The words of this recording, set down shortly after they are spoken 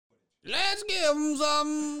Let's give them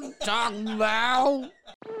something to talk about.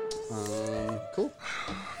 Cool.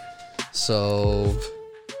 So,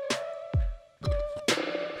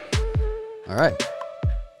 all right.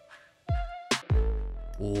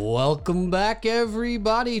 Welcome back,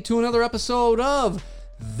 everybody, to another episode of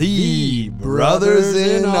The Brothers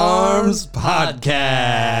in Arms Podcast.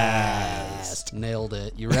 Nailed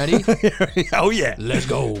it. You ready? Oh, yeah. Let's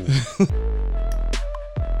go.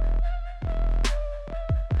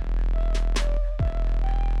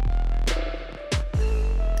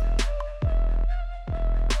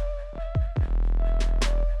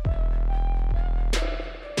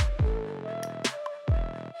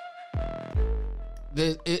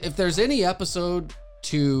 If there's any episode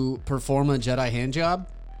to perform a Jedi hand job,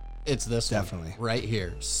 it's this Definitely. one right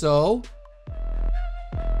here. So,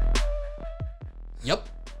 yep.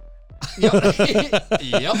 Yep.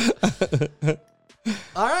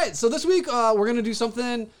 All right. So this week we're gonna do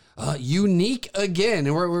something unique again,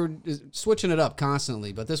 and we're switching it up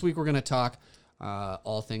constantly. But this week we're gonna talk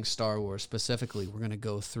all things Star Wars. Specifically, we're gonna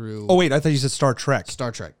go through. Oh, wait. I thought you said Star Trek.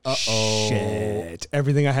 Star Trek. Uh-oh. Shit.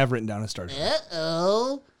 Everything I have written down is Star Trek.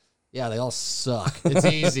 Uh-oh. Yeah, they all suck. It's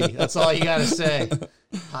easy. That's all you got to say.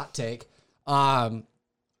 Hot take. We're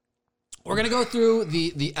going to go through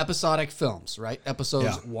the episodic films, right?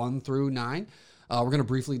 Episodes 1 through 9. We're going to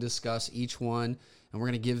briefly discuss each one, and we're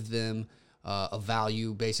going to give them a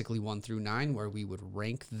value, basically 1 through 9, where we would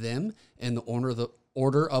rank them in the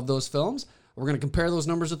order of those films. We're going to compare those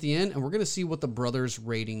numbers at the end, and we're going to see what the brothers'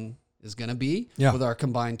 rating is going to be with our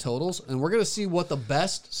combined totals. And we're going to see what the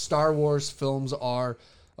best Star Wars films are,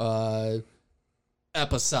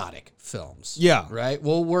 episodic films. Yeah. Right?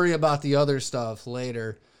 We'll worry about the other stuff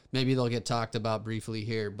later. Maybe they'll get talked about briefly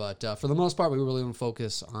here. But for the most part, we really want to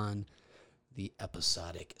focus on the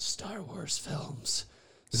episodic Star Wars films.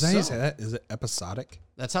 Is that how you say that? Is it episodic?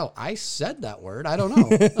 That's how I said that word. I don't know.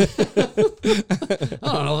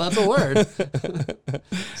 I don't know if that's a word.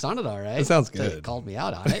 Sounded all right. It sounds Until you good. called me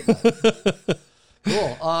out on it. But.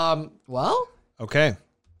 Cool. Well, Okay.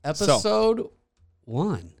 episode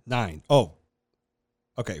 1. 9. Oh.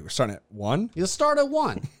 Okay. We're starting at 1. You start at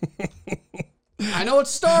 1. I know it's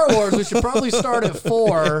Star Wars. We should probably start at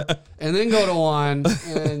 4 and then go to 1.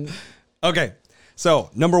 And Okay. So,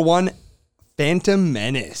 number 1, Phantom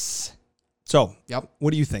Menace. So, yep.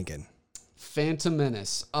 What are you thinking? Phantom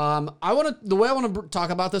Menace. The way I want to talk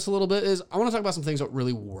about this a little bit is I want to talk about some things that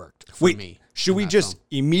really worked for me. Should we just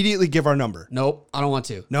immediately give our number? Nope, I don't want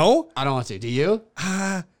to. No? I don't want to. Do you?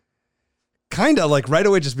 Kind of like right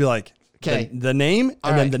away, just be like, Okay. the name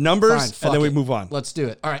All and then right, the numbers, fine, fuck and then we it. move on. Let's do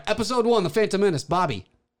it. All right, episode 1, The Phantom Menace. Bobby.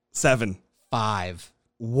 7. 5.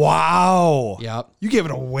 Wow. Yep. You gave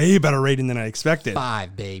it a way better rating than I expected.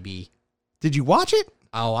 5, baby. Did you watch it?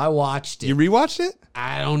 Oh, I watched it. You rewatched it?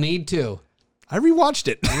 I don't need to. I rewatched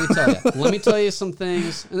it. Let me tell you some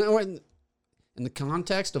things. In the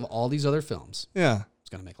context of all these other films, Yeah. it's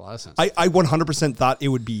going to make a lot of sense. I 100% thought it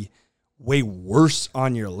would be way worse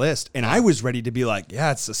on your list. And I was ready to be like,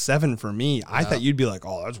 yeah, it's a 7 for me. I thought you'd be like,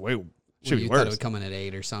 oh, that's should be you worse. thought it would come in at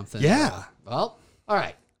 8 or something. Yeah. Well, all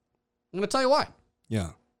right. I'm going to tell you why.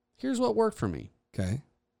 Yeah. Here's what worked for me. Okay.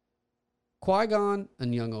 Qui-Gon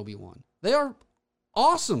and young Obi-Wan. They are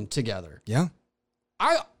awesome together. Yeah.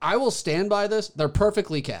 I will stand by this. They're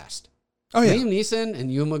perfectly cast. Oh, yeah. Liam Neeson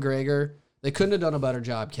and Ewan McGregor, they couldn't have done a better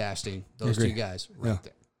job casting those two guys right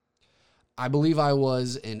there. I believe I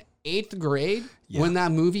was in 8th grade when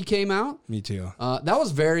that movie came out. Me too. That was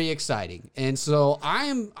very exciting. And so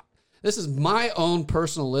this is my own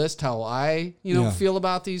personal list, how I, feel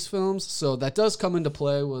about these films. So that does come into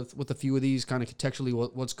play with a few of these kind of contextually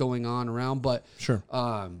what's going on around. But Sure.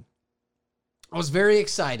 I was very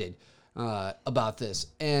excited about this.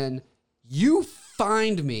 And you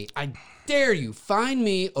find me, I dare you, find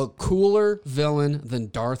me a cooler villain than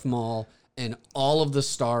Darth Maul in all of the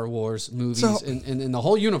Star Wars movies in the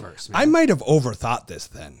whole universe. Man. I might have overthought this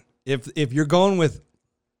then. If you're going with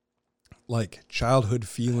like childhood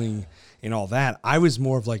feeling and all that, I was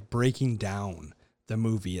more of like breaking down the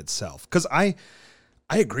movie itself. Because I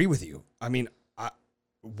agree with you. I mean,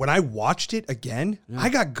 when I watched it again, I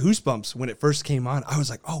got goosebumps when it first came on. I was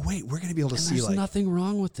like, oh, wait, we're going to be able to see there's like... nothing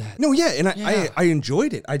wrong with that. No, yeah, and I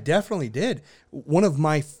enjoyed it. I definitely did. One of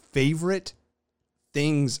my favorite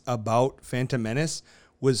things about Phantom Menace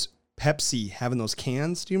was Pepsi having those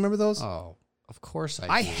cans. Do you remember those? Oh, of course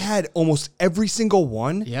I do. had almost every single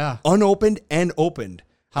one Yeah. unopened and opened.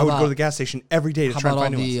 How I would about- go to the gas station every day to How try and about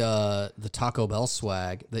find all new ones. the Taco Bell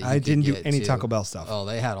swag that you I could didn't do get, any too? Taco Bell stuff. Oh,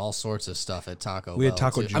 they had all sorts of stuff at Taco Bell. We had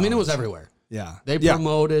Taco too. I mean, it was John's. everywhere. Yeah. They Yeah.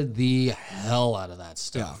 promoted the hell out of that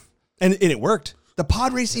stuff. And it worked. The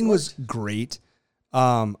pod racing was great.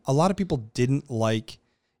 A lot of people didn't like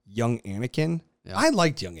young Anakin. Yeah. I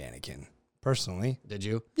liked young Anakin personally. Did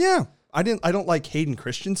you? Yeah. I don't like Hayden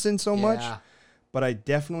Christensen so much, but I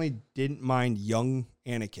definitely didn't mind young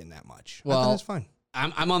Anakin that much. Well, I thought it was fun.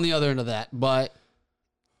 I'm on the other end of that, but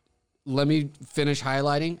let me finish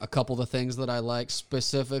highlighting a couple of the things that I like,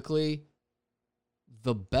 specifically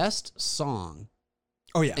the best song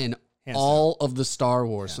in all of the Star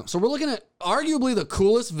Wars. Yeah. So we're looking at arguably the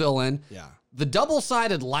coolest villain, the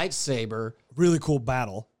double-sided lightsaber. Really cool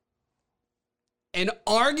battle. And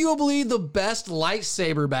arguably the best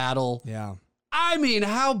lightsaber battle. Yeah. I mean,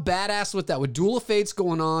 how badass with that? With Duel of Fates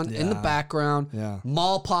going on in the background. Yeah.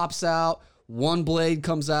 Maul pops out. One blade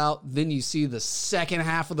comes out. Then you see the second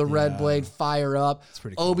half of the red blade fire up. That's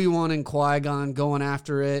pretty cool. Obi-Wan and Qui-Gon going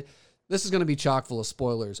after it. This is going to be chock full of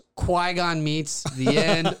spoilers. Qui-Gon meets the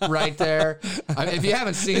end right there. If you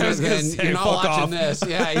haven't seen it, then you're not watching this.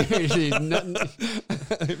 Yeah.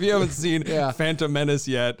 If you haven't seen Phantom Menace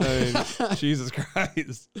yet, I mean, Jesus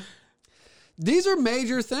Christ. These are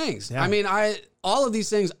major things. Yeah. I mean, all of these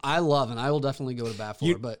things I love, and I will definitely go to bat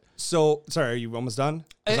for. But so, sorry, are you almost done?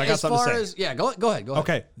 I got something to say. Go ahead.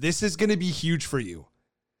 Okay, this is going to be huge for you.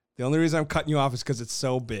 The only reason I'm cutting you off is because it's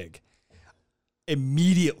so big.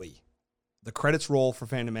 Immediately, the credits roll for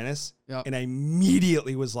Phantom Menace, and I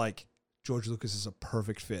immediately was like, George Lucas is a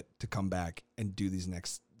perfect fit to come back and do these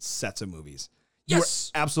next sets of movies.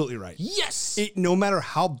 Yes. You're absolutely right. Yes. No matter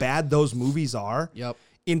how bad those movies are,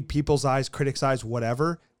 in people's eyes, critics' eyes,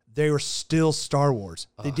 whatever, they were still Star Wars.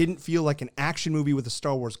 They didn't feel like an action movie with a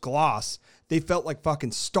Star Wars gloss. They felt like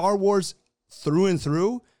fucking Star Wars through and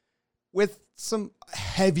through with some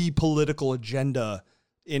heavy political agenda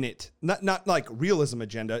in it. Not like realism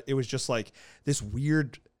agenda. It was just like this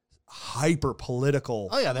weird hyper political.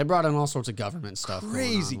 Oh yeah, they brought in all sorts of government stuff.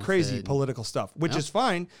 Crazy political stuff, which is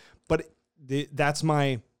fine. But that's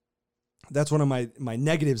one of my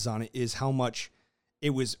negatives on it is how much it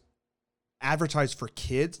was advertised for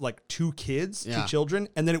kids, like two children,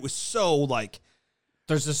 and then it was so like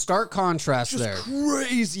there's a stark contrast there.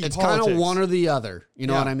 Crazy. It's kind of one or the other. You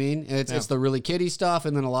know what I mean? It's the really kiddie stuff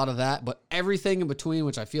and then a lot of that, but everything in between,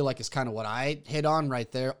 which I feel like is kind of what I hit on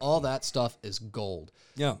right there, all that stuff is gold.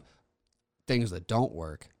 Yeah. Things that don't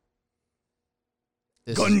work.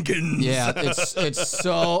 Gungans. Yeah,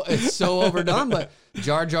 it's so overdone, but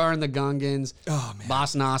Jar Jar and the Gungans,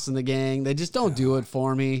 Boss Nass and the gang, they just don't do it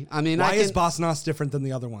for me. I mean, why is Boss Nass different than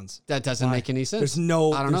the other ones? That doesn't make any sense. There's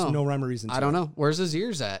no rhyme or reason to I don't know. Where's his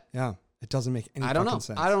ears at? Yeah, it doesn't make any sense.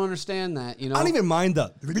 I don't understand that, you know? I don't even mind I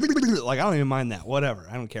don't even mind that. Whatever.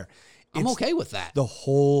 I don't care. I'm okay with that. The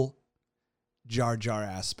whole Jar Jar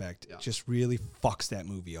aspect just really fucks that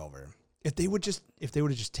movie over. If they would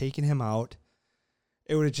have just taken him out,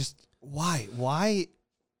 it would have just why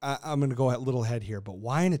I'm going to go a little ahead here, but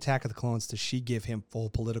why in Attack of the Clones does she give him full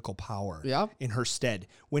political power in her stead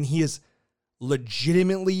when he is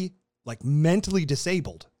legitimately like mentally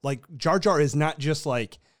disabled? Like Jar Jar is not just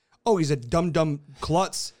like, oh, he's a dumb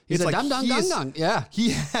klutz. He's a dumb. Yeah. He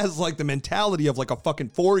has like the mentality of like a fucking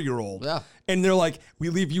 4-year-old. Yeah. And they're like, we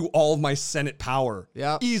leave you all of my Senate power.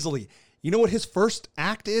 Yeah. Easily. You know what his first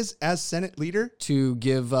act is as Senate leader? To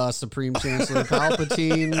give Supreme Chancellor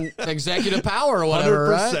Palpatine executive power or whatever,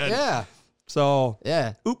 100%. Right? Yeah. So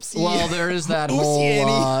oopsie. Well, there is that whole,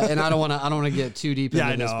 and I don't want to get too deep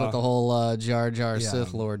into this, but the whole Jar Jar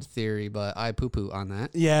Sith Lord theory. But I poo poo on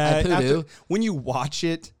that. Yeah, when you watch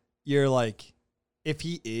it, you're like, if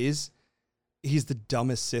he's the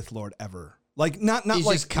dumbest Sith Lord ever. Like not like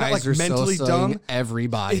mentally dumb.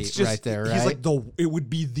 Everybody, it's just, right there. Right? He's like it would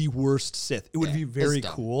be the worst Sith. It would be very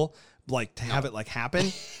cool, like to have it like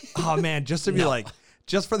happen. Oh man, just to be like.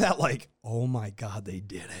 Just for that, like, oh my God, they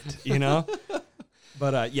did it, you know?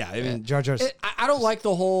 But I mean, Jar Jar's. I don't like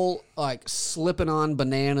the whole, like, slipping on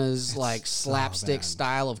bananas, like, slapstick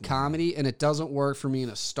style of comedy, and it doesn't work for me in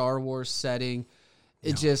a Star Wars setting.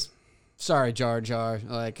 It just, sorry, Jar Jar.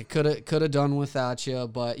 Like, it could have done without you,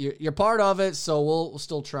 but you're part of it, so we'll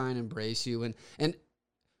still try and embrace you. And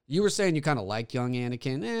you were saying you kind of like young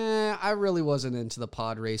Anakin. I really wasn't into the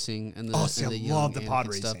pod racing and the love the pod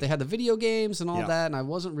racing stuff. They had the video games and all that, and I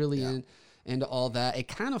wasn't really into all that. It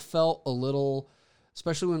kind of felt a little,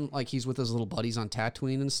 especially when like he's with his little buddies on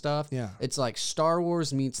Tatooine and stuff. Yeah, it's like Star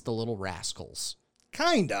Wars meets the Little Rascals.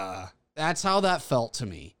 Kinda. That's how that felt to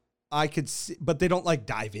me. I could see, but they don't like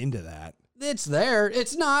dive into that. It's there.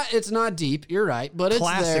 It's not deep. You're right, but it's there.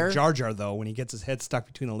 Classic Jar Jar though, when he gets his head stuck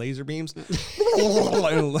between the laser beams.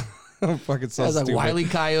 Fucking so stupid. Like Wile E.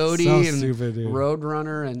 Coyote so and stupid,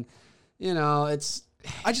 Roadrunner, and you know, it's.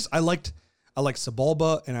 I liked I liked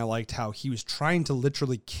Sebulba, and I liked how he was trying to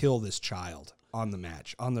literally kill this child on the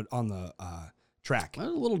match, on the track. Well,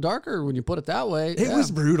 a little darker when you put it that way. It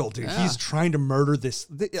was brutal, dude. Yeah. He's trying to murder this,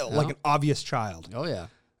 like an obvious child. Oh, yeah.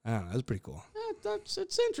 I don't know. It was pretty cool.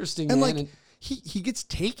 It's interesting, And man. like, he gets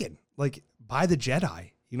taken, like, by the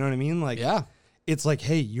Jedi. You know what I mean? Like, yeah. it's like,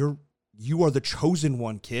 hey, you are the chosen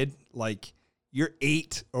one, kid. Like, you're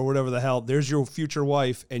 8 or whatever the hell. There's your future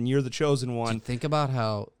wife, and you're the chosen one. Think about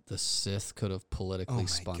how the Sith could have politically Oh,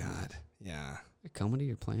 spun my that. God. Yeah. They're coming to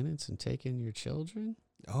your planets and taking your children?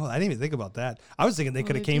 Oh, I didn't even think about that. I was thinking they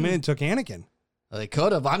could have came in and took Anakin. They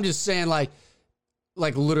could have. I'm just saying, like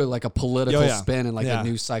literally like a political spin and like a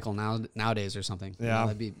news cycle nowadays or something. Yeah. You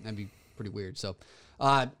know, that'd be pretty weird. So,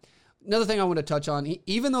 another thing I want to touch on,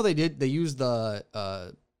 even though they used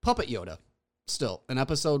the puppet Yoda still in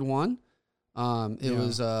episode 1, it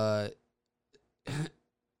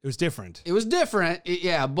was different. It was different,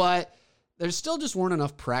 but there still just weren't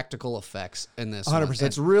enough practical effects in this 100%. one.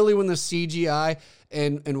 It's really when the CGI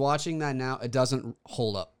and watching that now, it doesn't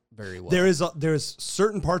hold up very well. There's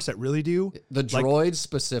certain parts that really do. The droids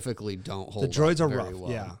specifically don't hold up. The droids are very rough,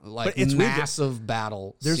 well. yeah. Like But it's weird that massive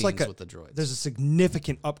battle there's scenes like with the droids. There's a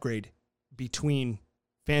significant upgrade between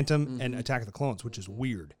Phantom Mm-hmm. and Attack of the Clones, which is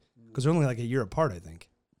weird because they're only like a year apart, I think.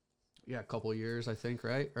 Yeah, a couple years, I think,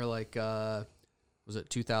 right? Or like, was it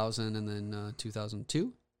 2000 and then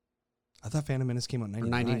 2002? I thought Phantom Menace came out in Or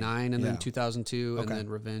 99 and then 2002, and Okay. then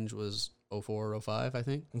Revenge was 04 or 05, I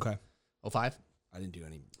think. Okay. 05? I didn't do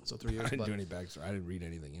any. So 3 years. I didn't but- do any backstory. I didn't read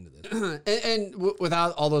anything into this. and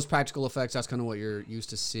without all those practical effects, that's kind of what you're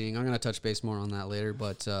used to seeing. I'm going to touch base more on that later,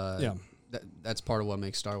 but Yeah. that's part of what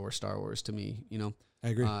makes Star Wars to me, you know. I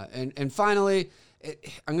agree. And finally,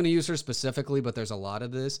 I'm going to use her specifically, but there's a lot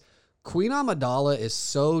of this. Queen Amidala is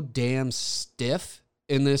so damn stiff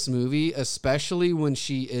in this movie, especially when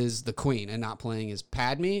she is the queen and not playing as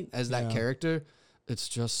Padme, as that character. It's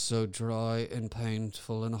just so dry and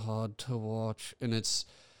painful and hard to watch. And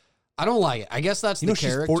I don't like it. I guess that's the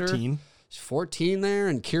character. She's 14. She's 14 there,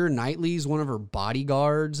 and Keira Knightley's one of her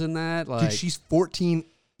bodyguards in that. Like, Dude, she's 14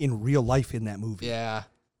 in real life in that movie. yeah.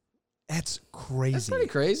 That's crazy. That's pretty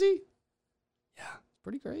crazy. Yeah.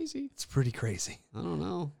 Pretty crazy. It's pretty crazy. I don't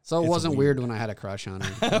know. So it It's wasn't weird when I had a crush on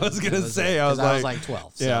her. I was going to say, I was 'Cause I was like, like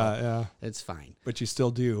 12. So yeah. it's fine. But you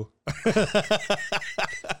still do.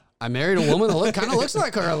 I married a woman that kind of looks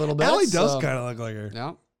like her a little bit. Allie does so- kind of look like her.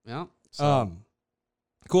 Yeah, yeah. So,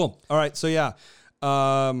 Cool. All right. So yeah.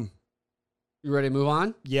 you ready to move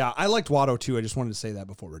on? Yeah, I liked Watto too. I just wanted to say that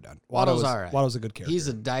before we're done. Watto's all right. Watto's a good character. He's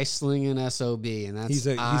a dice slinging SOB, and that's He's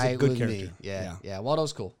a good with character. me. Yeah, Yeah.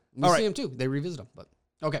 Watto's cool. We All see right. him too. They revisit him, but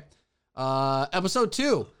okay. Episode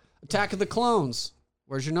 2, Attack of the Clones.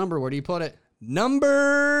 Where's your number? Where do you put it?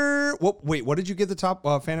 Number. Wait, what did you get the top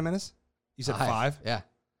Phantom Menace? You said 5? Yeah.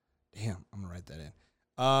 Damn, I'm gonna write that in.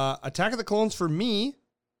 Attack of the Clones for me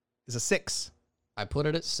is a 6. I put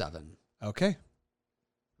it at 7. Okay.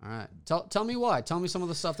 All right. Tell me why. Tell me some of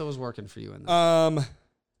the stuff that was working for you in there.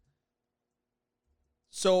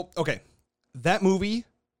 So okay, that movie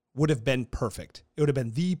would have been perfect. It would have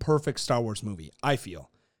been the perfect Star Wars movie, I feel,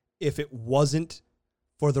 if it wasn't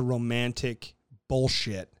for the romantic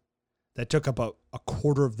bullshit that took up a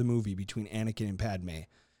quarter of the movie between Anakin and Padme,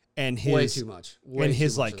 and his Way too much. Way and too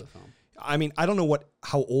his much like. of the film. I mean, I don't know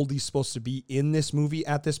how old he's supposed to be in this movie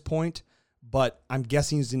at this point, but I'm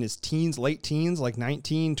guessing he's in his teens, late teens, like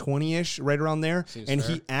 19, 20-ish, right around there. Seems and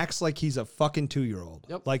fair. he acts like he's a fucking 2-year-old.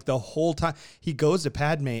 Yep. Like the whole time. He goes to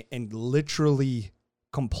Padme and literally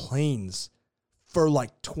complains for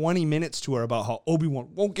like 20 minutes to her about how Obi-Wan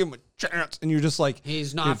won't give him a chance. And you're just like,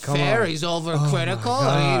 He's not dude, come fair. on. He's overcritical. Oh my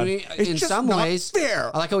I God. mean, It's in just some not ways,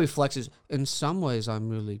 fair. I like how he flexes. In some ways, I'm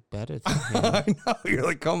really better than him. I know. You're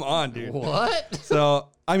like, come on, dude. What? So,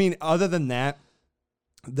 I mean, other than that,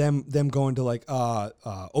 them going to like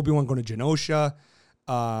Obi-Wan going to Genosha.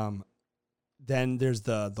 Then there's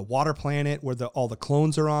the water planet where all the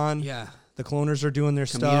clones are on. Yeah. The cloners are doing their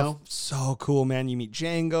Camino. stuff. So cool, man. You meet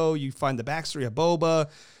Django, you find the backstory of Boba,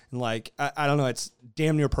 and like I don't know, it's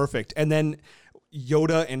damn near perfect. And then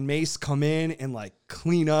Yoda and Mace come in and like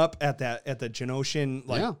clean up at the Genoshan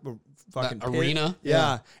like Yeah. fucking That pit. arena. Yeah.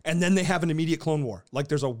 Yeah. And then they have an immediate clone war. Like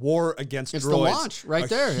there's a war against It's droids. the launch right A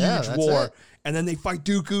there. Yeah, huge that's war. it. And then they fight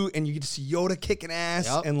Dooku, and you get to see Yoda kicking ass,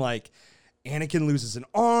 Yep. and like Anakin loses an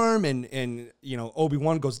arm, and you know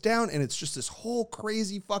Obi-Wan goes down, and it's just this whole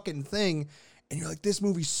crazy fucking thing. And you're like, this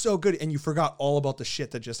movie's so good, and you forgot all about the shit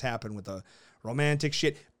that just happened with the romantic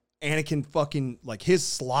shit. Anakin fucking like his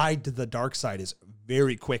slide to the dark side is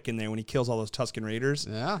very quick in there when he kills all those Tusken Raiders.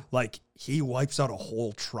 Yeah. Like he wipes out a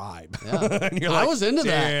whole tribe. Yeah. And you're I like, was into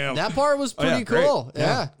damn. that. That part was Oh, yeah, pretty great. cool.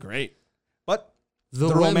 Yeah. Great. But The the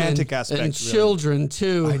women romantic aspect and really- children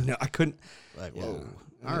too. I know I couldn't. Like, Yeah. whoa.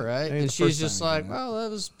 All right. Ain't And the she's first just time you've like, done that. well,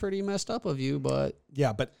 that was pretty messed up of you, but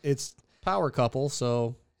Yeah, but it's power couple.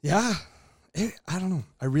 So yeah. I don't know.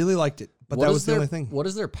 I really liked it, but what that is was the their, only thing. What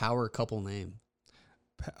is their power couple name?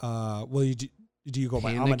 Well, do you go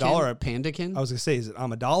by Pandakin? Amidala or Pandakin? I was gonna say, is it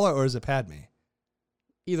Amidala or is it Padme?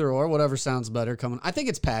 Either or, whatever sounds better. Coming, I think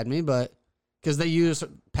it's Padme, but because they use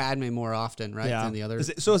Padme more often, right, than the others.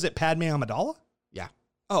 Is it Padme Amidala? Yeah.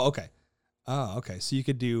 Oh, okay. Oh, okay. So you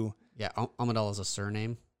could do Yeah, Amidala is a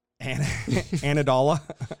surname. Anadala.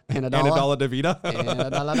 Anadala. Anadala Davida.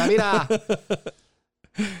 Anadala Davida.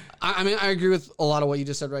 I mean, I agree with a lot of what you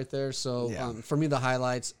just said right there. So Yeah. for me, the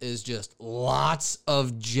highlights is just lots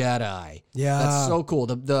of Jedi. Yeah. That's so cool.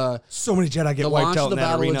 The So many Jedi get wiped launch out of the in that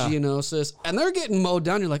Battle arena. of Geonosis, and they're getting mowed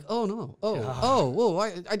down. You're like, oh no, whoa,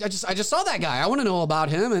 I just saw that guy. I want to know about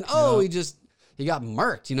him, and he got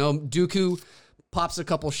murked. You know, Dooku pops a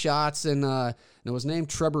couple shots, and his name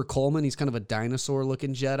Trevor Coleman. He's kind of a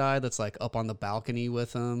dinosaur-looking Jedi that's like up on the balcony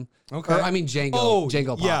with him. Okay. Or, I mean Django. Oh, Django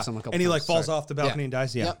pops yeah. him a couple And he times. like falls Sorry. off the balcony and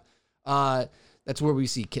dies. Yeah. Yep. That's where we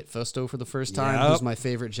see Kit Fisto for the first time. Yep. Who's my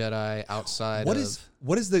favorite Jedi outside What of...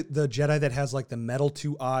 is the Jedi that has like the metal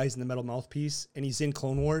 2 eyes and the metal mouthpiece, and he's in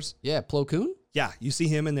Clone Wars? Yeah, Plo Koon? Yeah, you see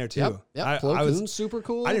him in there too. Yep. Plo Koon's super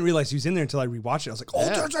cool. I didn't realize he was in there until I rewatched it. I was like, oh,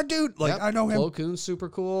 Yeah. there's that dude. Like, Yep. I know him. Plo Koon's super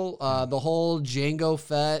cool. The whole Jango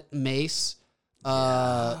Fett Mace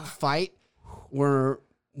fight where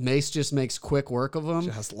Mace just makes quick work of him.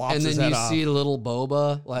 Just lops and his then head you off. see little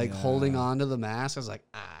Boba like holding on to the mask. I was like,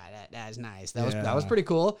 that's nice. That was pretty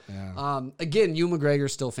cool. Yeah. Again, Ewan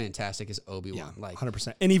McGregor's still fantastic as Obi-Wan. Yeah, Like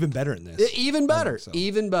 100%. And even better in this. even better. so.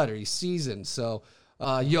 Even better. He's seasoned. So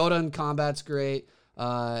Yoda in combat's great.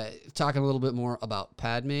 Talking a little bit more about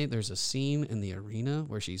Padme, there's a scene in the arena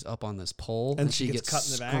where she's up on this pole and she gets cut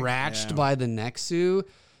in the back? scratched Yeah. by the Nexu,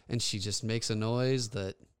 and she just makes a noise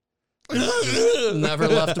that never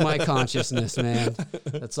left my consciousness, man.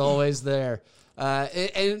 That's always there.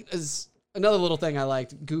 And as another little thing I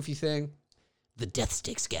liked, goofy thing, the death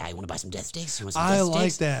sticks guy. You want to buy some death sticks? You want some I death like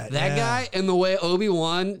sticks? that, That yeah. guy, and the way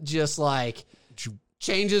Obi-Wan just like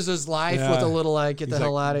changes his life Yeah. with a little like, get the He's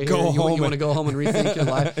hell like, out of here. go You home want to and- go home and rethink your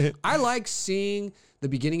life. I like seeing the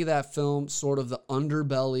beginning of that film, sort of the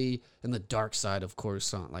underbelly and the dark side of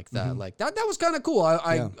Coruscant, like that. Like that was kind of cool.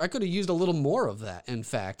 I could have used a little more of that, in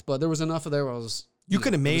fact, but there was enough of there where I was. You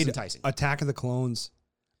could have it was made enticing. Attack of the Clones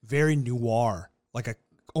very noir, like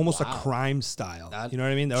almost a Wow. crime style. That- You know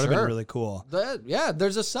what I mean? That would have sure. been really cool. Yeah,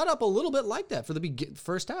 there's a setup a little bit like that for the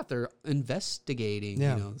first half. They're investigating,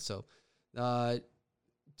 Yeah. you know. So,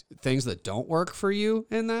 things that don't work for you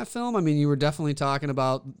in that film. I mean, you were definitely talking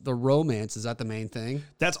about the romance. Is that the main thing?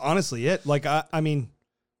 That's honestly it. Like, I mean,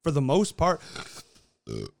 for the most part,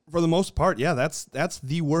 yeah, that's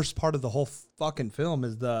the worst part of the whole fucking film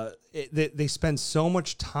is they spend so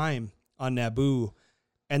much time on Naboo,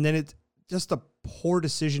 and then it's just the poor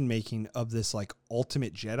decision making of this like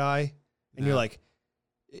ultimate Jedi, and you're like,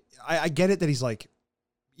 I get it that he's like,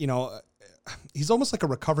 you know, he's almost like a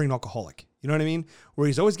recovering alcoholic. You know what I mean? Where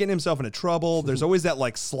he's always getting himself into trouble. There's always that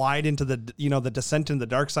like slide into the, you know, the descent into the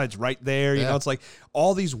dark side's right there. You know, it's like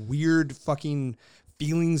all these weird fucking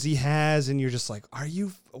feelings he has. And you're just like,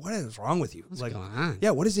 what is wrong with you? What's Like, going on? yeah,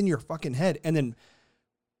 what is in your fucking head? And then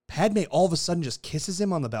Padme all of a sudden just kisses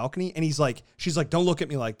him on the balcony. And she's like, don't look at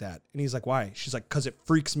me like that. And he's like, why? She's like, cause it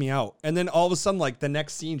freaks me out. And then all of a sudden, like the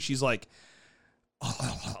next scene, she's like,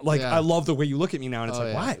 I love the way you look at me now. And it's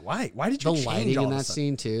why did you The change lighting all in of a that sudden?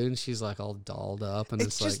 scene too, and she's like all dolled up, and It's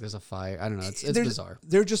it's like just- there's a fire. I don't know. It's They're- bizarre.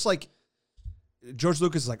 They're just like, George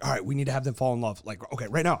Lucas is like, all right, we need to have them fall in love. Like, okay,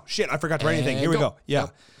 right now. Shit, I forgot to write anything. Here we go. go. Yeah.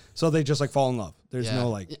 Yep. So they just like fall in love. There's Yeah. no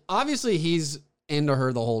like, Obviously, he's into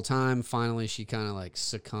her the whole time. Finally, she kind of like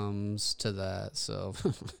succumbs to that. So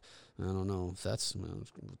I don't know if that's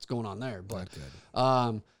what's going on there, but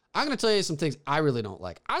I'm going to tell you some things I really don't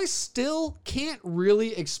like. I still can't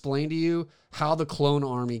really explain to you how the clone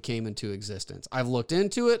army came into existence. I've looked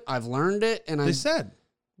into it, I've learned it, and they said.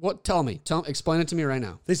 Tell me, explain it to me right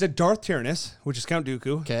now. They said Darth Tyrannus, which is Count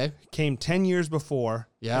Dooku, Okay. came 10 years before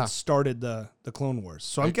Yeah. and started the Clone Wars.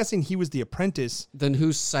 So I'm guessing he was the apprentice. Then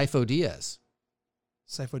who's Sifo Dyas?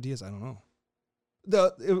 Sifo Dyas, I don't know.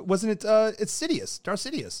 It's Sidious, Darth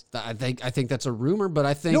Sidious. I think that's a rumor, but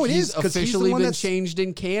I think No, it he's is, 'cause he's the officially one been that's- changed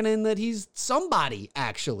in canon that he's somebody,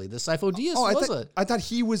 actually. The Sifo Dyas Oh, was I thought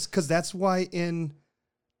he was, because that's why in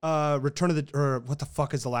Return of the, or what the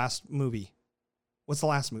fuck is the last movie? What's the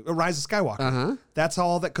last movie? Rise of Skywalker. Uh-huh. That's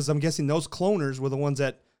all that, because I'm guessing those cloners were the ones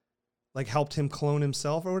that like helped him clone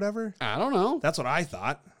himself or whatever. I don't know. That's what I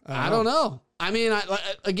thought. I don't know. I mean,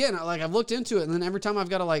 I've looked into it, and then every time I've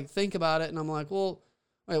got to like think about it, and I'm like, well,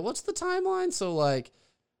 wait, what's the timeline? So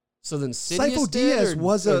then Sidious Sifo Dyas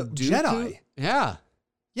was a Dooku? Jedi. Yeah.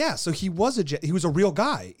 Yeah, so he was he was a real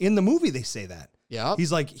guy. In the movie, they say that. Yeah.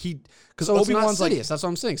 He's like, because So Obi-Wan's it's not like, Sidious. That's what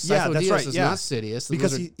I'm saying. Yeah, Sifo that's Dyas right, is yeah. not Sidious.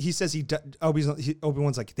 because he says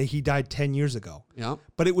Obi-Wan's like, he died 10 years ago. Yeah.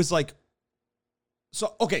 But it was like,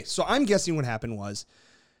 so I'm guessing what happened was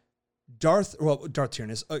Darth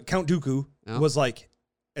Tyrannus, Count Dooku was like,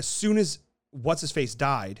 as soon as what's-his-face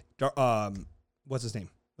died, what's his name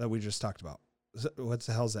that we just talked about? What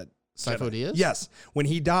the hell is that? Sifo Dyas? Yes. When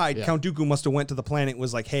he died, Yeah. Count Dooku must have went to the planet and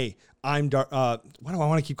was like, hey, I'm why do I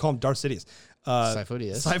want to keep calling him Darth Sidious? Sifo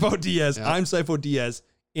Dyas. Sifo Dyas. Yeah. I'm Sifo Dyas.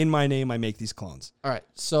 In my name, I make these clones. All right.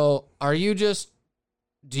 So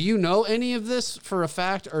do you know any of this for a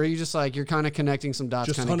fact, or are you just like, you're kind of connecting some dots?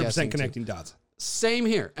 Just kind of 100% connecting dots. Same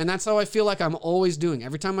here. And that's how I feel like I'm always doing.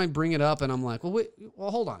 Every time I bring it up and I'm like, well,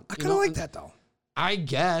 hold on. I kind of like that, though. I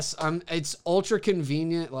guess it's ultra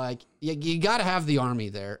convenient. Like you got to have the army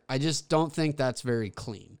there. I just don't think that's very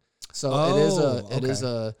clean. So it is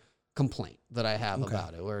a complaint that I have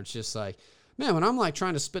about it, where it's just like, man, when I'm like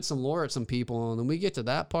trying to spit some lore at some people and then we get to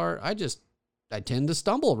that part, I tend to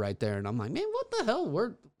stumble right there. And I'm like, man, what the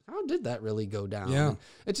hell? How did that really go down? Yeah. And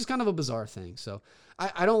it's just kind of a bizarre thing. So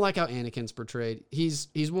I don't like how Anakin's portrayed. He's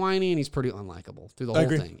whiny and he's pretty unlikable through the whole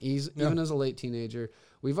thing. Even as a late teenager.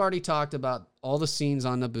 We've already talked about all the scenes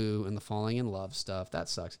on Naboo and the falling in love stuff. That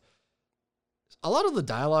sucks. A lot of the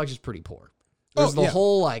dialogue is pretty poor. There's the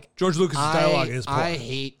whole like George Lucas' dialogue is poor. I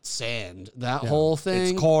hate sand. That whole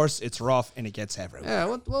thing. It's coarse, it's rough, and it gets everywhere. Yeah,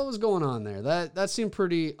 what was going on there? That seemed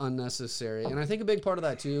pretty unnecessary. And I think a big part of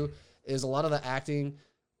that too is a lot of the acting.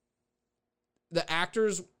 The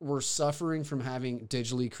actors were suffering from having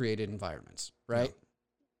digitally created environments, right? Yeah.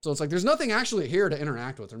 So it's like there's nothing actually here to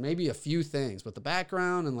interact with, or maybe a few things, but the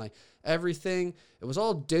background and like everything, it was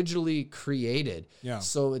all digitally created. Yeah.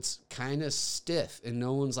 So it's kind of stiff, and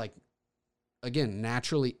no one's like, again,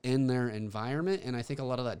 naturally in their environment. And I think a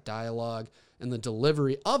lot of that dialogue and the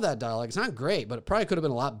delivery of that dialogue is not great, but it probably could have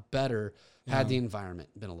been a lot better had the environment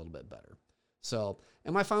been a little bit better. So,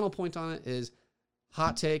 and my final point on it is,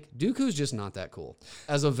 hot take, Dooku's just not that cool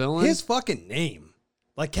as a villain. His fucking name.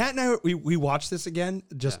 Like, Kat and I, we watched this again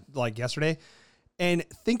just like yesterday, and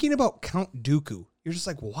thinking about Count Dooku, you're just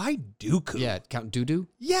like, why Dooku? Yeah, Count Doo-Doo?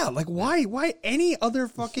 Yeah, like, why any other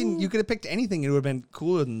fucking, you could have picked anything, it would have been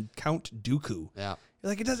cooler than Count Dooku. Yeah.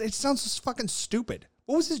 Like, it sounds just fucking stupid.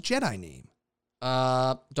 What was his Jedi name?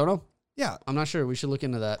 Don't know. Yeah. I'm not sure. We should look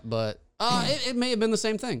into that, but it may have been the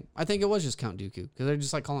same thing. I think it was just Count Dooku, because they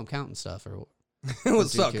just like call him Count and stuff, or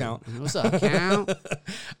What's up, Count? What's up, Count?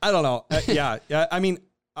 I don't know. Yeah. I mean,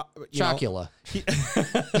 Chocula.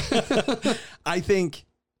 I think,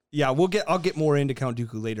 I'll get more into Count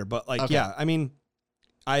Dooku later, but like, yeah, I mean,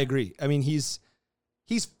 I agree. I mean, he's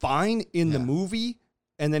fine in the movie,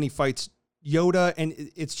 and then he fights Yoda, and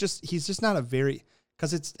he's just not a very,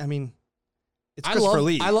 because it's Christopher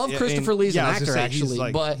Lee. I love Christopher Lee as an actor,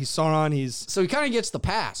 actually, but he's Sauron. So he kind of gets the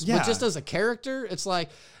pass, but just as a character, it's like,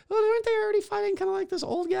 well, aren't they already fighting kind of like this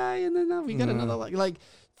old guy? And then now we got another, like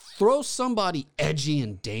throw somebody edgy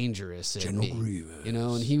and dangerous at General me. Grievous. You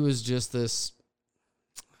know, and he was just this,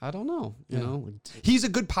 I don't know, you know. He's a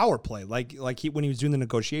good power play. Like when he was doing the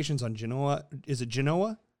negotiations on Genoa, is it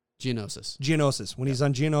Genoa? Geonosis. When he's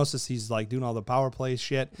on Geonosis, he's like doing all the power play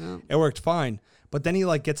shit. Yeah. It worked fine. But then he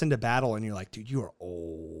like gets into battle, and you're like, dude, you are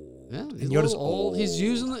old. Yeah, he's a little old. He's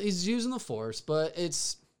using the Force, but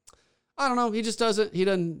it's, I don't know. He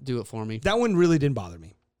doesn't do it for me. That one really didn't bother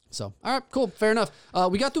me. So, all right, cool. Fair enough.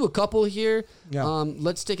 We got through a couple here. Yeah.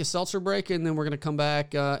 Let's take a seltzer break, and then we're going to come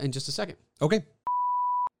back in just a second. Okay.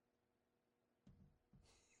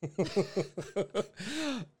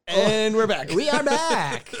 And we're back. We are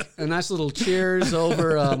back. A nice little cheers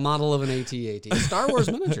over a model of an AT-AT. Star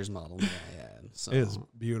Wars miniatures model. So. It is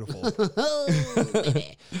beautiful.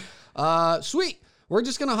 Sweet. We're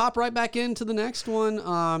just going to hop right back into the next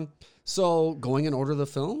one. So going in order of the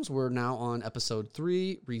films, we're now on episode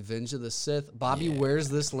 3, Revenge of the Sith. Bobby, where's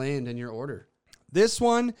this land in your order? This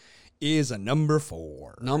one is a number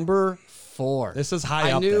 4. Number 4. This is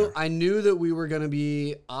high up there. I knew that we were going to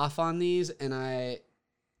be off on these, and I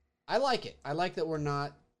like it. I like that we're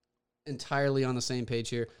not entirely on the same page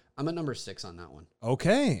here. I'm at number 6 on that one.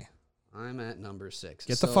 Okay. I'm at number 6.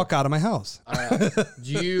 Get the fuck out of my house. All right.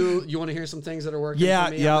 Do you want to hear some things that are working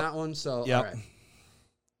for me on that one? So, all right.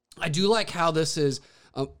 I do like how this is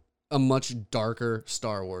a much darker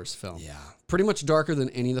Star Wars film. Yeah. Pretty much darker than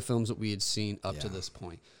any of the films that we had seen up to this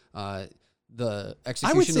point. The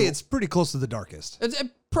execution. I would say it's pretty close to the darkest.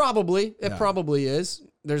 It probably is.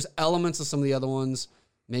 There's elements of some of the other ones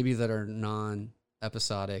maybe that are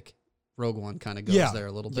non-episodic. Rogue One kind of goes there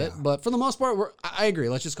a little bit, but for the most part, I agree.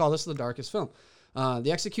 Let's just call this the darkest film.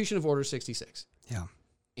 The execution of Order 66. Yeah.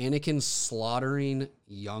 Anakin slaughtering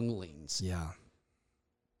younglings. Yeah.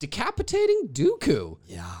 Decapitating Dooku.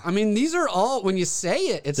 Yeah. I mean, these are all, when you say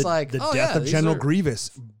it, it's like, the death of General Grievous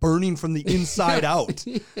burning from the inside out.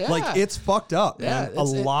 Yeah. Like, it's fucked up, man. A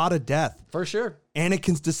lot of death. For sure.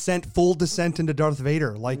 Anakin's full descent into Darth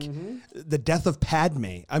Vader. Like, the death of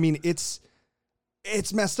Padme. I mean, it's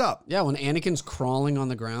messed up. Yeah, when Anakin's crawling on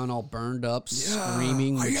the ground all burned up,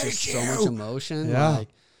 screaming with just so much emotion. Yeah. Like,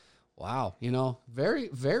 wow, very,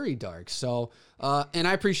 very dark. So, and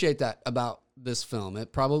I appreciate that about this film.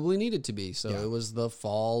 It probably needed to be. So it was the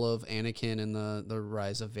fall of Anakin and the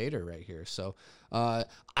rise of Vader right here. So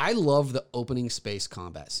I love the opening space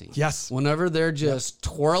combat scene. Yes. Whenever they're just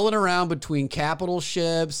twirling around between capital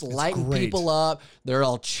ships, lighting great. people up, they're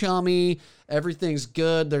all chummy. Everything's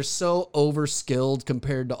good. They're so overskilled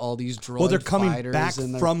compared to all these droid They're coming fighters back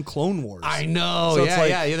and from Clone Wars. I know. So it's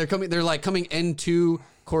They're coming. They're like coming into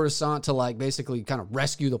Coruscant to like basically kind of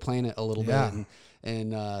rescue the planet a little bit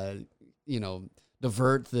and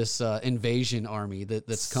divert this invasion army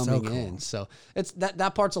that's coming in. So it's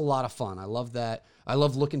that part's a lot of fun. I love that. I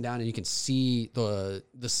love looking down and you can see the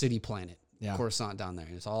city planet, Coruscant down there.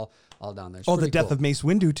 And it's all down there. It's the death of Mace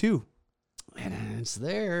Windu too. And it's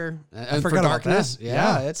there. I forgot about that.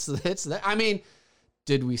 Yeah, it's there. I mean,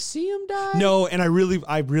 did we see him die? No, and I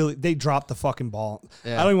really, they dropped the fucking ball.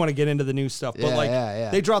 Yeah. I don't even want to get into the new stuff, but Yeah.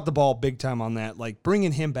 they dropped the ball big time on that. Like,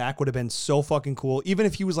 bringing him back would have been so fucking cool. Even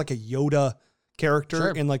if he was like a Yoda character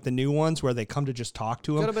in like the new ones where they come to just talk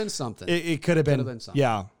to him. Could have been something. It could have been something.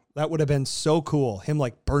 Yeah. That would have been so cool. Him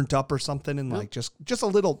like burnt up or something and like just a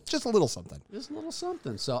little something. Just a little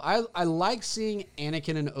something. So I like seeing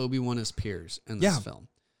Anakin and Obi-Wan as peers in this film.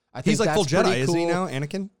 I think he's like full Jedi, cool. is he now,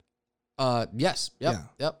 Anakin? Yes.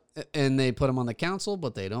 Yep. And they put him on the council,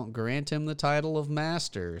 but they don't grant him the title of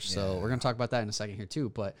master. So we're going to talk about that in a second here too.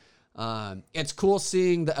 But it's cool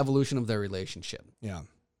seeing the evolution of their relationship. Yeah.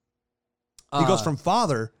 He goes from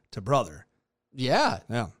father to brother. Yeah.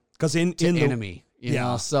 Yeah. Because in the the enemy, you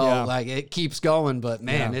know, so like it keeps going, but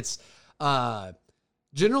man, it's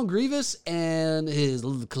General Grievous and his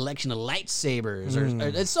little collection of lightsabers.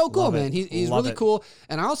 It's so cool, man. He's really cool.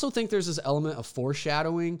 And I also think there's this element of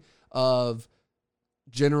foreshadowing of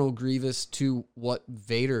General Grievous to what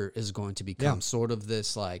Vader is going to become, sort of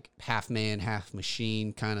this like half man, half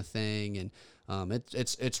machine kind of thing. And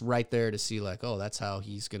it's right there to see like, oh, that's how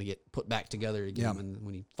he's going to get put back together again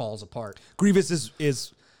when he falls apart. Grievous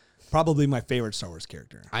is probably my favorite Star Wars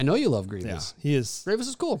character. I know you love Grievous. Yeah, he is. Grievous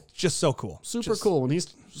is cool. Just so cool. Super cool. When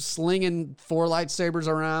he's slinging 4 lightsabers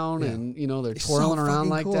around and, they're twirling around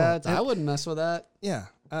like cool. that. I wouldn't mess with that. Yeah.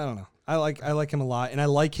 I don't know. I like him a lot. And I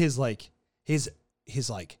like his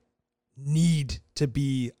need to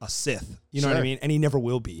be a Sith. You know what I mean? And he never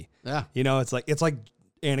will be. Yeah. It's like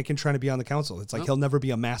Anakin trying to be on the council. It's like he'll never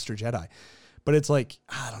be a master Jedi. But it's like,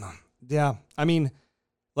 I don't know. Yeah. I mean,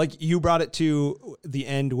 like you brought it to the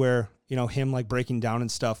end where, him like breaking down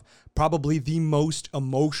and stuff. Probably the most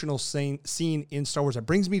emotional scene in Star Wars that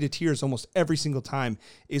brings me to tears almost every single time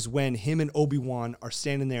is when him and Obi-Wan are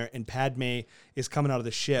standing there and Padme is coming out of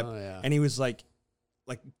the ship. Oh, yeah. And he was like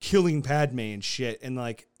killing Padme and shit. And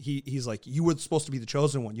like, he's like, you were supposed to be the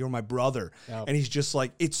chosen one. You're my brother. Yep. And he's just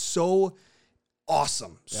like, it's so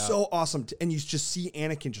awesome. Yeah. So awesome. And you just see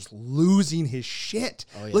Anakin just losing his shit.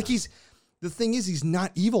 Oh, yeah. Like the thing is, he's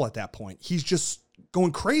not evil at that point. He's just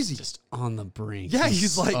going crazy. Just on the brink. Yeah,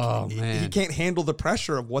 he's like, he can't handle the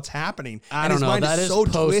pressure of what's happening. I don't know. That is so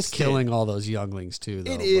post killing all those younglings too,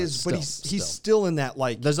 though. It is, but he's still in that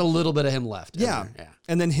like. There's a little bit of him left. Yeah.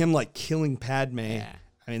 And then him like killing Padme. Yeah.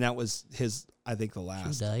 I mean, that was I think the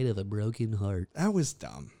last. She died of a broken heart. That was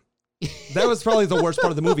dumb. That was probably the worst part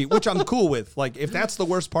of the movie, which I'm cool with. Like, if that's the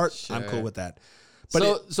worst part, sure. I'm cool with that.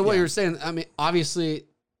 But so what you were saying, I mean, obviously,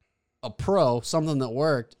 something that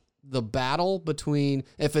worked. The battle between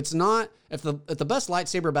if the best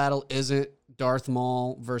lightsaber battle isn't Darth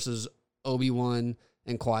Maul versus Obi-Wan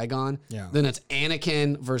and Qui-Gon, then it's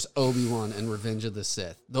Anakin versus Obi-Wan and Revenge of the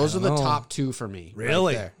Sith. Those are the top 2 for me.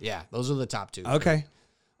 Really? Right there. Yeah, those are the top 2. Okay.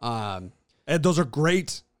 And those are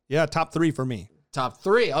great. Yeah, top 3 for me. Top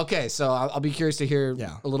 3. Okay, so I'll be curious to hear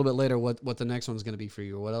a little bit later what the next one's going to be for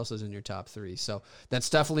you or what else is in your top 3. So that's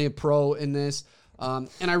definitely a pro in this. And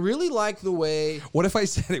I really like the way. What if I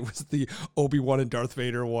said it was the Obi-Wan and Darth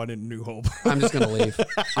Vader one in New Hope? I'm just gonna leave.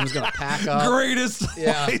 I'm just gonna pack up. Greatest.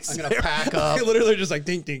 Yeah, I'm gonna pack up. Literally just like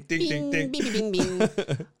ding, ding, ding, Bing, ding, ding. bing, bing, bing,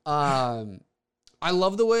 bing. I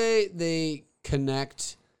love the way they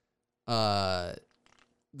connect the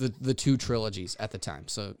two trilogies at the time.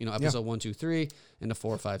 So, episode 1, 2, 3 into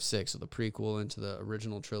 4, 5, 6. So the prequel into the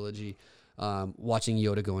original trilogy. Watching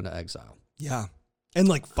Yoda go into exile. Yeah. And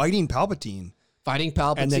like fighting Palpatine. Fighting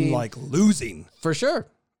Palpatine. And then like losing. For sure.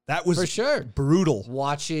 That was for sure brutal.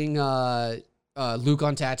 Watching Luke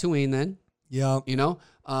on Tatooine then. Yeah.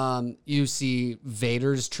 You see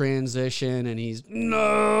Vader's transition and he's breaks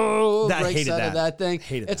out of that thing.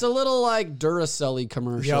 It's a little like Duracell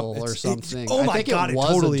commercial or something. Oh my God, it was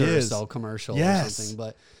totally a Duracell is. commercial or something.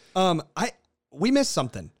 But we missed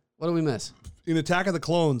something. What did we miss? In Attack of the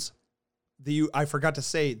Clones, I forgot to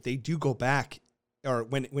say they do go back, or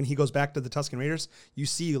when he goes back to the Tusken Raiders, you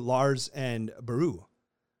see Lars and Beru.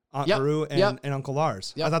 Aunt Beru and Uncle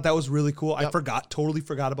Lars. Yep. I thought that was really cool. Yep. I totally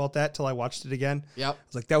forgot about that till I watched it again. Yep. I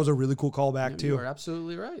was like, that was a really cool callback too. You're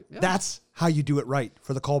absolutely right. Yep. That's how you do it right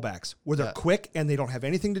for the callbacks, where they're quick and they don't have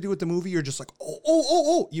anything to do with the movie. You're just like,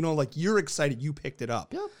 oh, like you're excited. You picked it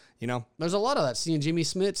up. Yep. There's a lot of that. Seeing Jimmy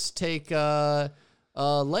Smits take Leia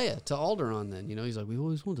to Alderaan then. He's like, we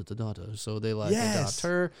always wanted the daughter. So they adopt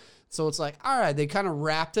her. So it's like, all right, they kind of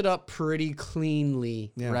wrapped it up pretty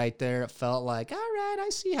cleanly right there. It felt like, all right, I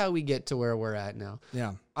see how we get to where we're at now.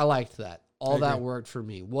 Yeah. I liked that. All that worked for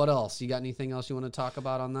me. What else? You got anything else you want to talk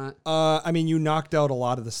about on that? You knocked out a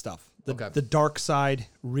lot of the stuff. The dark side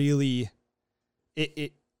really,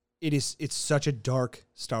 it's such a dark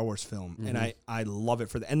Star Wars film. Mm-hmm. And I love it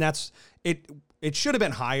for that. And that's, it should have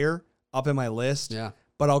been higher up in my list. Yeah.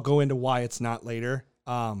 But I'll go into why it's not later.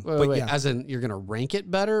 Wait. Yeah. As in, you're gonna rank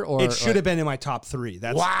it better, or it should have been in my top 3.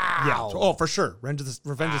 That's wow. Yeah. Oh, for sure. Revenge of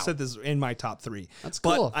the Sith is in my top 3. That's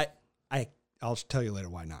cool. But I'll tell you later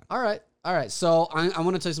why not. All right. So I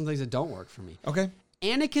want to tell you some things that don't work for me. Okay.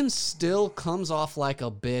 Anakin still comes off like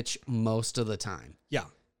a bitch most of the time. Yeah.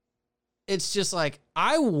 It's just like,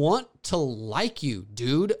 I want to like you,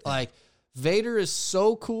 dude. Like, Vader is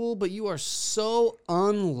so cool, but you are so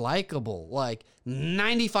unlikable. Like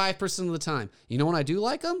 95% of the time. You know when I do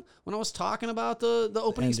like him? When I was talking about the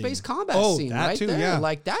opening space combat scene right too, there. Yeah.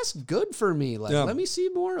 Like, that's good for me. Like, let me see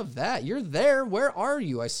more of that. You're there. Where are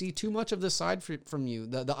you? I see too much of this side from you.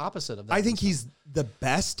 The opposite of that. I think he's the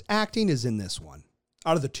best acting is in this one.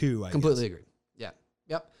 Out of the two, I completely agree. Yeah.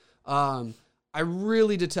 Yep. I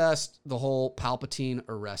really detest the whole Palpatine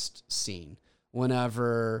arrest scene.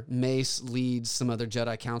 Whenever Mace leads some other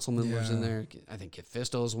Jedi Council members in there, I think Kit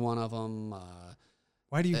Fisto is one of them.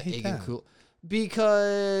 Why do you hate that?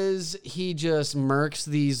 Because he just murks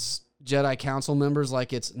these Jedi Council members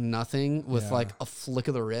like it's nothing with like a flick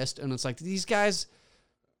of the wrist, and it's like these guys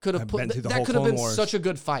could have put that could have been such a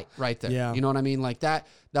good fight right there. Yeah. You know what I mean? Like that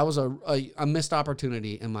was a missed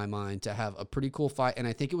opportunity in my mind to have a pretty cool fight, and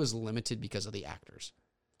I think it was limited because of the actors.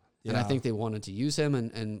 Yeah. And I think they wanted to use him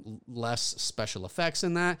and less special effects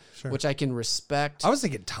in that, which I can respect. I was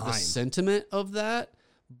thinking the sentiment of that,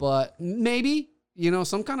 but maybe,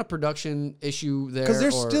 some kind of production issue there. Because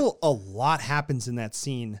there's still a lot happens in that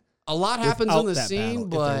scene. A lot happens in the scene,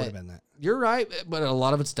 but you're right. But a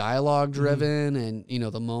lot of it's dialogue driven and,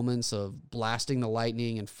 the moments of blasting the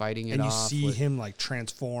lightning and fighting it off. And you see him like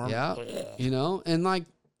transform. Yeah. And like,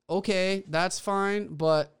 okay, that's fine,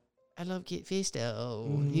 but I love Kit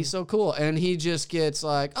Fisto. He's so cool. And he just gets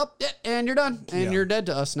like, and you're done. And you're dead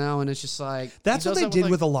to us now. And it's just like... That's what they did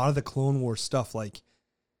with a lot of the Clone Wars stuff. Like,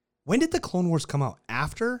 when did the Clone Wars come out?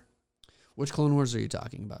 After? Which Clone Wars are you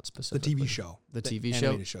talking about specifically? The TV show. The TV show?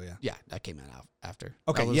 Animated show, yeah. Yeah, that came out after.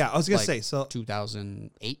 Okay, I was going to say, so...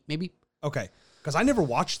 2008, maybe? Okay, because I never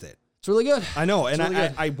watched it. It's really good. I know, and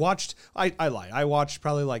I watched... I lied. I watched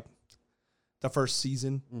probably like the first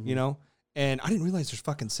season, And I didn't realize there's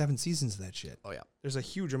fucking 7 seasons of that shit. Oh, yeah. There's a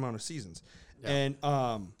huge amount of seasons. Yeah. And,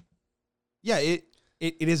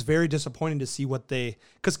 it is very disappointing to see what they...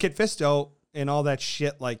 Because Kit Fisto and all that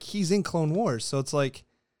shit, like, he's in Clone Wars. So it's like,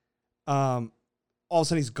 all of a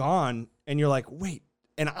sudden he's gone, and you're like, wait.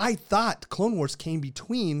 And I thought Clone Wars came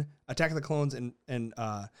between Attack of the Clones and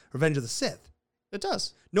Revenge of the Sith. It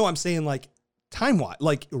does. No, I'm saying, like, time-wise,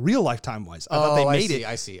 like real-life time-wise. I thought they made it.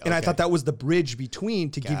 I see. Okay. And I thought that was the bridge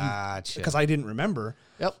between to give you... Because I didn't remember.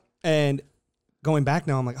 Yep. And going back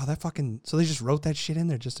now, I'm like, oh, that fucking... So they just wrote that shit in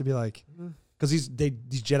there just to be like... Because these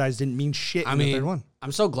Jedis didn't mean shit in the third one.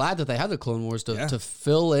 I'm so glad that they had the Clone Wars to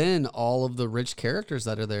fill in all of the rich characters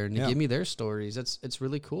that are there and to give me their stories. It's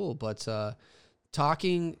really cool. But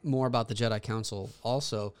talking more about the Jedi Council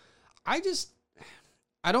also, I just...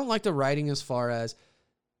 I don't like the writing as far as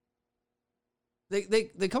they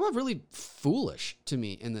come off really foolish to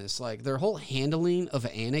me in this. Like their whole handling of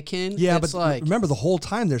Anakin. Yeah, it's but like, remember the whole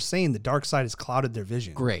time they're saying the dark side has clouded their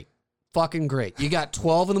vision. great. Fucking great. You got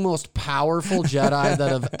 12 of the most powerful Jedi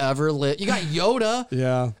that have ever lived. You got Yoda.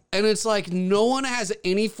 Yeah. And it's like no one has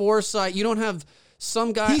any foresight. You don't have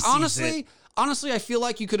some guy. He sees it. Honestly, I feel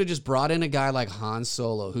like you could have just brought in a guy like Han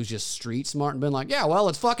Solo who's just street smart and been like, yeah, well,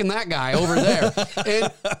 it's fucking that guy over there.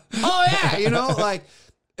 And, oh, yeah, you know, like,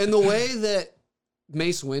 and the way that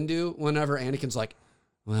Mace Windu, whenever Anakin's like,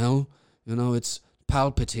 well, you know, it's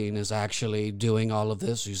Palpatine is actually doing all of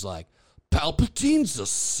this. He's like, Palpatine's a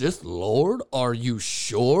Sith Lord? Are you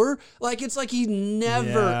sure? Like, it's like he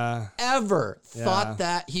never, ever thought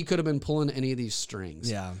that he could have been pulling any of these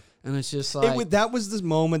strings. Yeah. And it's just like... that was this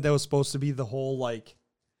moment that was supposed to be the whole, like,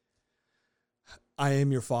 I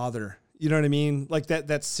am your father. You know what I mean? Like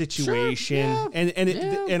that situation. Sure,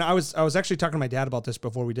 yeah, And I was actually talking to my dad about this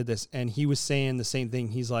before we did this, and he was saying the same thing.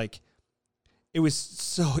 He's like, it was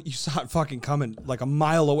so, you saw it fucking coming like a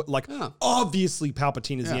mile away. Like, obviously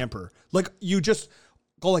Palpatine is the emperor. Like, you just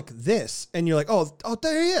go like this, and you're like, oh,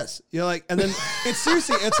 there he is. You're like, and then it's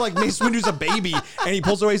seriously, it's like Mace Windu's a baby, and he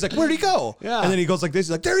pulls away. He's like, where'd he go? Yeah. And then he goes like this.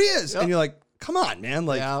 He's like, there he is. And you're like, come on, man.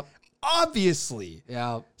 Like, obviously.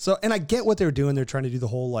 Yeah. So, and I get what they're doing. They're trying to do the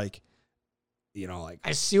whole, like, you know, like,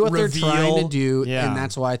 I see what they're trying to do, Yeah. and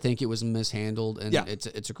that's why I think it was mishandled, and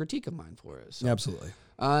it's a critique of mine for it. So. Absolutely.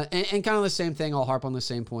 And kind of the same thing, I'll harp on the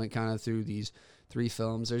same point kind of through these 3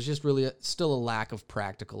 films. There's just really still a lack of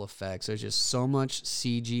practical effects. There's just so much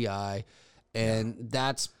CGI, and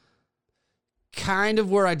that's kind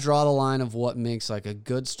of where I draw the line of what makes like a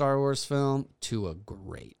good Star Wars film to a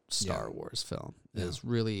great Star Wars film. Is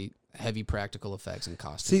really heavy practical effects and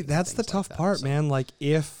costumes. See, that's the tough part, man. Like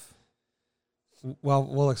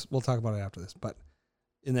we'll talk about it after this, but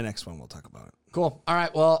in the next one we'll talk about it. Cool. All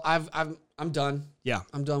right. Well, I'm done. Yeah,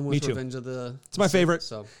 I'm done with Revenge of the. It's my favorite.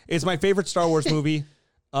 So it's my favorite Star Wars movie.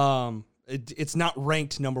 It's not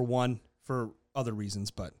ranked number 1 for other reasons,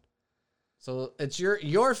 but so it's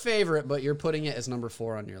your favorite, but you're putting it as number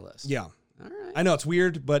 4 on your list. Yeah. All right. I know it's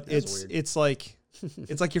weird, but it's like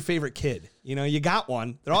it's like your favorite kid. You know, you got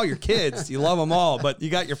one. They're all your kids. You love them all, but you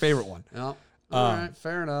got your favorite one. Yep. All right.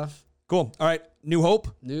 Fair enough. Cool. All right. New Hope.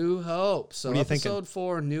 New Hope. So what are you episode thinking?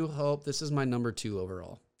 4, New Hope. This is my number 2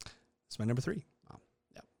 overall. It's my number 3. Oh,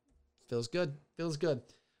 yeah. Feels good. Feels good.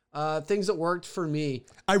 Things that worked for me.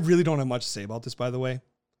 I really don't have much to say about this, by the way.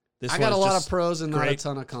 I got a lot of pros and not a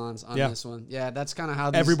ton of cons on this one. Yeah, that's kind of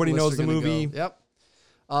how everybody knows the movie. Go. Yep.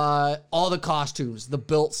 All the costumes, the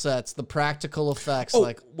built sets, the practical effects, all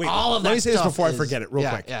of that. Let me say this before I forget it real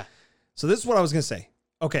quick. Yeah. So this is what I was going to say.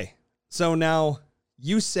 Okay. So now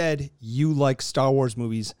you said you like Star Wars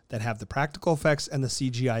movies that have the practical effects and the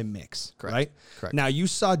CGI mix, right? Correct. Now you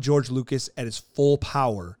saw George Lucas at his full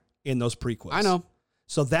power in those prequels. I know.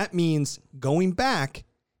 So that means going back,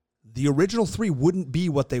 the original 3 wouldn't be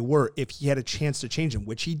what they were if he had a chance to change them,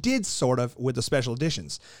 which he did sort of with the special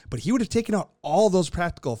editions. But he would have taken out all those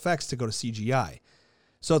practical effects to go to CGI.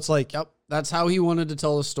 So it's like... Yep. That's how he wanted to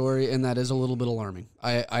tell the story, and that is a little bit alarming.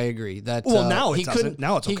 I agree. That now it doesn't.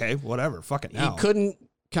 Now it's okay. Whatever. Fuck it now. He couldn't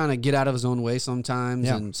kind of get out of his own way sometimes,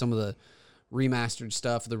 and some of the remastered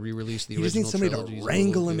stuff, the re-release, the original just needs somebody to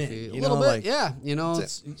wrangle him in. A little bit, yeah. You know,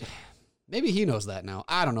 maybe he knows that now.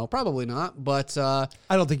 I don't know. Probably not. But I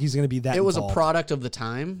don't think he's going to be that. It was a product of the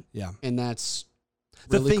time. Yeah, and that's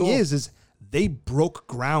really the thing. Cool. Is they broke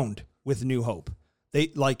ground with New Hope. They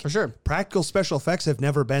for sure. Practical special effects have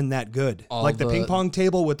never been that good. Like the ping pong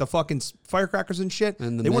table with the fucking firecrackers and shit,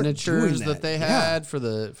 and the miniatures that they had for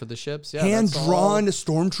the ships. Yeah, hand drawn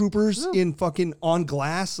stormtroopers in fucking on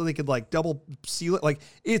glass so they could like double seal it. Like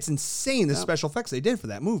it's insane the special effects they did for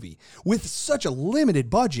that movie with such a limited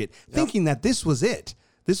budget, thinking that this was it.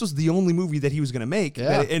 This was the only movie that he was going to make,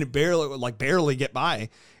 and it barely get by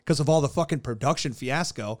because of all the fucking production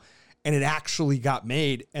fiasco. And it actually got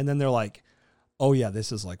made, and then they're like, oh yeah,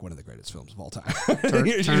 this is like one of the greatest films of all time.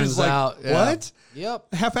 Turns out, what?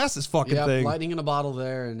 Yep. Half-assed this fucking thing. Lightning in a bottle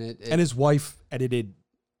there, and and his wife edited.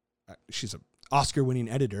 She's an Oscar-winning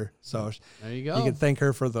editor, so there you go. You can thank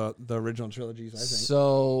her for the original trilogies. I think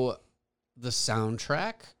so. The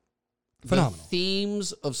soundtrack, phenomenal. The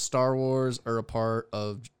themes of Star Wars are a part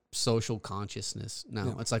of social consciousness now.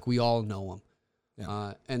 Yeah. It's like we all know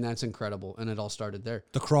them, and that's incredible. And it all started there.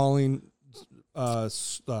 The crawling.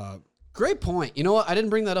 Great point. You know what? I didn't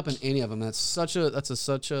bring that up in any of them. That's such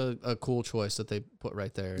a cool choice that they put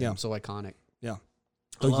right there. Yeah, so iconic. Yeah,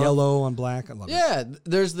 the yellow on black. I love it. Yeah,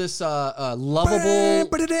 there's this lovable.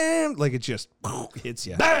 Like it just hits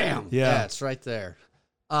you. Bam. Yeah, it's right there.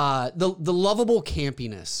 the lovable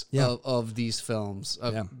campiness Yeah. of these films,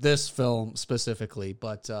 of Yeah. this film specifically,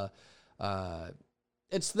 but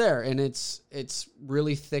it's there, and it's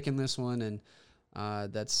really thick in this one, and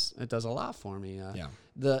it does a lot for me. Yeah.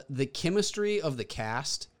 The chemistry of the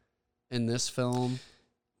cast in this film,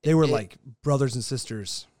 They were like brothers and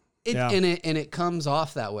sisters. and it comes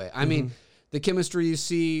off that way. I mean, the chemistry you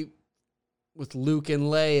see with Luke and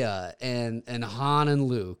Leia, and Han and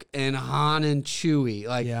Luke, and Han and Chewie,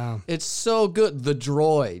 like it's so good. The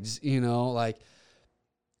droids, like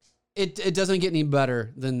it doesn't get any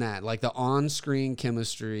better than that. Like the on-screen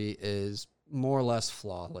chemistry is more or less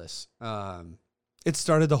flawless. It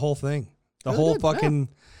started the whole thing. The whole fucking.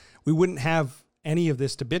 We wouldn't have any of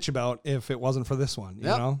this to bitch about if it wasn't for this one. You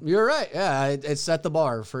know, you're right. Yeah, it set the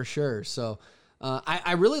bar for sure. So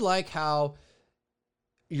I really like how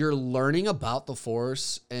you're learning about the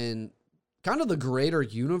Force and kind of the greater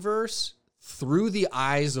universe through the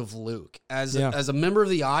eyes of Luke. As a member of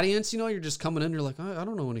the audience, you're just coming in, you're like, I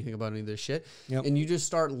don't know anything about any of this shit. Yep. And you just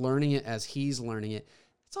start learning it as he's learning it.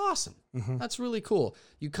 It's awesome. That's really cool.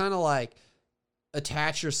 You kind of like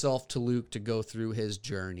attach yourself to Luke to go through his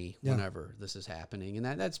journey whenever this is happening. And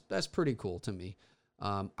that's pretty cool to me.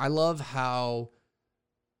 I love how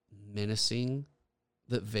menacing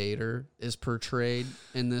that Vader is portrayed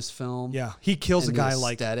in this film. Yeah, he kills a guy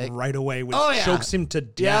like right away, which chokes him to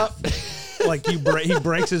death. Like he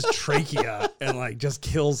breaks his trachea and like just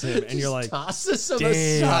kills him, and you're like, tosses him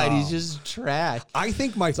aside. He's just trash. I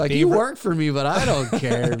think my favorite, like, you work for me, but I don't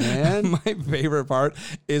care, man. My favorite part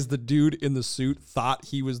is the dude in the suit thought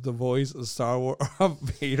he was the voice of Star Wars of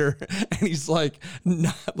Vader, and he's like,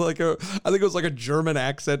 not like I think it was like a German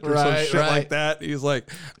accent or some shit like that. He's like,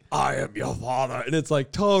 I am your father, and it's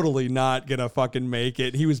like totally not gonna fucking make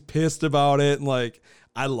it. He was pissed about it, and like,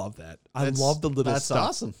 I love that. I love the little stuff. That's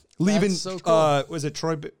awesome. Leaving, so cool. Was it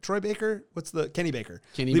Troy Baker? What's the Kenny Baker?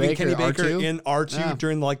 Leaving Kenny Baker R2? in R2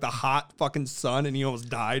 during like the hot fucking sun, and he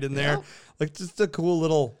almost died in there. Like just a cool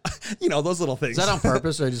little, those little things. Is that on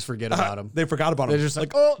purpose, or they just forget about him? They forgot about him. They're just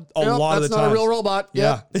like, a lot of the time. That's not a real robot.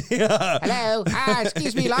 Yeah. Yeah. Hello. Hi,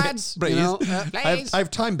 excuse me, lads. I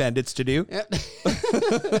have time bandits to do. Yep.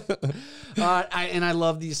 And I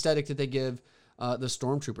love the aesthetic that they give the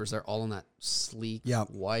stormtroopers. They're all in that sleek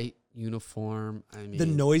white uniform. I mean, the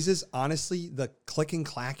noises, honestly, the clicking,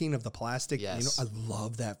 clacking of the plastic. Yes. I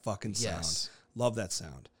love that fucking sound. Yes. Love that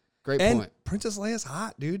sound. Great and point. Princess Leia's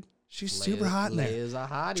hot, dude. She's super hot in there. Leia's a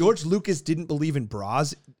hottie. George Lucas didn't believe in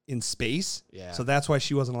bras in space. Yeah. So that's why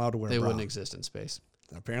she wasn't allowed to wear a bra. They wouldn't exist in space.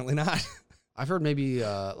 Apparently not. I've heard maybe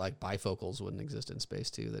like bifocals wouldn't exist in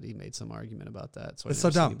space too. That he made some argument about that. So it's I so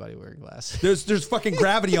never see dumb. anybody wearing glasses. There's fucking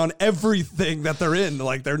gravity on everything that they're in.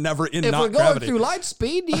 Like they're never in. If not we're going gravity. through light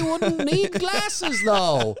speed, you wouldn't need glasses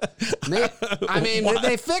though.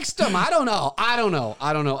 They fixed them. I don't know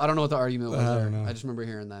what the argument was there. I just remember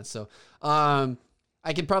hearing that. So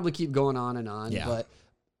I could probably keep going on and on, but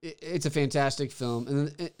it's a fantastic film.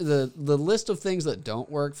 And the list of things that don't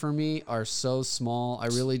work for me are so small. I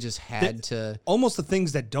really just had to. Almost the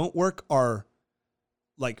things that don't work are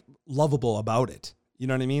like lovable about it. You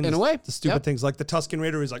know what I mean? In a way. The stupid things like the Tusken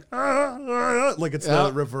Raider is like, like it's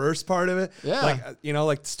the reverse part of it. Yeah. Like,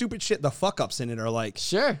 like stupid shit. The fuck ups in it are like,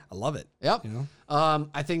 sure. I love it. Yep.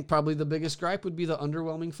 I think probably the biggest gripe would be the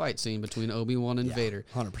underwhelming fight scene between Obi-Wan and Vader.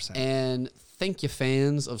 100%. And thank you,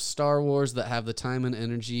 fans of Star Wars that have the time and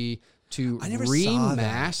energy to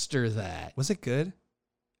remaster that. Was it good?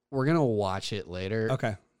 We're going to watch it later.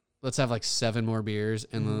 Okay. Let's have like 7 more beers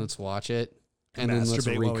and then let's watch it. And then let's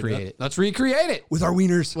Masturbate while we do recreate it. Let's recreate it. With our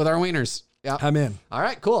wieners. Yeah. I'm in. All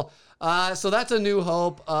right, cool. So that's A New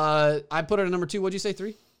Hope. I put it at number 2. What'd you say,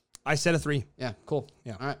 3? I said a 3. Yeah, cool.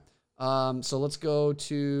 Yeah. All right. So let's go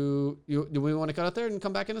to do we want to cut out there and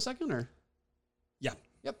come back in a second, or? Yeah.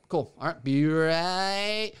 Yep. Cool. All right. Be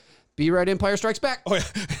right. Empire Strikes Back. Oh yeah,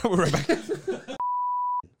 we're right back.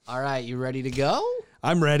 All right. You ready to go?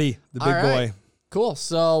 I'm ready. The big boy. Cool.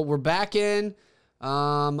 So we're back in.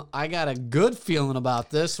 I got a good feeling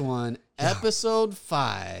about this one. Yeah. Episode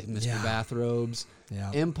 5, Mr. Bathrobes.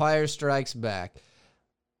 Yeah. Empire Strikes Back.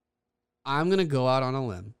 I'm gonna go out on a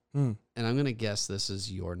limb. And I'm going to guess this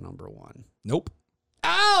is your number 1. Nope.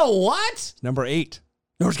 Oh, what? Number 8.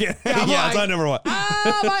 No, I'm just kidding. Yeah, it's not number 1.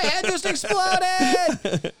 Oh, my head just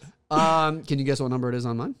exploded. Can you guess what number it is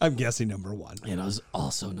on mine? I'm guessing number 1. It was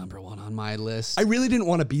also number 1 on my list. I really didn't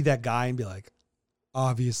want to be that guy and be like,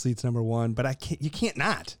 obviously it's number 1, but you can't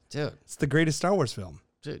not. Dude. It's the greatest Star Wars film.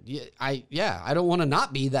 Dude, I don't want to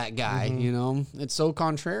not be that guy, It's so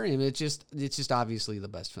contrarian. It's just obviously the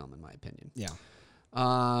best film in my opinion. Yeah.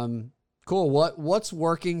 Cool. What's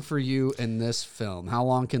working for you in this film? How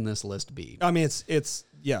long can this list be? I mean, it's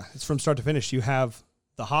from start to finish. You have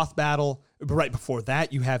the Hoth battle, but right before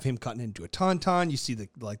that, you have him cutting into a tauntaun. You see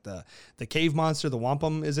the cave monster, the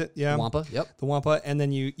wampum, is it? Yeah, Wampa. Yep. the wampa, and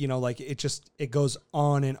then you know like it goes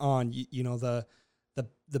on and on. You know the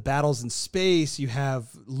battles in space. You have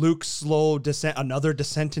Luke's slow descent, another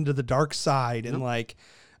descent into the dark side, and like.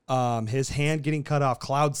 His hand getting cut off,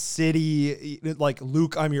 Cloud City, like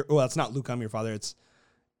Luke, it's not Luke, I'm your father. It's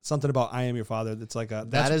something about I am your father. That's like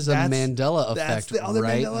that is a Mandela effect. That's the other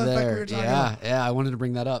right Mandela there. effect we were talking about. Yeah. I wanted to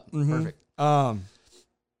bring that up. Mm-hmm. Perfect.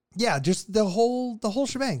 Yeah, just the whole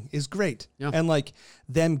shebang is great. Yeah. And like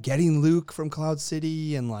them getting Luke from Cloud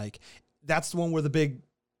City, and like that's the one where the big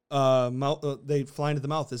they fly into the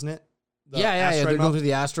mouth, isn't it? Yeah. They're going through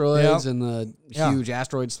the asteroids and the huge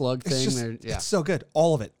asteroid slug thing. It's so good.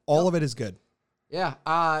 All of it. All of it is good. Yeah.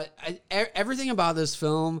 Everything about this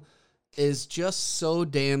film is just so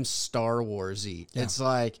damn Star Warsy. Yeah. It's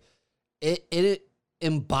like it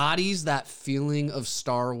embodies that feeling of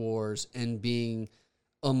Star Wars and being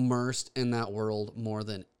immersed in that world more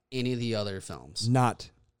than any of the other films.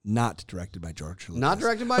 Not directed by George Lucas. Not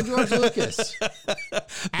directed by George Lucas.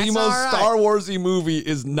 The most Star Warsy movie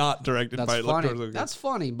is not directed by George Lucas. That's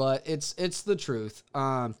funny, but it's the truth.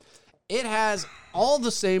 It has all the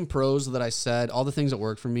same pros that I said, all the things that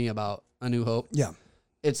worked for me about A New Hope. Yeah.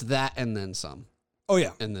 It's that and then some. Oh,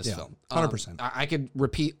 yeah. In this film. 100%. I could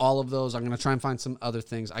repeat all of those. I'm going to try and find some other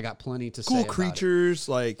things. I got plenty to say cool about creatures,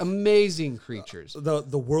 it. like amazing creatures.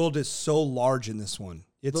 The world is so large in this one.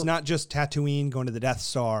 It's not just Tatooine going to the Death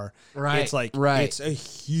Star. Right. It's like it's a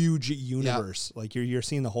huge universe. Yep. Like you're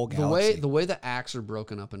seeing the whole galaxy. The way the acts are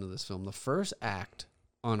broken up into this film. The first act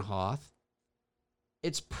on Hoth,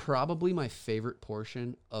 it's probably my favorite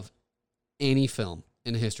portion of any film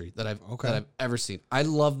in history that I've ever seen. I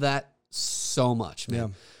love that so much, man. Yeah.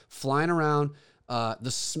 Flying around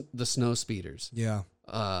the snow speeders. Yeah.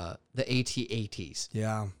 The AT-ATs.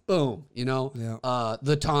 Yeah. Boom. You know? Yeah.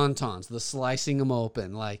 The tauntauns, the slicing them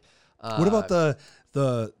open. Like, what about the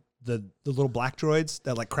little black droids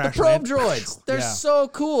that like crash? The probe droids. They're so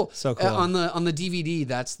cool. So cool. On the DVD,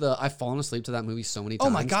 that's I've fallen asleep to that movie so many times.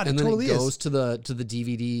 Oh my God. And then totally it goes to the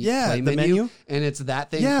DVD play the menu. And it's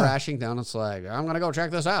that thing crashing down. It's like, I'm going to go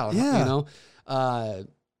check this out. Yeah. You know?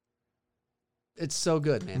 It's so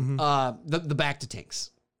good, man. Mm-hmm. The back to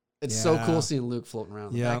tanks. It's so cool seeing Luke floating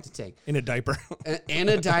around the back to tank. In a diaper. In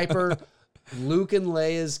a diaper. Luke and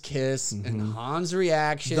Leia's kiss and Han's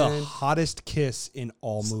reaction. The hottest kiss in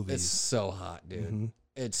all movies. It's so hot, dude. Mm-hmm.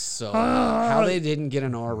 It's so hot. How they didn't get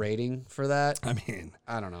an R rating for that. I mean,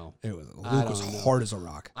 I don't know. Luke was hard as a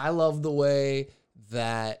rock. I love the way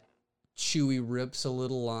that Chewie rips a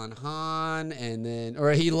little on Han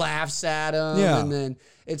or he laughs at him. Yeah. And then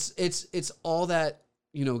it's all that,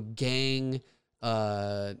 gang,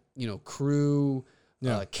 crew,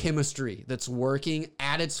 chemistry that's working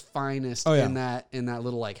at its finest in that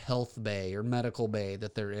little like health bay or medical bay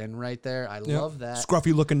that they're in right there. I love that.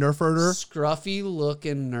 Scruffy looking nerf herder. Scruffy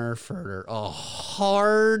looking nerf herder. A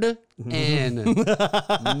hard N.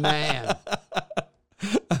 Man.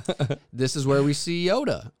 This is where we see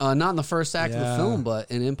Yoda. Not in the first act of the film, but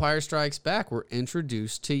in Empire Strikes Back, we're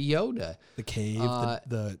introduced to Yoda. The cave,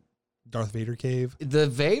 the Darth Vader cave. The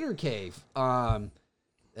Vader cave.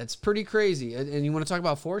 That's pretty crazy. And you want to talk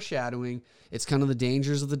about foreshadowing, it's kind of the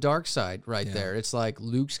dangers of the dark side right there. It's like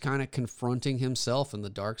Luke's kind of confronting himself and the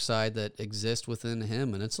dark side that exists within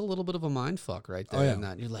him. And it's a little bit of a mind fuck right there. In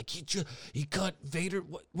that. And you're like, he cut Vader.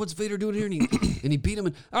 What's Vader doing here? And he beat him.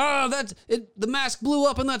 And that's it. The mask blew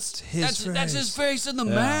up and that's his face in the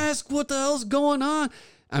mask. What the hell's going on?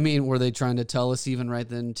 I mean, were they trying to tell us even right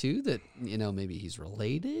then too that, maybe he's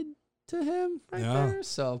related to him right there?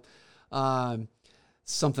 So,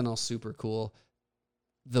 something else super cool.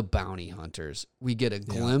 The bounty hunters. We get a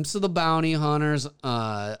glimpse of the bounty hunters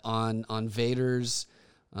on Vader's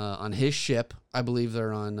on his ship. I believe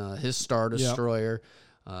they're on his Star Destroyer.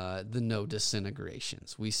 The No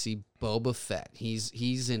Disintegrations. We see Boba Fett.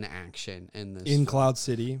 He's in action in this film. Cloud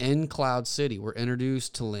City. In Cloud City, we're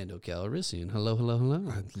introduced to Lando Calrissian. Hello.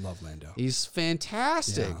 I love Lando. He's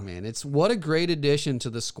fantastic, man. It's what a great addition to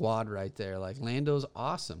the squad right there. Like Lando's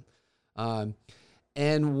awesome.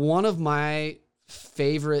 And one of my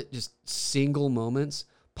favorite just single moments,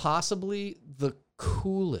 possibly the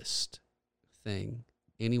coolest thing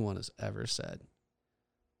anyone has ever said.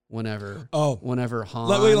 Whenever Han.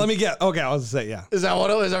 Let me get. Okay, I was going to say, yeah. Is that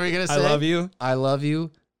what it was? Are we going to say? I love you. I love you.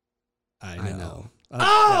 I know.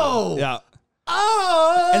 Oh! Yeah.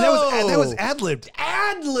 Oh! And that was ad-libbed.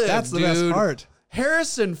 Ad-libbed, That's the dude. best part.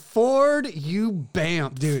 Harrison Ford, you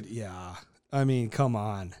bamf. Dude, yeah. I mean, come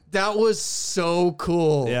on. That was so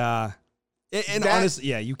cool. Yeah. And That- honestly,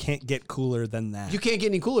 yeah, you can't get cooler than that. You can't get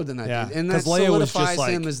any cooler than that, Yeah, dude. And that 'cause Leia was solidifies just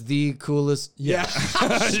him like- as the coolest. Yeah.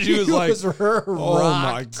 She was like, her oh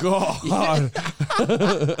my rocked. God.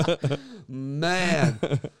 Man.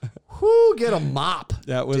 Whoo, get a mop.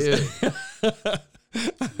 That was Dude.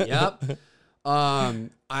 Yep.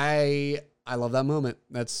 I love that moment.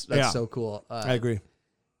 That's Yeah. so cool. I agree.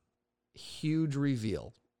 Huge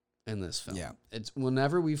reveal in this film. Yeah. It's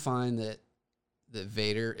whenever we find that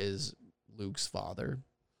Vader is Luke's father.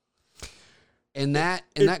 And that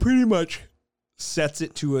pretty much sets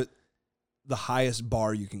it to the highest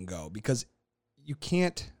bar you can go, because you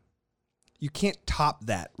can't top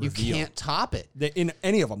that reveal. you can't top it. In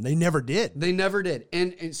any of them, they never did. They never did.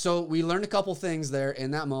 And so we learned a couple things there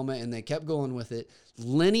in that moment, and they kept going with it.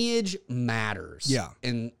 Lineage matters. Yeah.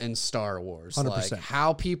 In Star Wars. 100%. Like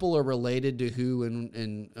how people are related to who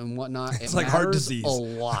and whatnot. It's like heart matters disease. a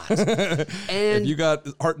lot. If And you got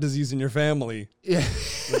heart disease in your family, yeah.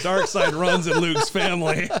 the dark side runs in Luke's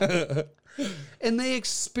family. And they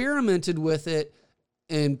experimented with it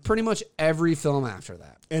in pretty much every film after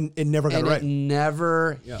that. And it never got And it right. it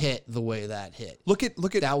never hit the way that hit. Look at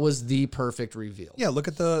That was the perfect reveal. yeah, look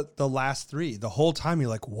at the last three. The whole time you're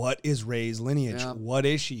like, what is Rey's lineage? Yeah. What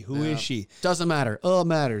is she? Who is she? Doesn't matter. Oh, it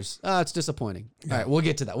matters. It's disappointing. All right, we'll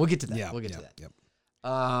get to that. We'll get to that. Yeah, we'll get yeah, to that. Yep.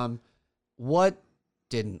 What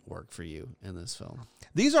didn't work for you in this film?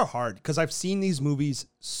 These are hard because I've seen these movies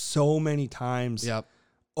so many times, Yep.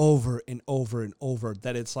 over and over and over,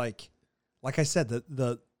 that it's like I said,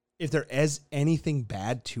 the if there is anything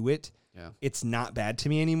bad to it, Yeah. it's not bad to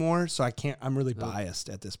me anymore. So I'm really biased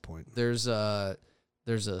at this point. There's a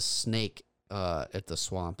snake at the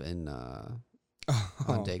swamp in on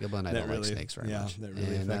Dagobah, and I that don't like really- snakes very yeah, much. that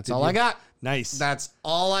really And that's affected all you. I got. Nice. That's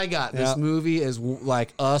all I got. Yeah. This movie is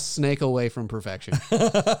like a snake away from perfection.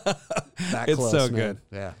 That It's close, so man.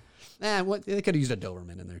 good. Yeah. What they could have used a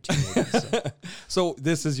Doberman in there too. Maybe, so. So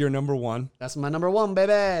this is your number one. That's my number one,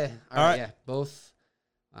 baby. All right, right. yeah, both.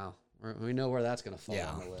 Wow, we know where that's gonna fall Yeah,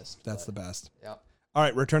 on the list. That's but, the best. Yep. All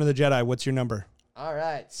right, Return of the Jedi. What's your number? All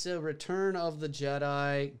right, so Return of the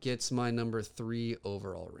Jedi gets my number 3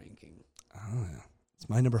 overall ranking. Oh, yeah. It's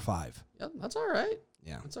my number 5. Yep, that's all right.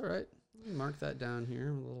 Yeah. That's all right. Let me mark that down here.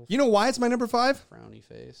 A little You know why it's my number 5? frowny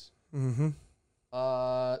face. Mm-hmm.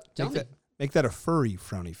 Tell me. Make that a furry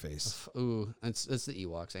frowny face. Ooh, it's the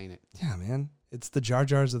Ewoks, ain't it? Yeah, man. It's the Jar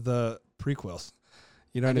Jars of the prequels.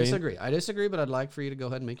 You know I what I mean? disagree. I disagree, but I'd like for you to go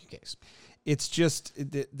ahead and make your case. It's just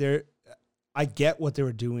they're. I get what they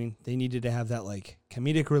were doing. They needed to have that like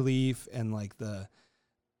comedic relief and like the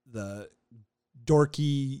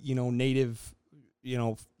dorky, native,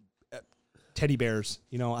 teddy bears.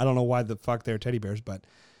 I don't know why the fuck they're teddy bears, but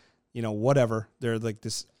whatever. They're like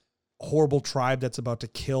this horrible tribe that's about to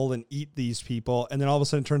kill and eat these people, and then all of a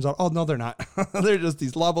sudden it turns out, oh no, they're not. They're just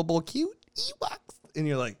these lovable, cute Ewoks, and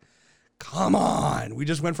you're like, come on, we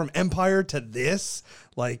just went from Empire to this,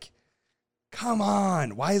 like. Come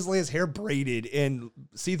on. Why is Leia's hair braided and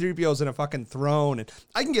C-3PO's in a fucking throne? And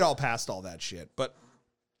I can get all past all that shit, but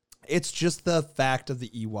it's just the fact of the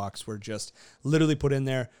Ewoks were just literally put in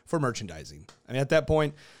there for merchandising. I mean, at that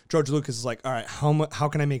point, George Lucas is like, all right, how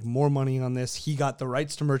can I make more money on this? He got the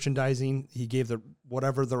rights to merchandising. He gave the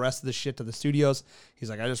rest of the shit to the studios. He's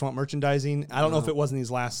like, I just want merchandising. I don't know if it was in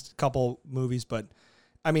these last couple movies, but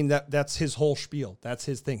I mean, that's his whole spiel. That's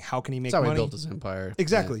his thing. How can he make That's how money? he built his empire.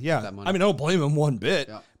 Exactly, yeah. that money. I mean, I don't blame him one bit.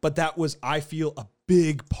 Yeah. But that was, I feel, a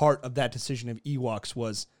big part of that decision of Ewoks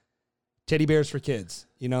was teddy bears for kids.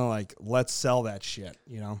 Like, let's sell that shit,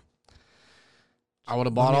 I would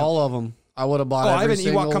have bought all of them. I would have bought I have every an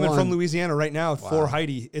single Ewok coming one. from Louisiana right now for Wow.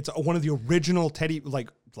 Heidi. It's one of the original teddy,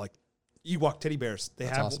 like Ewok teddy bears. They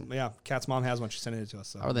That's have, awesome. yeah, Kat's mom has one. She sent it to us.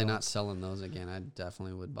 So. How are they not selling those again? I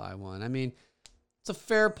definitely would buy one. I mean, it's a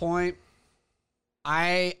fair point.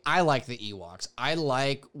 I like the Ewoks. I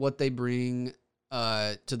like what they bring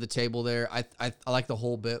to the table there. I like the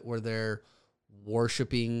whole bit where they're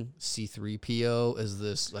worshiping C-3PO as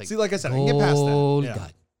this like See, like I said, I can get past that. gold Yeah.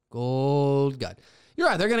 god. Gold god. You're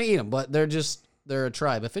right, they're gonna eat them, but they're a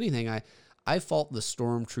tribe. If anything, I fault the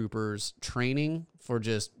stormtroopers training for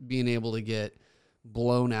just being able to get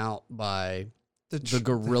blown out by the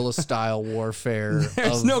guerrilla style warfare.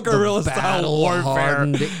 There's of no guerrilla the style warfare.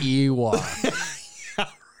 battle-hardened Ewok.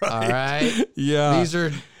 All right, Yeah. these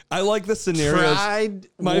are I like the scenarios. tried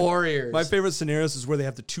warriors. My favorite scenarios is where they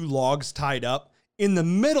have the two logs tied up in the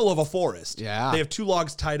middle of a forest. Yeah. They have two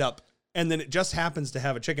logs tied up And then it just happens to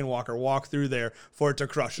have a chicken walker walk through there for it to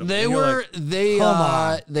crush him. They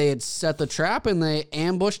had set the trap and they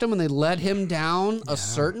ambushed him and they led him down a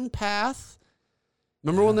certain path.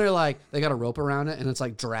 Remember when they're like, they got a rope around it and it's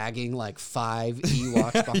like dragging like 5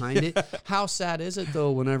 Ewoks behind it? How sad is it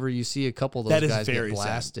though whenever you see a couple of those guys get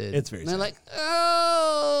blasted? Sad. It's very sad. They're like,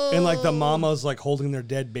 oh. And like the mama's like holding their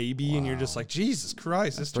dead baby and you're just like, Jesus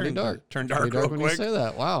Christ, this turned dark. Turned dark real when quick. You say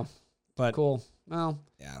that. Wow. But cool. Well,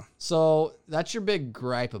 yeah. So that's your big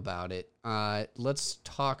gripe about it. Let's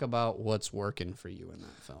talk about what's working for you in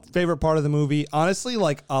that film. Favorite part of the movie, honestly,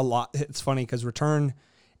 like a lot. It's funny because Return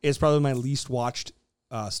is probably my least watched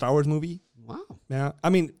Star Wars movie. Wow. Yeah. I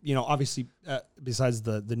mean, obviously besides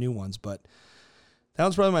the new ones, but that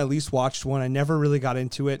one's probably my least watched one. I never really got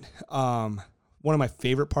into it. One of my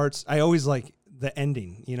favorite parts, I always like the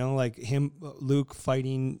ending, like Luke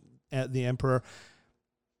fighting at the Emperor.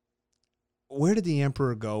 Where did the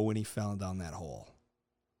Emperor go when he fell down that hole?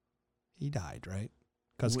 He died, right?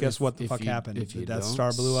 Because guess what the fuck happened? The Death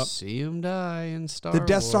Star blew up. See him die in Star Wars. The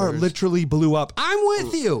Death Star literally blew up. I'm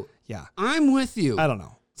with you. Yeah. I'm with you. I don't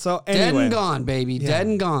know. So anyway. Dead and gone, baby. Yeah. Dead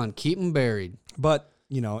and gone. Keep him buried. But,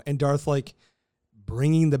 and Darth, like,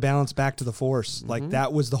 bringing the balance back to the Force. Like,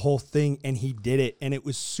 that was the whole thing, and he did it, and it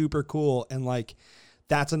was super cool. And, like,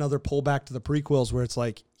 that's another pullback to the prequels where it's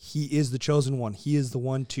like, he is the chosen one. He is the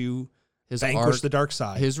one to vanquish the dark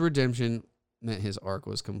side. His redemption meant his arc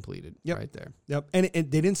was completed right there. Yep. And they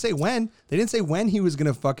didn't say when. They didn't say when he was going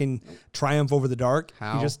to fucking triumph over the dark.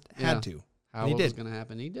 How? He just had to. How it was going to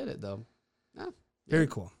happen. He did it, though. Very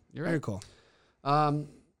cool. You're right. Very cool.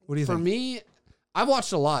 What do you think? For me, I've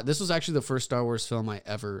watched a lot. This was actually the first Star Wars film I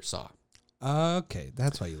ever saw. Okay.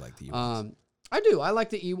 That's why you like the Ewoks. I do. I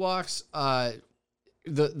like the Ewoks.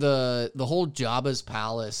 The whole Jabba's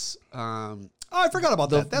palace. I forgot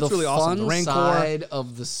about that. That's really awesome. The Rancor side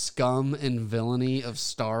of the scum and villainy of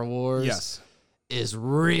Star Wars is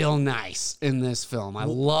real nice in this film. I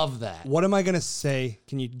love that. What am I going to say?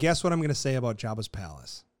 Can you guess what I'm going to say about Jabba's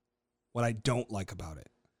palace? What I don't like about it?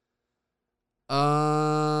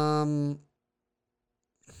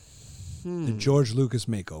 The George Lucas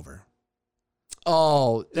makeover.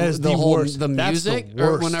 Oh, that is the whole worst. The music,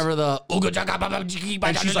 or whenever the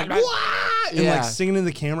and she's like, what? And like singing in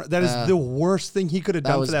the camera. That is the worst thing he could have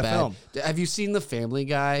done for that film. Have you seen The Family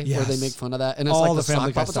Guy where they make fun of that? And it's all like the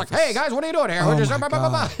Family Guy stuff. It's like, hey guys, what are you doing here?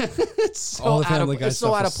 It's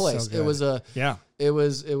so out of place. It was It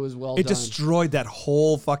was well done. It destroyed that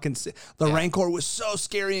whole fucking... The Rancor was so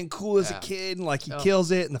scary and cool as a kid. And like he kills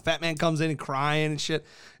it and the fat man comes in and crying and shit.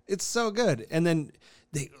 It's so good. And then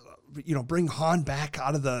they... bring Han back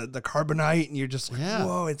out of the carbonite, and you're just like,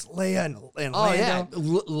 whoa, it's Leia and Lando. Yeah,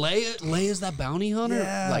 Leia's that bounty hunter,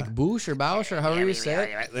 like Boosh or Bausch or however you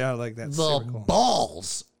say it. Yeah, like that. The cool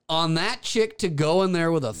balls on that chick to go in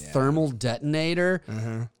there with a thermal detonator,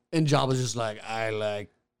 and Jabba's just like, I like.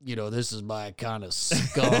 This is my kind of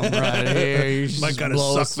scum right here. My kind of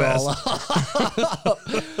suck fest.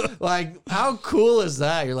 Like, how cool is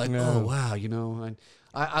that? You're like, oh wow,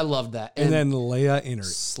 I love that. And then Leia in her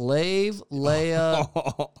slave Leia.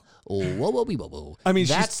 I mean,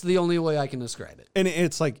 that's the only way I can describe it. And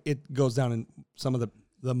it's like it goes down in some of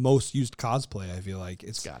the most used cosplay. I feel like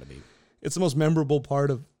it's got to be. It's the most memorable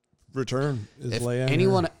part of Return is if Leia.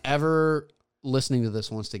 Anyone ever listening to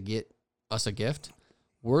this wants to get us a gift,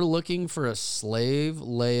 we're looking for a slave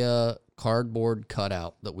Leia cardboard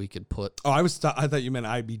cutout that we could put. Oh, I thought you meant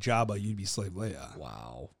I'd be Jabba, you'd be slave Leia.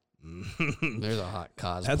 Wow. There's a hot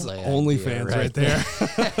cosplay. That's OnlyFans right there.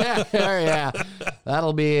 Yeah.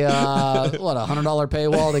 That'll be, $100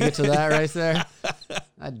 paywall to get to that right there?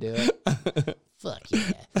 I'd do it. Fuck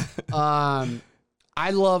yeah.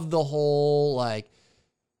 I love the whole, like...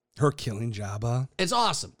 Her killing Jabba. It's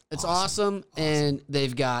awesome. It's awesome. And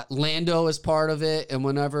they've got Lando as part of it. And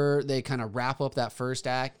whenever they kind of wrap up that first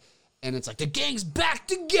act, and it's like, the gang's back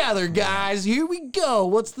together, guys. Here we go.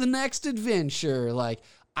 What's the next adventure? Like...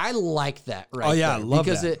 I like that there. I love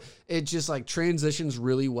because that. it just like transitions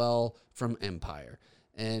really well from Empire.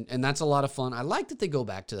 And that's a lot of fun. I like that they go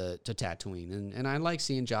back to Tatooine and I like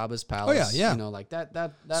seeing Jabba's palace. Oh yeah. Like that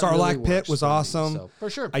Sarlacc really pit was awesome. So, for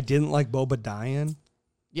sure. I didn't like Boba dying.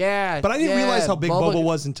 Yeah. But I didn't realize how big Boba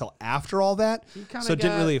was until after all that. So it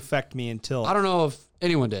didn't really affect me until I don't know if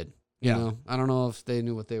anyone did. You know, I don't know if they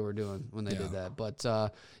knew what they were doing when they did that. But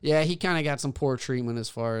he kind of got some poor treatment as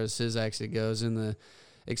far as his exit goes in the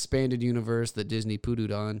expanded universe that Disney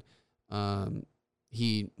poo-dooed on.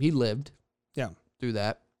 He lived through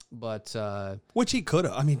that. but which he could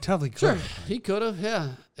have. I mean, totally could sure, have. he could have.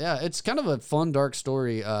 Yeah. It's kind of a fun, dark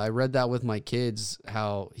story. I read that with my kids,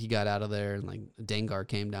 how he got out of there, and like Dengar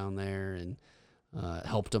came down there and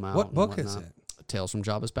helped him out. What book is it? Tales from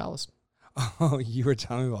Jabba's Palace. Oh, you were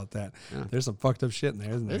telling me about that. Yeah. There's some fucked up shit in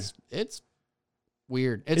there, isn't there? It's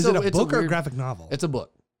weird. Is it a book or a graphic novel? It's a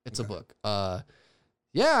book. It's a book.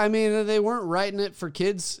 Yeah, I mean, they weren't writing it for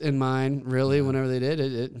kids in mind, really, whenever they did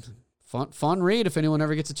it. Fun read if anyone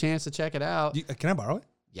ever gets a chance to check it out. Can I borrow it?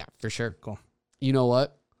 Yeah, for sure. Cool. You know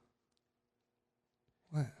what?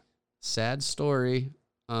 What? Sad story.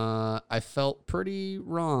 I felt pretty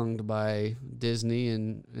wronged by Disney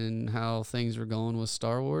and how things were going with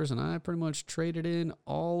Star Wars, and I pretty much traded in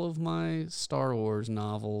all of my Star Wars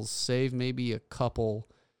novels, save maybe a couple,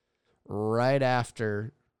 right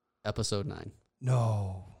after Episode 9.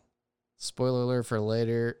 No. Spoiler alert for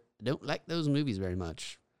later. I don't like those movies very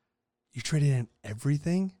much. You traded in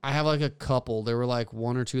everything? I have like a couple. There were like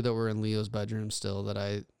one or two that were in Leo's bedroom still that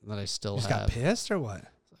I still You just have. got pissed or what?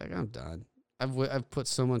 Like, I'm done. I've put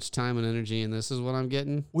so much time and energy, and this is what I'm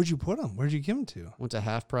getting. Where'd you put them? Where'd you give them to? Went to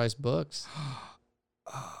Half Price Books.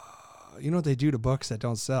 You know what they do to books that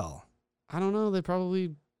don't sell? I don't know. They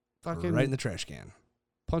probably fucking Right in the trash can.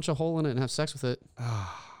 punch a hole in it and have sex with it.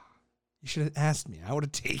 You should have asked me. I would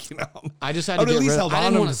have taken them. I just had I to would get at least rid held of. I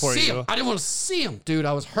on didn't to want to them for see you. him. I didn't want to see him, dude.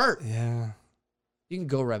 I was hurt. Yeah. You can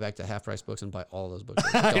go right back to Half Price Books and buy all those books.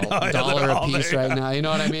 I know, I know, Dollar they're a all piece there. right now. You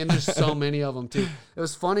know what I mean? There's so many of them too. It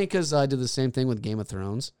was funny because I did the same thing with Game of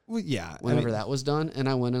Thrones. Well, yeah. Whenever that was done, and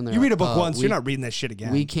I went in there. You read a like, book once, you're not reading that shit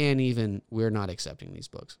again. We're not accepting these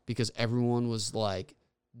books because everyone was like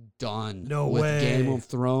done No with way. Game of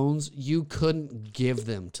Thrones. You couldn't give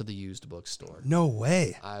them to the used bookstore. No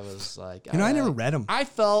way. I was like, I never read them. I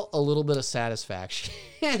felt a little bit of satisfaction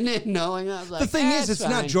in knowing. I was like, The thing is, "That's it's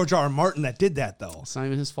not fine." George R. R. Martin that did that, though. It's not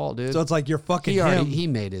even his fault, dude. So it's like you're fucking he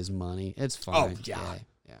him. made his money. It's fine. Oh, yeah.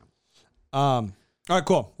 yeah. All right,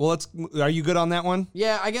 cool. Well, are you good on that one?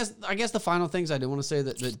 Yeah, I guess the final things I did want to say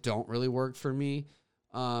that don't really work for me.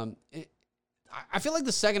 I feel like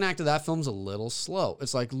the second act of that film's a little slow.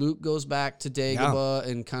 It's like Luke goes back to Dagobah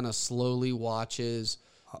and kind of slowly watches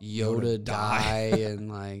Yoda die and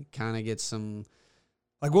like kind of gets some.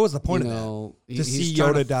 Like, what was the point of that? To see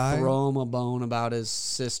Yoda die? Throw him a bone about his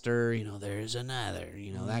sister. There's another.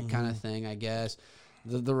 That kind of thing. I guess.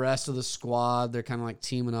 The rest of the squad, they're kind of like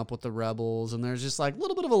teaming up with the rebels, and there's just like a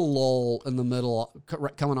little bit of a lull in the middle,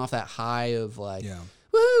 coming off that high of like,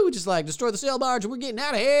 woohoo, just like destroy the sail barge, we're getting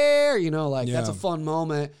out of here, that's a fun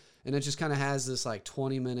moment, and it just kind of has this like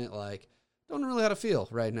 20-minute like, don't really know how to feel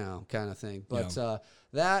right now kind of thing, but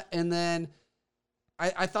that, and then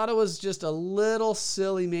I thought it was just a little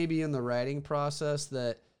silly maybe in the writing process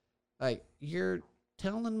that like, you're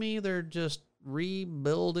telling me they're just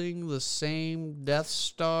rebuilding the same Death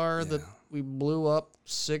Star that we blew up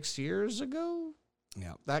 6 years ago?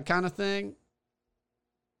 Yeah. That kind of thing.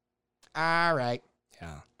 All right.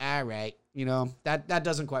 Yeah. All right. That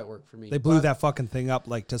doesn't quite work for me. They blew that fucking thing up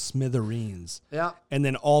like to smithereens. Yeah. And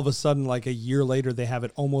then all of a sudden, like a year later, they have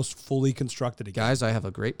it almost fully constructed again. Guys, I have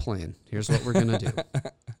a great plan. Here's what we're going to do.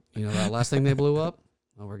 That last thing they blew up?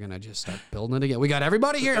 Well, we're going to just start building it again. We got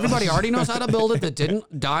everybody here. Everybody already knows how to build it that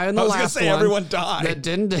didn't die in the last one. I was going to say everyone died. That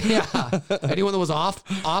didn't, Anyone that was off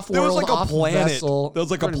there was world, like a off planet. vessel. There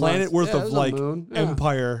was like a planet worth of like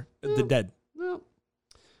Empire, the dead. Yeah.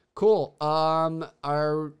 Cool.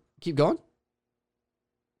 Keep going.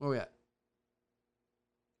 Where are we at?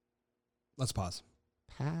 Let's pause.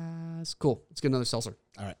 Pass. Cool. Let's get another seltzer.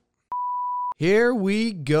 All right. Here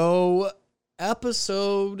we go.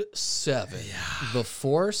 Episode 7. The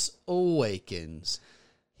Force Awakens.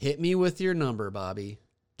 Hit me with your number, Bobby.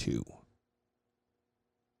 2.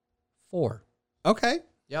 4. Okay.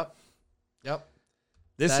 Yep.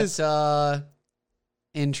 This That's is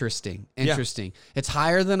interesting. It's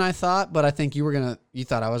higher than I thought, but I think you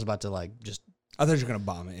thought I was about to like just I thought you were gonna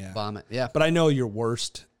bomb it, yeah. bomb it. Yeah. But I know you're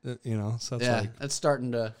worst, so it's like that's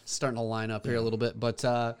starting to line up here a little bit.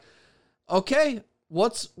 But okay.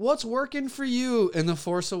 What's working for you in The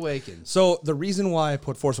Force Awakens? So the reason why I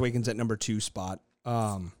put Force Awakens at number 2 spot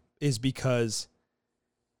is because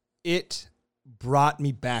it brought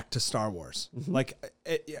me back to Star Wars. Mm-hmm. Like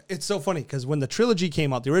it's so funny because when the trilogy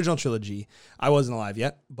came out, the original trilogy, I wasn't alive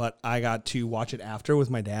yet, but I got to watch it after with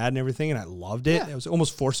my dad and everything, and I loved it. Yeah. I was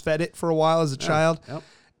almost force fed it for a while as a child,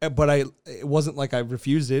 but it wasn't like I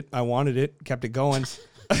refused it. I wanted it, kept it going.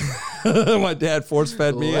 My dad force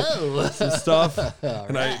fed me some stuff,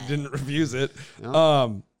 and I didn't refuse it.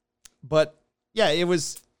 Nope. But yeah, it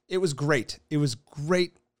was great. It was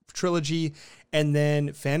great trilogy, and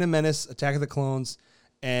then Phantom Menace, Attack of the Clones,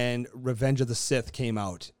 and Revenge of the Sith came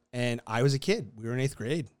out, and I was a kid. We were in 8th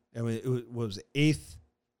grade. And it was 8th,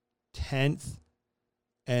 10th,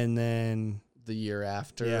 and then the year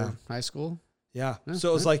after high school. Yeah. So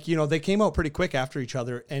it was like, they came out pretty quick after each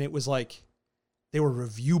other, and it was like they were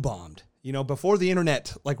review bombed. Before the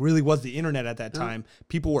internet really was the internet at that time,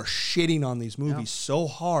 people were shitting on these movies so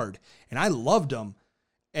hard, and I loved them.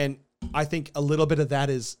 And I think a little bit of that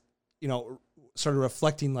is, sort of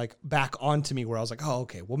reflecting back onto me, where I was like, oh,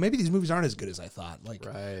 okay, well, maybe these movies aren't as good as I thought.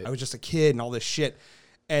 I was just a kid and all this shit.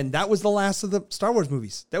 And that was the last of the Star Wars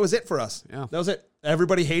movies. That was it for us. Yeah. That was it.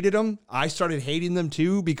 Everybody hated them. I started hating them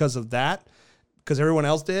too because of that, because everyone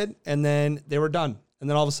else did. And then they were done. And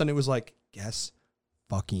then all of a sudden it was like, guess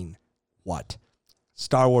fucking what?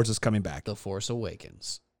 Star Wars is coming back. The Force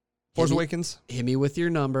Awakens. Force Awakens? Hit me with your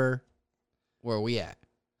number. Where are we at?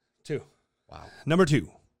 2. Wow. Number 2.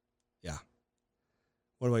 Yeah.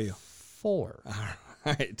 What about you? 4. All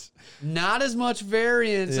right. Not as much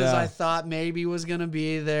variance as I thought maybe was going to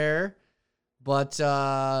be there. But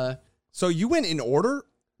so you went in order?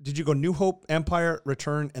 Did you go New Hope, Empire,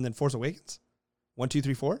 Return, and then Force Awakens? 1, 2,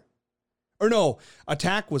 3, 4? Or no,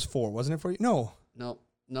 Attack was 4, wasn't it for you? No.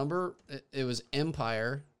 It was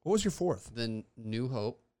Empire. What was your 4th? Then New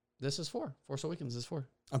Hope. This is 4. Force Awakens is 4.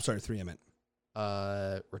 I'm sorry, 3 I meant.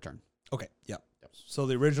 Return. Okay, yep. So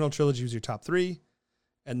the original trilogy was your top 3,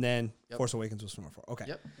 and then Force Awakens was number 4. Okay.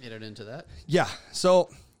 Yep, get it into that. Yeah, so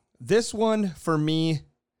this one for me,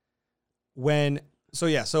 when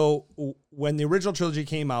the original trilogy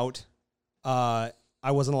came out, I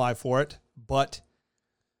wasn't alive for it, but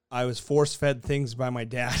I was force-fed things by my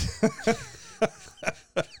dad.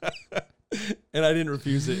 And I didn't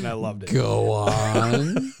refuse it, and I loved it. Go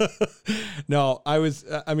on. No, I was,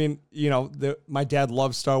 my dad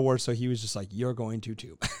loved Star Wars, so he was just like, you're going to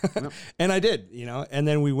too. Yep. And I did, and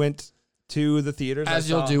then we went to the theaters. As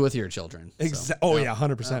you'll do with your children. So. Oh, yeah,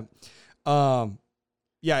 100%.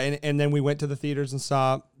 And then we went to the theaters and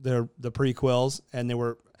saw the prequels, and they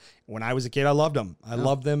were, when I was a kid, I loved them. I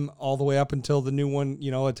loved them all the way up until the new one,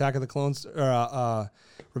 Attack of the Clones,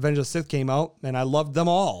 Revenge of the Sith came out, and I loved them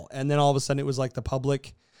all. And then all of a sudden it was like the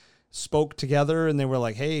public spoke together, and they were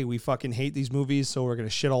like, hey, we fucking hate these movies, so we're going to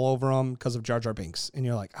shit all over them because of Jar Jar Binks. And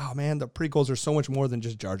you're like, oh man, the prequels are so much more than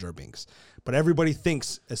just Jar Jar Binks. But everybody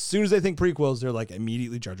thinks, as soon as they think prequels, they're like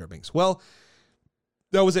immediately Jar Jar Binks. Well,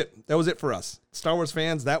 that was it. That was it for us. Star Wars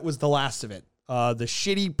fans, that was the last of it. The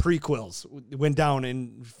shitty prequels went down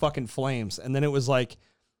in fucking flames. And then it was like,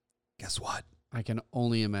 guess what? I can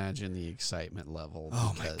only imagine the excitement level.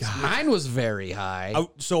 Oh my God. Mine was very high.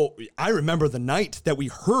 So I remember the night that we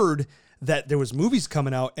heard that there was movies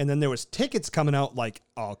coming out, and then there was tickets coming out like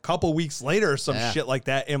a couple weeks later or some shit like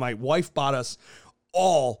that. And my wife bought us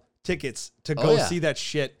all tickets to go see that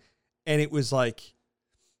shit. And it was like,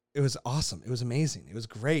 it was awesome. It was amazing. It was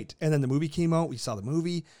great. And then the movie came out. We saw the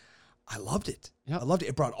movie. I loved it. Yep. I loved it.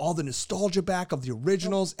 It brought all the nostalgia back of the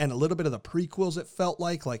originals and a little bit of the prequels. It felt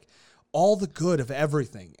like all the good of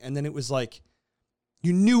everything. And then it was like,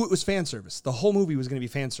 you knew it was fan service. The whole movie was going to be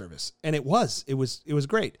fan service. And it was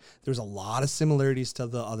great. There was a lot of similarities to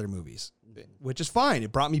the other movies, which is fine.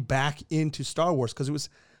 It brought me back into Star Wars because it was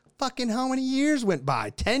fucking how many years went by?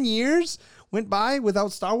 10 years went by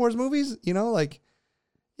without Star Wars movies?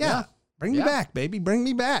 Bring me back, baby. Bring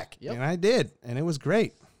me back. Yep. And I did. And it was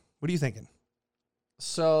great. What are you thinking?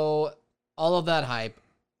 So all of that hype,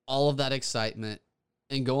 all of that excitement,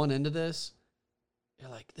 and going into this,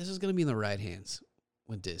 you're like, this is going to be in the right hands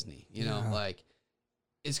with Disney.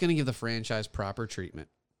 It's going to give the franchise proper treatment.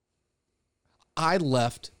 I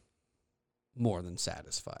left more than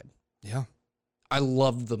satisfied. Yeah. I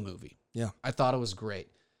loved the movie. Yeah. I thought it was great.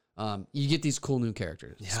 You get these cool new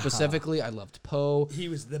characters. Yeah. Specifically, I loved Poe.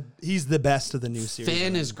 He's the best of the new series.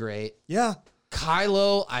 Finn is great. Yeah.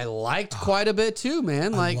 Kylo, I liked quite a bit too,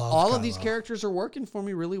 man. All of these characters are working for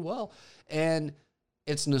me really well. And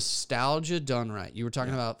it's nostalgia done right. You were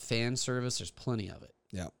talking about fan service. There's plenty of it.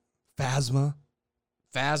 Yeah. Phasma.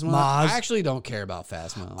 Maz. I actually don't care about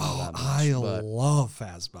Phasma all that much. I love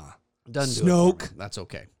Phasma. Doesn't Snoke. Do it That's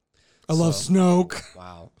okay. I love Snoke.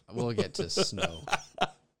 Wow. We'll get to Snoke.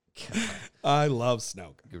 I love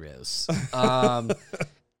Snoke. Gross. And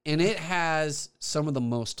it has some of the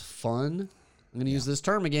most fun, I'm going to use this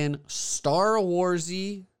term again, Star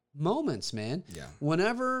Wars-y moments, man. Yeah.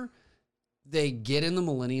 Whenever they get in the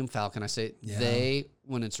Millennium Falcon, I say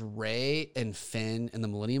when it's Rey and Finn and the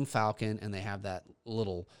Millennium Falcon, and they have that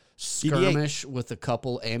little skirmish with a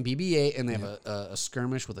couple, and BB-8, and they have a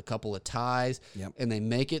skirmish with a couple of ties, and they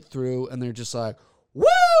make it through, and they're just like, woo!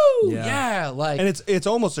 Yeah. And it's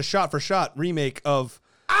almost a shot-for-shot remake of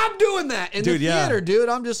I'm doing that in the theater, dude.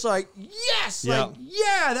 I'm just like, yes, like,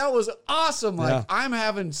 yeah, that was awesome. Like, I'm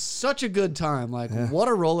having such a good time. Like, what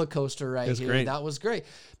a roller coaster right here. Great. That was great.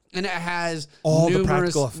 And it has all the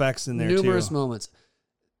practical effects in there, numerous too. moments.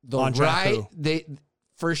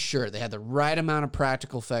 For sure, they had the right amount of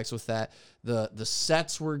practical effects with that. The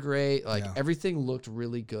sets were great. Like, everything looked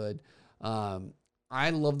really good. I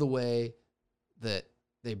love the way that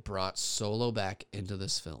they brought Solo back into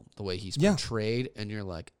this film, the way he's portrayed, and you're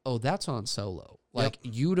like, oh, that's Han Solo. Like,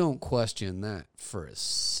 you don't question that for a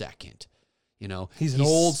second. You know, he's an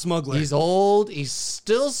old smuggler. He's old. He's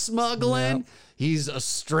still smuggling. Yep. He's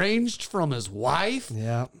estranged from his wife.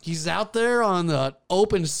 Yeah. He's out there on the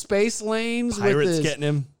open space lanes. Pirates getting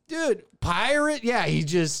him. Dude, pirate. Yeah, he's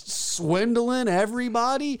just swindling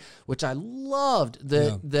everybody, which I loved.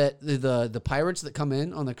 The pirates that come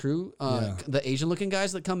in on the crew, the Asian looking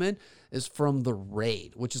guys that come in, is from The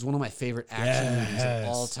Raid, which is one of my favorite action movies of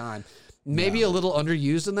all time. Maybe a little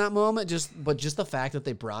underused in that moment, but just the fact that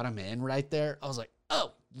they brought him in right there, I was like,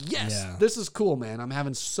 oh, yes, this is cool, man. I'm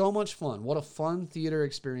having so much fun. What a fun theater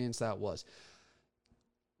experience that was.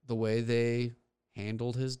 The way they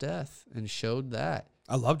handled his death and showed that.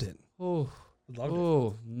 I loved it. Oh,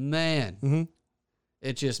 man. Mm-hmm.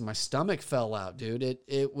 It just, my stomach fell out, dude.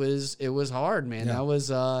 It was hard, man.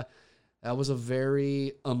 Yeah. That was a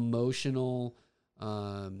very emotional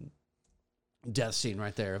death scene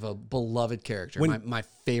right there of a beloved character, my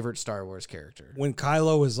favorite Star Wars character. When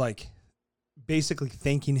Kylo was like basically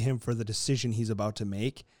thanking him for the decision he's about to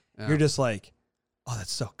make, you're just like, oh,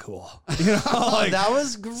 that's so cool. You know, like, that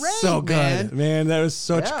was great, so good, man. That was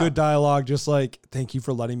such good dialogue. Just like, thank you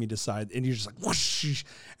for letting me decide. And you're just like, whoosh,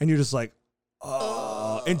 and you're just like,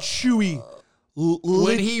 oh. And Chewie,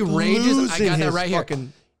 when he rages, I got that right here.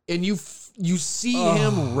 And you see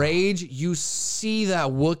him rage. You see that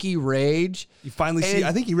Wookiee rage. You finally see.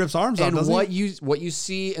 I think he rips arms off. And what you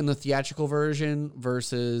see in the theatrical version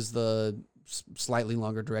versus the slightly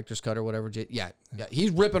longer director's cut or whatever. Yeah,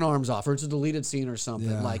 he's ripping arms off, or it's a deleted scene or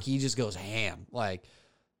something. Yeah. Like, he just goes ham. Like,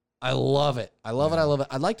 I love it. I love it.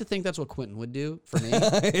 I'd like to think that's what Quentin would do for me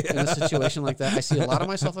in a situation like that. I see a lot of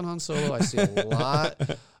myself in Han Solo. I see a lot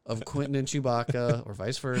of Quentin and Chewbacca, or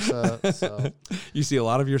vice versa. So you see a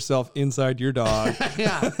lot of yourself inside your dog.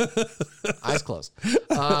 Yeah, eyes closed.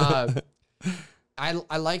 I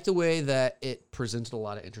like the way that it presented a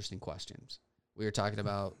lot of interesting questions. We were talking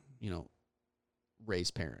about,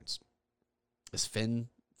 Rey's parents. Is Finn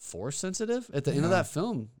Force sensitive? At the end of that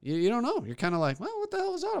film, you don't know. You're kind of like, well, what the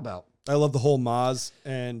hell was that about? I love the whole Maz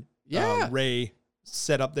and Rey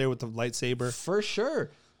set up there with the lightsaber. For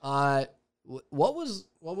sure. What was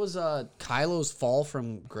Kylo's fall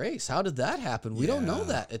from grace? How did that happen? We don't know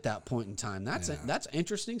that at that point in time. That's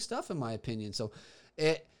interesting stuff, in my opinion. So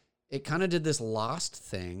it kind of did this Lost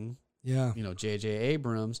thing. Yeah. J.J.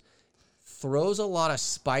 Abrams throws a lot of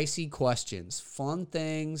spicy questions, fun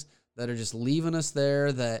things that are just leaving us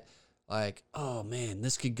there that, like, oh man,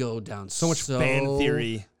 this could go down so much fan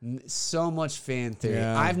theory. So much fan theory.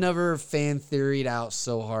 Yeah. I've never fan theoried out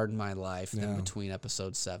so hard in my life than between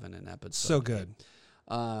episode 7 and episode 8. So good.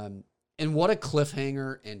 And what a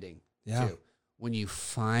cliffhanger ending, too. When you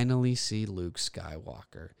finally see Luke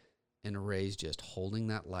Skywalker and Rey's just holding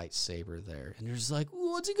that lightsaber there, and you're just like,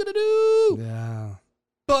 what's he gonna do? Yeah.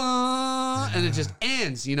 And it just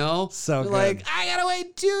ends, So good. Like, I gotta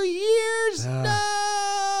wait 2 years.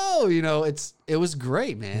 No, it was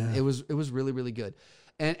great, man. Yeah. It was really, really good.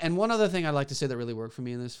 And one other thing I'd like to say that really worked for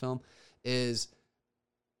me in this film is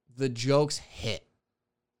the jokes hit.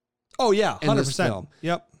 Oh yeah, 100%.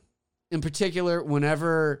 Yep. In particular,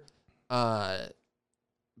 whenever Poe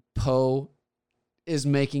is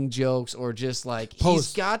making jokes, or just like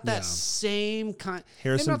he's got that same kind.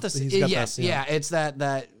 Harrison, it's that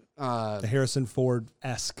the Harrison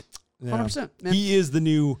Ford-esque. 100%. He is the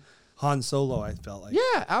new Han Solo, I felt like.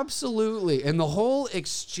 Yeah, absolutely. And the whole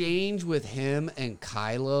exchange with him and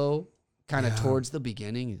Kylo, kind of towards the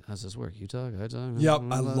beginning. How's this work? You talk, I talk. Yep,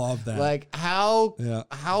 I love that. Like, how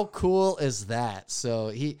cool is that? So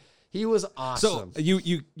he was awesome. So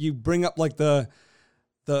you bring up like the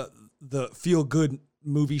feel good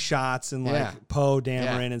movie shots and like Poe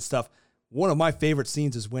Dameron and stuff. One of my favorite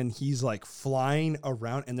scenes is when he's like flying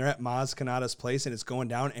around and they're at Maz Kanata's place and it's going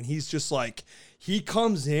down, and he's just like, he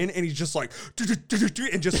comes in and he's just like,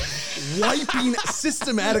 and just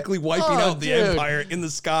systematically wiping out the Empire in the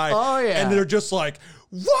sky. Oh yeah. And they're just like,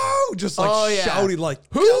 whoa, just like shouting like,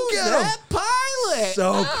 who's that pilot?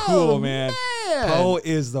 So cool, man. Poe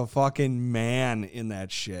is the fucking man in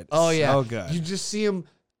that shit. Oh yeah. So good. You just see him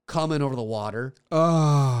coming over the water.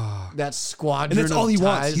 Oh. That squadron. And that's all he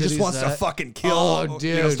wants. ties He that just wants to at. fucking kill Oh,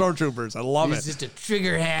 dude. stormtroopers. I love He's it. just a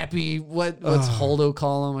trigger happy. What's Holdo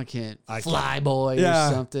call him? I can't. Fly boy Yeah.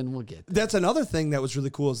 or something. We'll get that. That's another thing that was really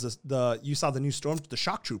cool is you saw the new the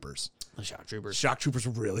shock troopers. The shock troopers. Shock troopers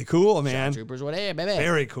were really cool, man. Shock troopers. What? Hey, baby.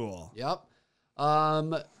 Very cool. Yep.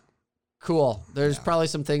 Cool. There's probably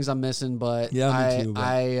some things I'm missing, but Yeah, me too,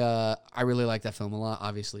 I really like that film a lot.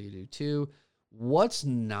 Obviously, you do too. What's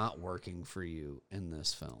not working for you in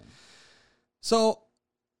this film? So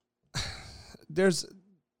there's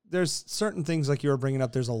certain things like you were bringing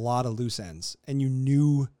up. There's a lot of loose ends, and you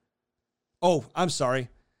knew. Oh, I'm sorry.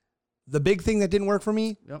 The big thing that didn't work for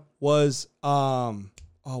me was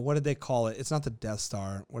what did they call it? It's not the Death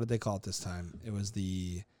Star. What did they call it this time? It was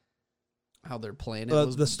how they're playing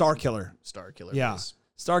it. The Star Killer. Star Killer. Yeah, base.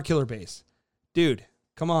 Star Killer base. Dude,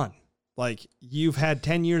 come on. Like, you've had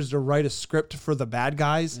 10 years to write a script for the bad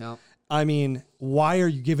guys. Yep. I mean, why are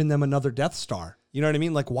you giving them another Death Star? You know what I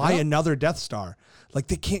mean? Like, why another Death Star? Like,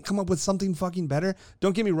 they can't come up with something fucking better.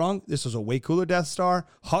 Don't get me wrong. This was a way cooler Death Star.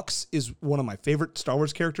 Hux is one of my favorite Star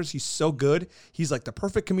Wars characters. He's so good. He's like the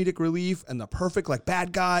perfect comedic relief and the perfect like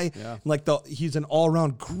bad guy. Yeah. Like he's an all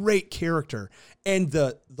around great character. And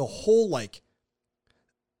the whole like,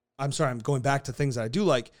 I'm sorry, I'm going back to things that I do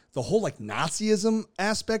like. The whole like Nazism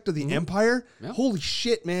aspect of the Empire. Yeah. Holy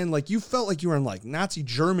shit, man. Like, you felt like you were in like Nazi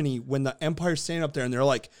Germany when the Empire's standing up there and they're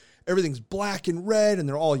like, everything's black and red and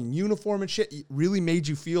they're all in uniform and shit. It really made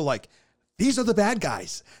you feel like these are the bad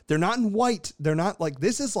guys. They're not in white. They're not like,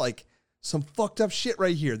 this is like some fucked up shit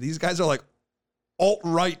right here. These guys are like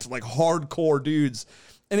alt-right, like hardcore dudes.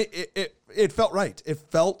 And it felt right. It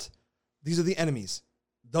felt, these are the enemies.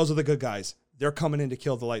 Those are the good guys. They're coming in to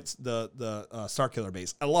kill the Star Killer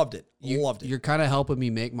base. I loved it. Loved it. You're kind of helping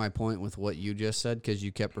me make my point with what you just said because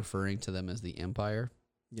you kept referring to them as the Empire.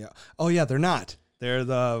 Yeah. Oh yeah, they're not. They're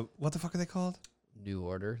what the fuck are they called? New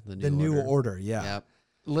Order. The New Order. Yeah. Yep.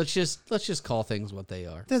 Let's just call things what they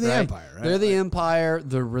are. They're the Empire, right? They're the Empire,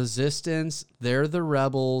 the Resistance. They're the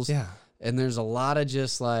rebels. Yeah. And there's a lot of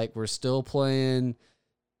just like we're still playing.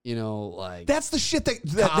 You know, like that's the shit that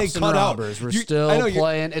cops they and cut out. robbers. We're still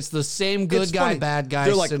playing. It's the same good guy, bad guy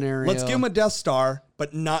They're like, scenario. let's give them a Death Star,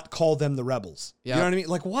 but not call them the rebels. Yep. You know what I mean?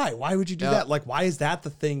 Like, why? Why would you do that? Like, why is that the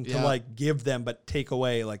thing to like give them, but take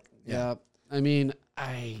away? Like, yeah. I mean,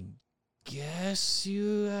 I guess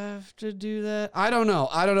you have to do that. I don't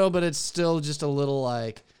know, but it's still just a little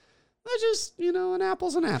like. That's just, an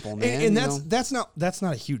apple's an apple, man. And that's not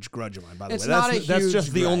a huge grudge of mine, by the It's way. not a That's huge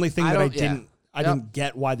just the grudge. only thing that I didn't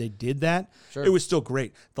get why they did that. Sure. It was still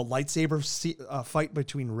great. The lightsaber fight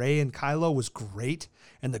between Rey and Kylo was great,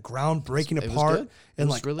 and the ground breaking apart and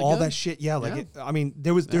like really all that shit. Yeah, like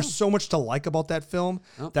there's so much to like about that film.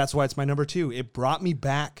 Oh. That's why it's my number 2. It brought me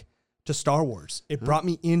back to Star Wars. It brought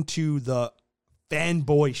me into the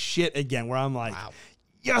fanboy shit again, where I'm like, wow.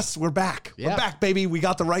 Yes, we're back. Yep. We're back, baby. We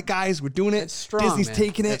got the right guys. We're doing it. It's strong, Disney's man.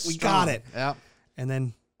 taking it. We got it. Yep. And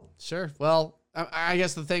then, sure. Well, I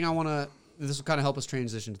guess the thing I want to. This will kind of help us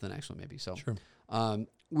transition to the next one, maybe. So, sure.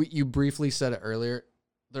 You briefly said it earlier.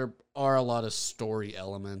 There are a lot of story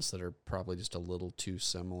elements that are probably just a little too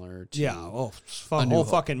similar to. Yeah. Oh, the whole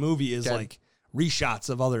fucking movie is like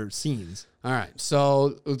reshots of other scenes. All right.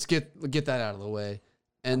 So let's get that out of the way,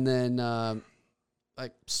 and then.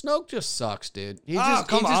 Like Snoke just sucks, dude. He just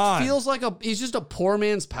feels like he's just a poor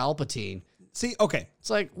man's Palpatine. See, okay. It's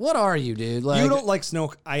like, what are you, dude? Like, you don't like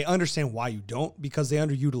Snoke. I understand why you don't, because they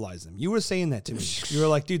underutilize them. You were saying that to me. You were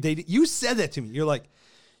like, dude, you said that to me. You're like,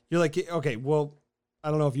 okay, well, I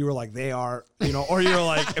don't know if you were like, they are, or you're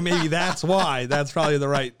like, maybe that's why. That's probably the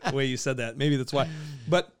right way you said that. Maybe that's why.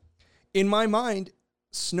 But in my mind,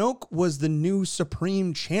 Snoke was the new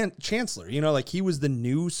Supreme Chancellor. Like he was the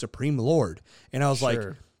new Supreme Lord. And I was like,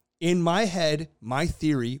 in my head, my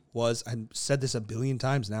theory was, I've said this a billion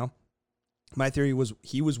times now, my theory was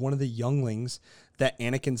he was one of the younglings that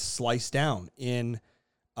Anakin sliced down in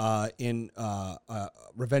Revenge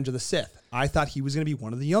of the Sith. I thought he was going to be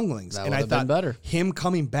one of the younglings. That would have been better. Him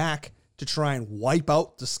coming back to try and wipe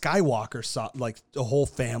out the Skywalker, like the whole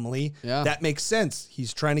family. Yeah. That makes sense.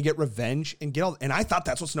 He's trying to get revenge and get all, and I thought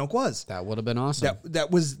that's what Snoke was. That would have been awesome.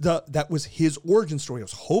 That was his origin story. I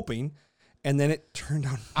was hoping, and then it turned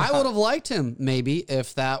out. I would have liked him maybe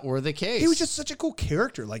if that were the case. He was just such a cool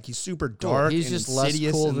character. Like he's super dark. He's and just less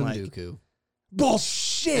cool than like, Dooku.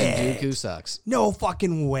 Bullshit. And Dooku sucks. No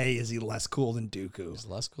fucking way is he less cool than Dooku. He's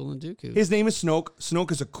less cool than Dooku. His name is Snoke.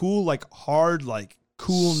 Snoke is a cool, like hard, like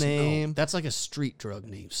cool name. That's like a street drug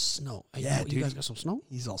name. Snoke. Yeah, dude. You guys got some Snoke?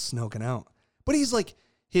 He's all snoking out. But he's like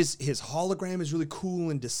his hologram is really cool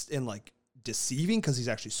and like deceiving because he's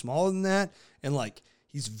actually smaller than that. And like,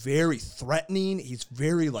 he's very threatening. He's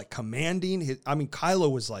very like commanding.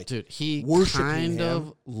 Kylo was like, dude, he worshiping kind him.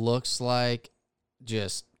 of looks like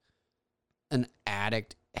just an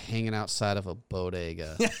addict hanging outside of a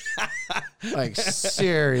bodega. Like,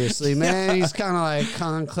 seriously, man. He's kind of like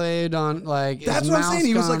conclaved on, like, that's what I'm saying.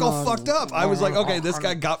 He was like all fucked up. I was like, okay, this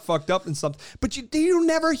guy got fucked up and something. But you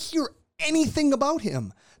never hear anything about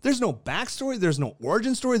him. There's no backstory. There's no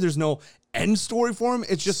origin story. There's no end story for him.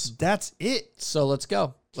 It's just, that's it. So let's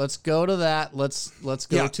go. Let's go to that. Let's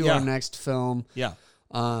go to our next film. Yeah.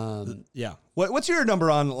 Yeah. What's your number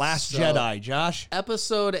on Last Jedi, Josh?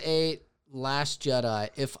 Episode 8, Last Jedi.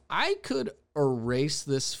 If I could erase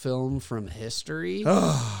this film from history,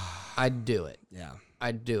 I'd do it. Yeah.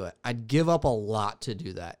 I'd do it. I'd give up a lot to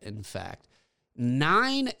do that, in fact.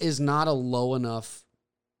 9 is not a low enough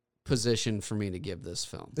position for me to give this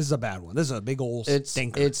film. This is a bad one. This is a big old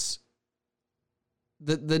stinker. It's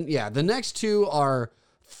the next two are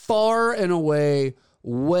far and away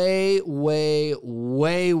way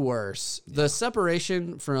worse. The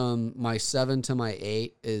separation from my 7 to my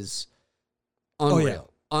 8 is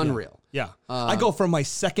unreal. Unreal. Yeah. I go from my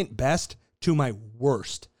second best to my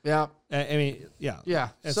worst. Yeah. I mean, yeah. Yeah.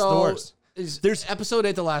 It's so the worst. There's episode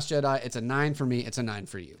 8, The Last Jedi. It's a 9 for me. It's a 9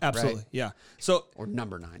 for you. Absolutely. Right? Yeah. So, or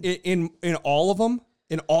number 9. In all of them,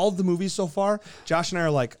 in all of the movies so far, Josh and I are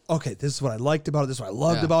like, okay, this is what I liked about it. This is what I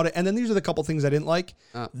loved about it. And then these are the couple things I didn't like.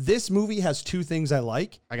 This movie has 2 things I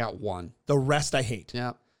like. I got 1. The rest I hate.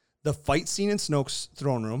 Yep. The fight scene in Snoke's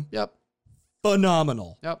throne room. Yep.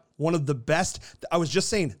 Phenomenal. Yep. One of the best. I was just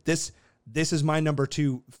saying, this is my number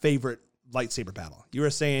 2 favorite lightsaber battle. You were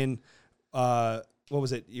saying, what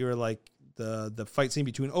was it? You were like, the fight scene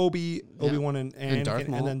between Obi-Wan and Darth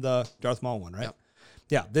Maul. And then the Darth Maul one, right? Yep.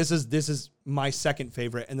 Yeah, this is my second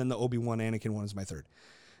favorite, and then the Obi-Wan Anakin one is my third,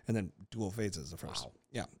 and then Duel Fates is the first. Wow.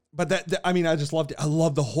 Yeah, but I just loved it. I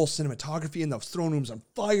love the whole cinematography and the throne room's on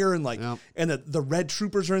fire, and and the red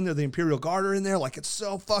troopers are in there, the Imperial Guard are in there. Like, it's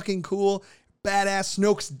so fucking cool, badass.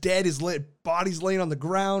 Snoke's dead, his body's laying on the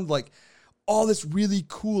ground. Like, all this really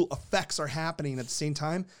cool effects are happening at the same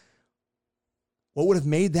time. What would have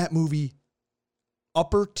made that movie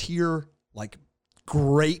upper tier, like,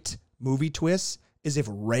 great movie twists is if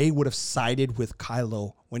Rey would have sided with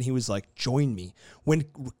Kylo when he was like, join me. When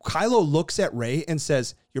Kylo looks at Rey and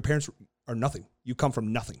says, your parents are nothing. You come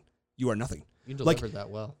from nothing. You are nothing. You delivered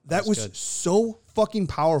that well. That was so fucking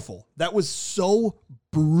powerful. That was so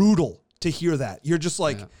brutal to hear that. You're just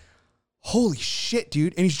like, holy shit,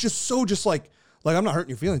 dude. And he's just like, I'm not hurting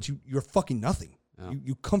your feelings. You're fucking nothing. Yeah.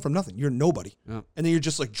 You come from nothing. You're nobody. Yeah. And then you're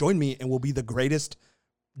just like, join me and we'll be the greatest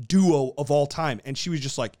duo of all time. And she was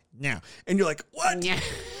just like, nah. And you're like, what? Yeah.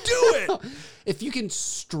 Do it. If you can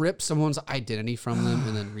strip someone's identity from them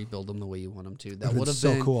and then rebuild them the way you want them to, that would have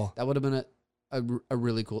been so cool. That would have been a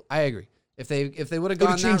really cool. I agree. If they would have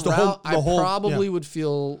gone that route, I probably would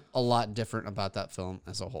feel a lot different about that film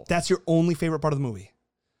as a whole. That's your only favorite part of the movie?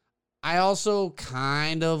 I also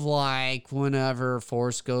kind of like whenever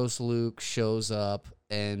Force Ghost Luke shows up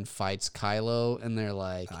and fights Kylo, and they're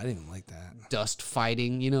like, I didn't like that. Dust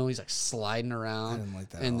fighting, he's like sliding around. I didn't like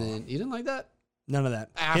that. And then you didn't like that? None of that.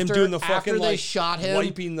 Him doing the fucking, after they shot him,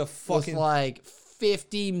 wiping the fucking, with like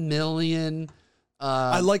 50 million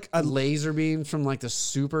laser beams from like the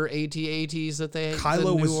super AT-ATs that they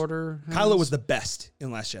Kylo was the best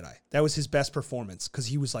in Last Jedi. That was his best performance because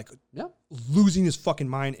he was like losing his fucking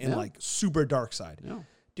mind and like super dark side. Yeah.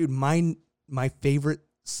 Dude, my favorite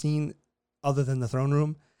scene other than the throne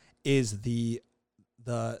room is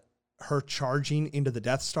her charging into the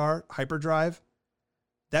Death Star hyperdrive.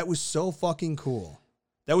 That was so fucking cool.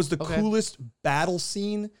 That was the coolest battle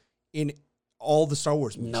scene in all the Star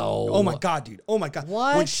Wars movies. No. Oh my God, dude. Oh my God.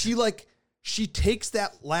 What? When she takes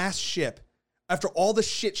that last ship after all the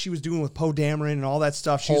shit she was doing with Poe Dameron and all that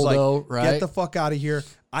stuff. She's like, get the fuck out of here.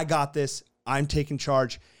 I got this. I'm taking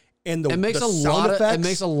charge. And it makes a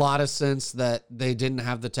lot of sense that they didn't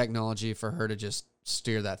have the technology for her to just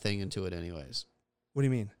steer that thing into it anyways. What do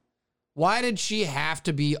you mean? Why did she have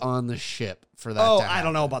to be on the ship for that? I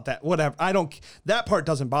don't know about that. Whatever. That part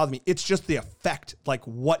doesn't bother me. It's just the effect, like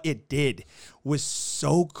what it did was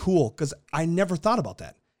so cool because I never thought about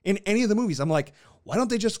that in any of the movies. I'm like, why don't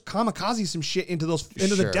they just kamikaze some shit into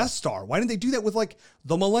the Death Star? Why didn't they do that with like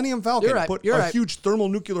the Millennium Falcon? Put a huge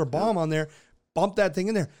thermonuclear bomb on there, bump that thing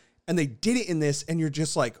in there. And they did it in this, and you're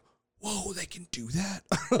just like, whoa, they can do that?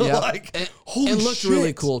 Like, holy shit. It looked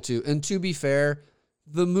really cool, too. And to be fair,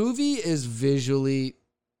 the movie is visually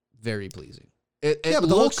very pleasing. It but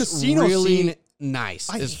the whole casino scene,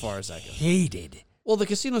 nice as far as I go. Hated. Well, the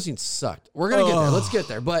casino scene sucked. We're going to get there. Let's get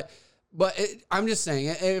there. But But I'm just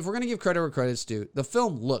saying, if we're gonna give credit where credit's due, the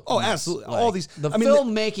film looked. Oh, nice. absolutely. Like, All these. the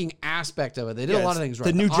filmmaking aspect of it, they did a lot of things right.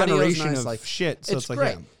 The new audio's generation nice, of like, shit. So it's like,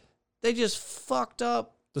 great. yeah. They just fucked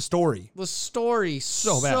up The story. the story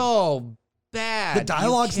So bad. The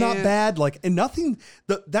dialogue's not bad. Like, and nothing.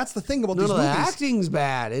 That's the thing about these movies. The acting's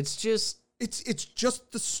bad. It's just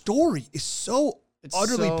the story is so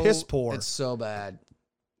utterly piss poor. It's so bad.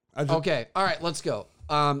 Okay, all right, let's go.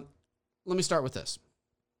 Let me start with this.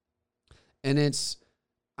 And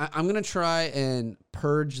I'm going to try and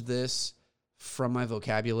purge this from my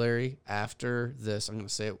vocabulary after this. I'm going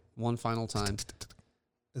to say it one final time.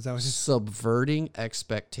 Is that what subverting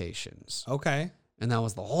expectations? Okay. And that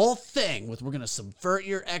was the whole thing with, we're going to subvert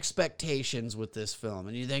your expectations with this film.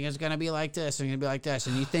 And you think it's going to be like this and going to be like this.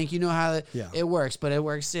 And you think you know how it works, but it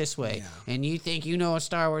works this way. Yeah. And you think you know what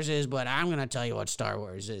Star Wars is, but I'm going to tell you what Star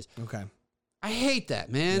Wars is. Okay. I hate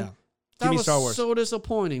that, man. Yeah. That was Star Wars. So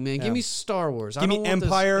disappointing, man. Yeah. Give me Star Wars. Give me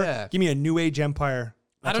Empire. Yeah. Give me a New Age Empire.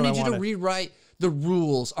 That's I don't need you to rewrite the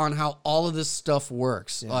rules on how all of this stuff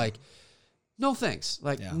works. Yeah. Like, no thanks.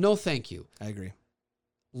 Like, no thank you. I agree.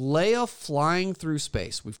 Leia flying through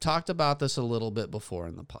space. We've talked about this a little bit before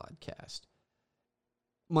in the podcast.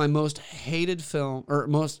 My most hated film, or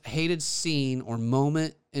most hated scene or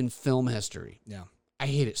moment in film history. Yeah. I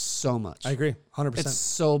hate it so much. I agree. 100%. It's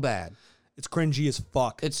so bad. It's cringy as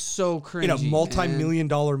fuck. It's so cringy. In a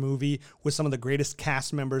multi-million-dollar movie with some of the greatest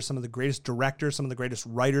cast members, some of the greatest directors, some of the greatest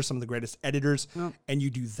writers, some of the greatest editors, and you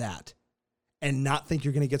do that and not think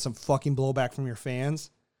you're going to get some fucking blowback from your fans,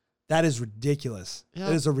 that is ridiculous. Yep.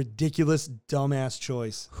 That is a ridiculous, dumbass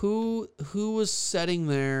choice. Who was sitting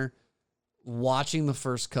there watching the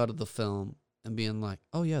first cut of the film and being like,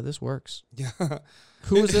 oh, yeah, this works? Yeah.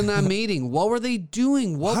 Who was in that meeting? What were they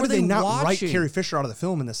doing? What How were did they not watching? write Carrie Fisher out of the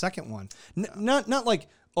film in the second one? Not like,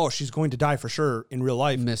 oh, she's going to die for sure in real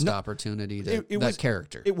life. Missed opportunity to that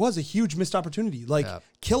character. It was a huge missed opportunity. Like,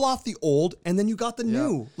 kill off the old, and then you got the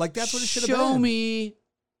new. Like, that's what it should have been. Show me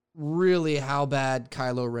really how bad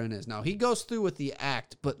Kylo Ren is. Now, he goes through with the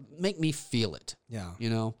act, but make me feel it. Yeah. You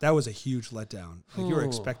know? That was a huge letdown. Like, you were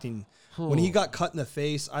expecting... When he got cut in the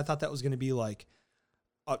face, I thought that was going to be like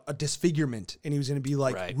a disfigurement, and he was going to be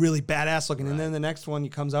like really badass looking. And then the next one, he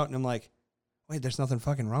comes out, and I'm like, wait, there's nothing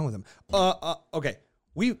fucking wrong with him. Okay,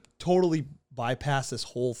 we totally bypassed this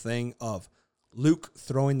whole thing of Luke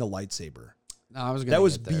throwing the lightsaber. No, that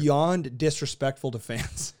was beyond disrespectful to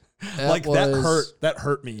fans. That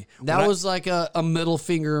hurt me. That was like a middle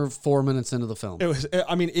finger 4 minutes into the film. It was.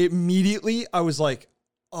 I mean, immediately I was like,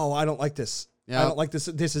 oh, I don't like this. Yep. I don't like this.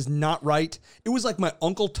 This is not right. It was like my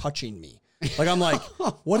uncle touching me. Like, I'm like,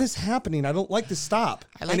 what is happening? I don't like this. Stop.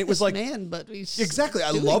 And it was like, man, but he's exactly.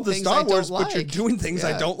 I love the Star Wars, but you're doing things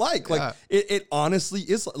I don't like. Like, it honestly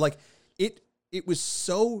is like it was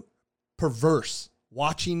so perverse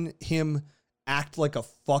watching him act like a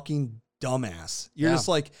fucking dumbass. You're just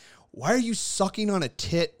like, why are you sucking on a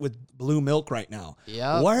tit with blue milk right now?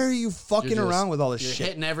 Yeah. Why are you fucking around with all this shit?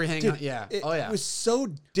 Hitting everything. Dude, It was so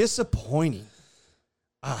disappointing.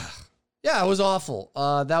 Yeah, it was awful.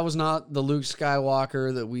 That was not the Luke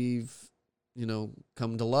Skywalker that we've,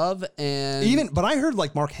 come to love. But I heard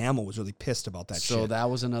like Mark Hamill was really pissed about that shit. So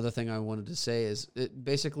that was another thing I wanted to say is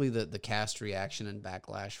basically the cast reaction and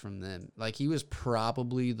backlash from them. Like, he was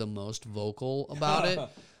probably the most vocal about it.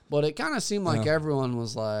 But it kind of seemed like everyone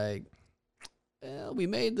was like, we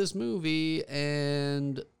made this movie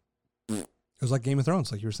and... It was like Game of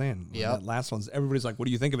Thrones, like you were saying. Yeah. That last one's, everybody's like, what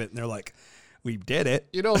do you think of it? And they're like, we did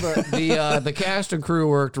it. The cast and crew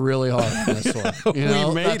worked really hard on this one. We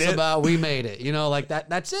made it. Like that.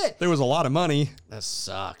 That's it. There was a lot of money. That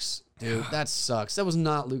sucks, dude. That sucks. That was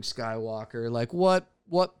not Luke Skywalker. Like, what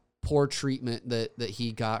poor treatment that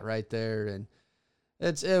he got right there. And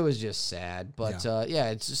it was just sad. But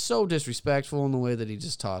it's just so disrespectful in the way that he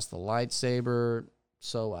just tossed the lightsaber.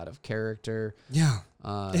 So out of character. Yeah.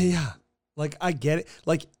 Like, I get it.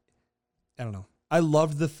 Like, I don't know. I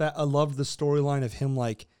loved the storyline of him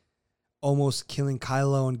like almost killing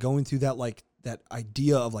Kylo and going through that like that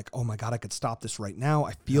idea of like, oh my God, I could stop this right now.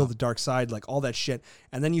 I feel the dark side, like all that shit.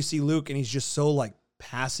 And then you see Luke and he's just so like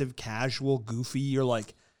passive, casual, goofy. You're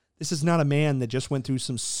like, this is not a man that just went through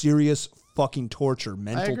some serious fucking torture,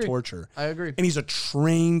 mental torture. I agree. And he's a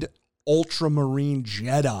trained ultramarine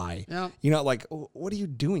Jedi. Yeah. Like, what are you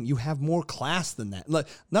doing? You have more class than that. Like,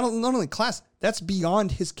 not only class, that's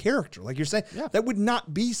beyond his character. Like you're saying, that would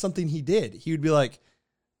not be something he did. He would be like,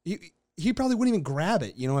 he probably wouldn't even grab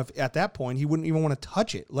it. If at that point he wouldn't even want to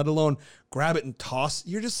touch it, let alone grab it and toss.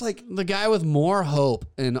 You're just like the guy with more hope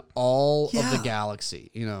in all of the galaxy,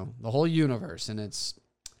 the whole universe. And it's,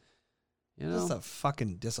 You know, That's a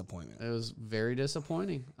fucking disappointment. it was very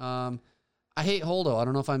disappointing. I hate Holdo. I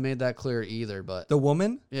don't know if I made that clear either, but The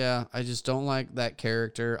woman? yeah, I just don't like that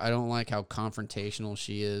character. I don't like how confrontational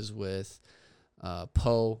she is with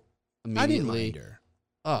Poe immediately. I didn't mind her.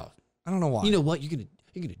 Oh, I don't know why. you know what? You're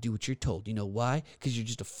gonna do what you're told. You know why? Because you're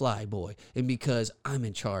just a fly boy, and because I'm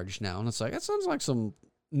in charge now. And it's like that sounds like some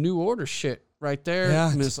New Order shit right there,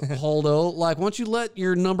 Yeah. Miss Holdo. Like, once you let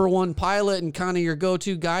your number one pilot and kind of your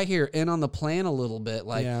go-to guy here in on the plan a little bit,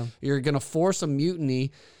 like Yeah. you're gonna force a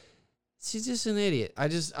mutiny. She's just an idiot. I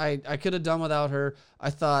could have done without her.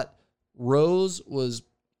 I thought Rose was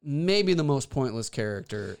maybe the most pointless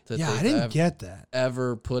character that yeah, I they've didn't get that.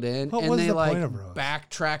 ever put in. What and was they the like point of Rose?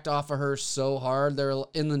 backtracked off of her so hard. They're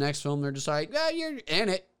in the next film, they're just like, yeah, you're in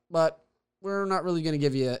it, but we're not really going to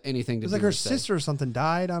give you anything It to was do like her or say. sister or something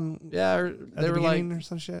died on Yeah, at they the were like, beginning or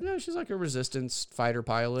some shit. yeah, she's like a resistance fighter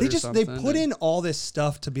pilot. They or just something. they put in all this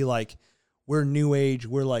stuff to be like, we're new age,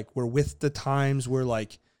 we're with the times, we're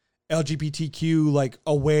like LGBTQ like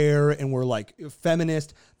aware, and we're like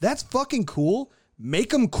feminist. That's fucking cool.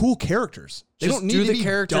 Make them cool characters. They Just don't need do to the be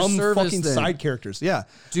character dumb service fucking then. side characters. Yeah,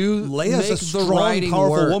 Do Leia's make a the strong, writing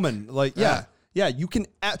powerful work. woman. Like, yeah. You can.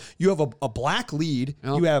 You have a black lead.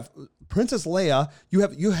 Yep. You have Princess Leia.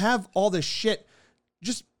 You have all this shit.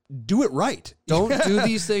 Just do it right. Don't do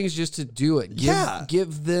these things just to do it.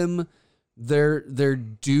 Give them their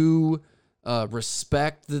due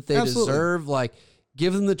respect that they Absolutely. deserve. Like,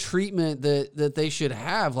 give them the treatment that they should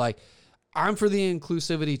have. Like, I'm for the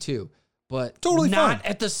inclusivity too, but Totally not fine.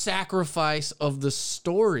 at the sacrifice of the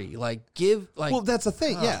story. Like, Well, that's the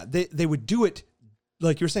thing. Yeah, they would do it,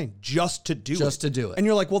 like you were saying, just to do it. And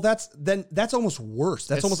you're like, well, that's almost worse.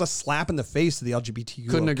 That's almost a slap in the face to the LGBTQ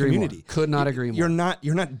Couldn't agree community. more. Could not agree more.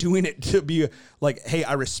 You're not doing it to be like, hey,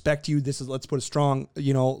 I respect you. Let's put a strong,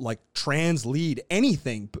 like trans lead.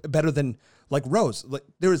 Anything better than like Rose. Like,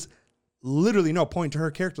 there was literally no point to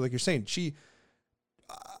her character. Like you're saying,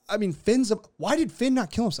 why did Finn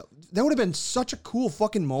not kill himself? That would have been such a cool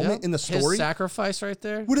fucking moment in the story. His sacrifice right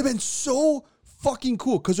there. Would have been so fucking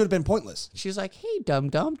cool because it would have been pointless. She's like, hey,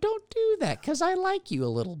 dum-dum, don't do that because I like you a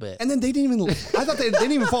little bit. And then they didn't even, I thought they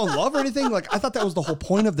didn't even fall in love or anything. Like, I thought that was the whole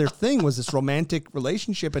point of their thing, was this romantic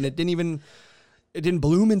relationship, and it didn't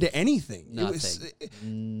bloom into anything. Nothing.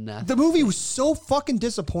 The movie was so fucking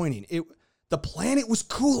disappointing. The planet was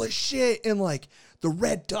cool as shit, and like the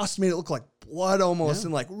red dust made it look like blood almost,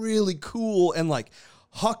 and like really cool, and like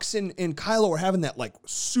Hux and Kylo were having that like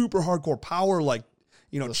super hardcore power, like,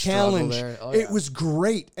 challenge. It was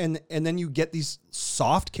great. And then you get these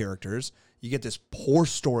soft characters, you get this poor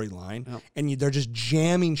storyline, and they're just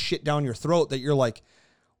jamming shit down your throat that you're like,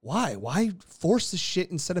 why force the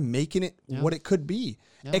shit instead of making it what it could be?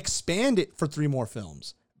 Expand it for 3 more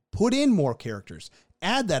films, put in more characters,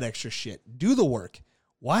 add that extra shit, do the work.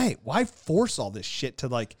 Why force all this shit to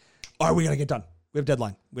like, all right, we gotta get done. We have a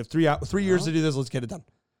deadline. We have 3 years to do this. Let's get it done.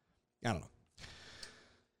 I don't know.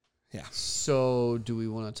 Yeah. So, do we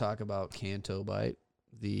want to talk about Canto Bite,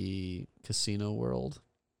 the casino world?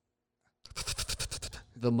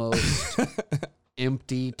 The most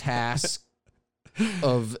empty task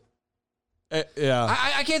of. Yeah.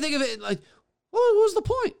 I can't think of it. Like, what was the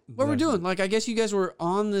point? What we're doing? Like, I guess you guys were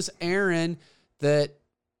on this errand that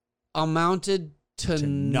amounted to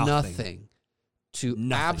nothing. To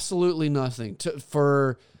absolutely nothing.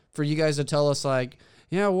 For you guys to tell us, like,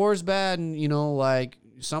 yeah, war's bad, and like,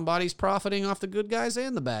 somebody's profiting off the good guys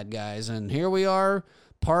and the bad guys, and here we are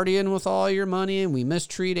partying with all your money, and we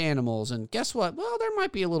mistreat animals, and guess what? Well, there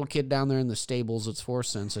might be a little kid down there in the stables that's force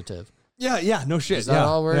sensitive. Yeah, no shit. Is that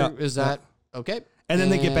all is that okay? And then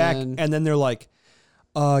they get back, and then they're like,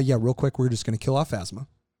 yeah, real quick, we're just gonna kill off Phasma.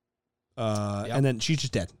 And then she's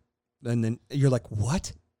just dead. And then you're like,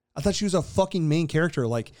 what? I thought she was a fucking main character.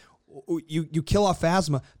 Like, you kill off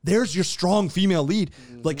Phasma. There's your strong female lead.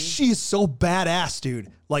 Mm-hmm. Like, she is so badass,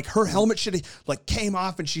 dude. Like, her helmet should have like came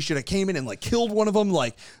off, and she should have came in and like killed one of them.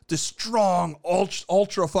 Like, the strong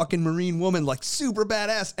ultra fucking Marine woman, like super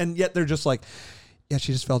badass. And yet they're just like, yeah,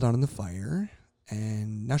 she just fell down in the fire,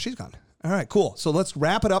 and now she's gone. All right, cool. So let's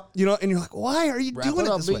wrap it up. And you're like, why are you doing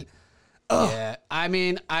it this way? Yeah, I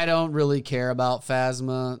mean, I don't really care about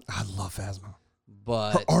Phasma. I love Phasma.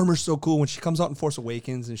 But her armor's so cool when she comes out in Force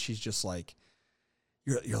Awakens, and she's just like,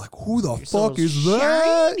 you're like, who the fuck is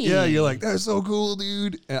that? Shiny. Yeah, you're like, that's so cool,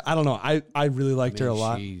 dude. And I don't know. I really liked her a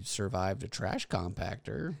lot. She survived a trash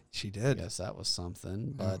compactor. She did. I guess that was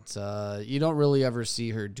something. But you don't really ever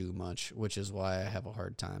see her do much, which is why I have a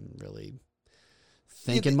hard time really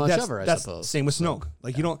thinking much of her, I suppose. Same with Snoke.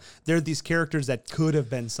 Like you don't. There are these characters that could have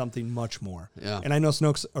been something much more. Yeah. And I know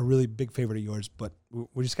Snoke's a really big favorite of yours, but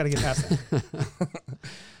we just got to get past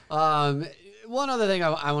that. One other thing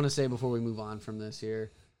I want to say before we move on from this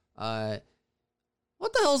here.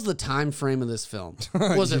 What the hell's the time frame of this film?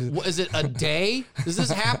 Is it a day? Does this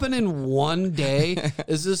happen in one day?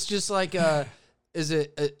 Is this just like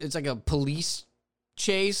it's like a police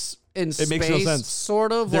chase in space? It makes no sense.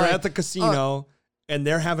 Sort of. They're at the casino and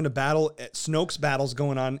they're having a battle. Snoke's battle's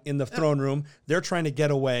going on in the throne room. They're trying to get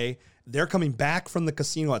away. They're coming back from the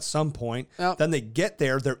casino at some point. Yep. Then they get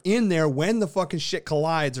there. They're in there when the fucking shit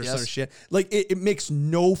collides or some shit. Like, it makes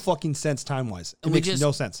no fucking sense time-wise. It makes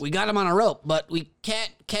no sense. We got him on a rope, but we can't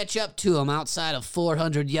catch up to him outside of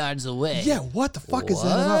 400 yards away. Yeah, what the fuck is that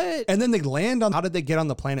about? And then they land on... How did they get on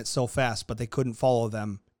the planet so fast, but they couldn't follow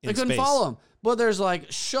them in space? They couldn't follow them. But there's,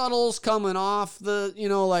 like, shuttles coming off the... You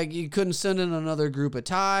know, like, you couldn't send in another group of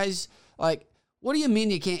ties. Like, what do you mean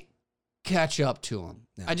you can't catch up to them?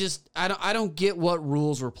 Yeah. I don't get what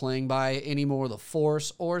rules we're playing by anymore. The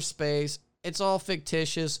Force or space, it's all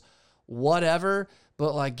fictitious, whatever.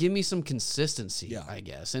 But like, give me some consistency, I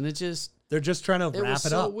guess. And they're just trying to wrap it up. It was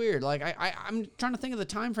so weird. Like I'm trying to think of the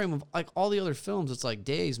time frame of like all the other films. It's like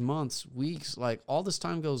days, months, weeks. Like all this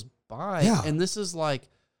time goes by, and this is like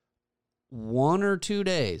 1 or 2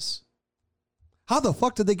 days. How the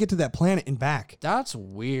fuck did they get to that planet and back? That's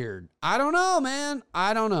weird. I don't know, man.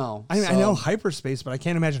 I don't know. I mean, I know hyperspace, but I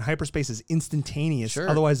can't imagine hyperspace is instantaneous. Sure.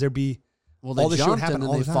 Otherwise, there'd be all this shit would happen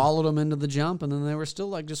and then they followed them into the jump, and then they were still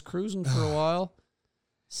like just cruising for a while.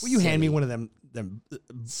 Will you hand me one of them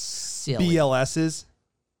BLSs?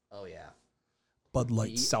 Oh yeah, Bud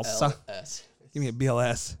Light salsa. Give me a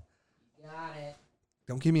BLS. Got it.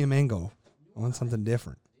 Don't give me a mango. I want something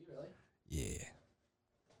different. Do you really? Yeah.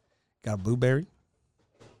 Got a blueberry.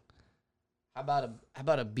 How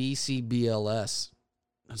about a BC BLS?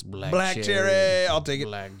 That's black cherry. I'll take it.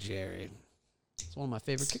 Black cherry. It's one of my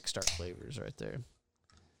favorite Kickstart flavors right there.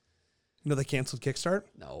 You know they canceled Kickstart?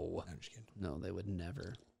 No. I'm just kidding. No, they would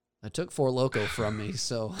never. I took Four Loko from me,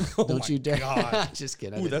 so don't you dare. God. Just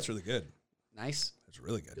kidding. Ooh, that's really good. Nice. That's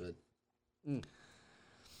really good. Good.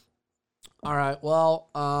 All right. Well,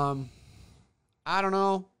 I don't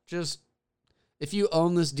know. Just if you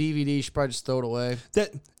own this DVD, you should probably just throw it away.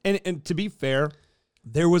 And to be fair,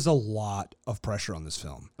 there was a lot of pressure on this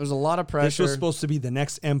film. There's a lot of pressure. This was supposed to be the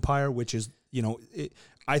next Empire, which is,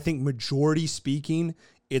 I think majority speaking,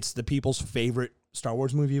 it's the people's favorite Star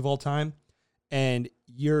Wars movie of all time. And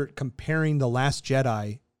you're comparing The Last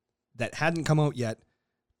Jedi that hadn't come out yet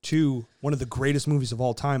to one of the greatest movies of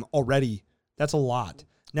all time already. That's a lot.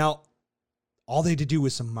 Now, all they had to do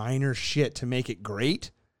was some minor shit to make it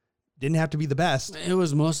great. Didn't have to be the best. It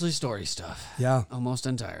was mostly story stuff. Yeah. Almost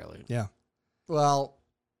entirely. Yeah. Well,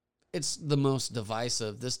 it's the most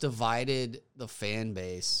divisive. This divided the fan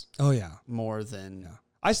base. Oh, yeah. More than... Yeah.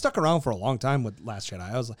 I stuck around for a long time with Last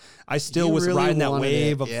Jedi. I still was really riding that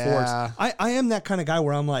wave of Force. I am that kind of guy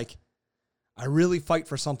where I'm like, I really fight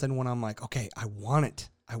for something when I'm like, okay, I want it.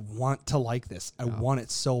 I want to like this. I want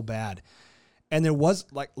it so bad. And there was,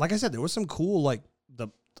 like I said, there was some cool, like, the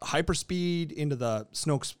hyperspeed into the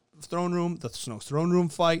Snoke's throne room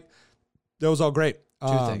fight. That was all great.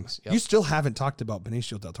 Two things. Yep. You still haven't talked about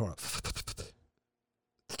Benicio del Toro.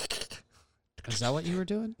 Is that what you were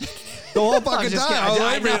doing? The whole fucking time.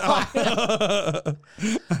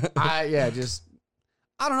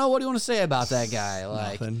 I don't know. What do you want to say about that guy?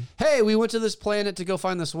 Like, Nothing. Hey, we went to this planet to go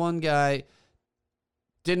find this one guy.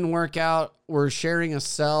 Didn't work out. We're sharing a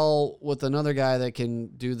cell with another guy that can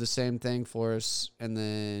do the same thing for us, and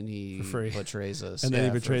then he betrays us. And then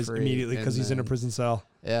he betrays immediately because he's in a prison cell.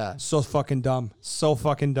 Yeah. So fucking dumb. So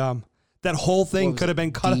fucking dumb. That whole thing could have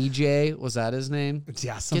been cut. DJ, was that his name?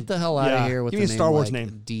 Yeah. Get the hell out of here with Give me a Star Wars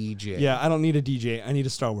name. DJ. Yeah, I don't need a DJ. I need a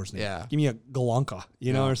Star Wars name. Yeah. Give me a Galunka,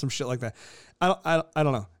 or some shit like that. I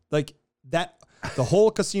don't know. Like that, the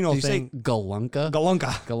whole casino Did thing. You say Galunka?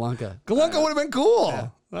 Galunka would have been cool. Yeah.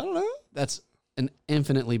 I don't know. That's an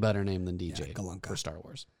infinitely better name than DJ Galunka. For Star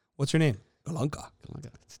Wars. What's your name? Galunka.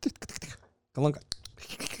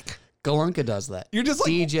 Galunka does that. You're just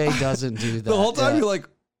like, DJ doesn't do that. The whole time you're like,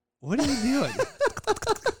 what are you doing?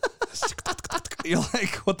 You're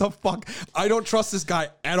like, what the fuck? I don't trust this guy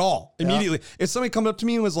at all. Immediately. If somebody come up to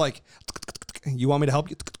me and was like, you want me to help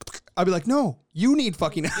you? I'd be like, no, you need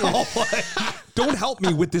fucking help. Don't help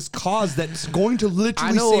me with this cause that's going to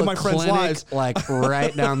literally save my friends' lives. Like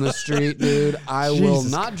right down the street, dude. I will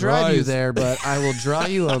not drive you there, but I will draw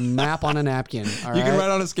you a map on a napkin. All you can ride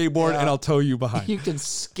on a skateboard and I'll tow you behind. You can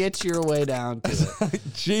sketch your way down to it.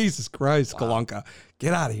 Jesus Christ, Galunka.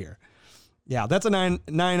 Get out of here. Yeah, that's a 9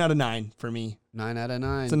 out of 9 for me. 9 out of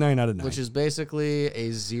 9. It's a 9 out of 9. Which is basically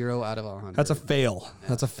a 0 out of 100. That's a fail. Yeah,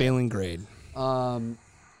 that's a failing grade.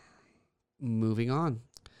 Moving on.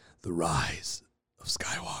 The Rise of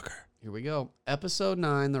Skywalker. Here we go. Episode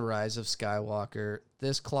 9, The Rise of Skywalker.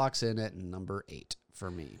 This clocks in at number 8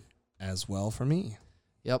 for me. As well for me.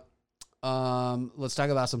 Yep. Let's talk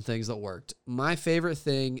about some things that worked. My favorite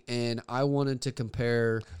thing, and I wanted to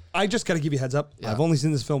compare. I just got to give you a heads up. Yeah. I've only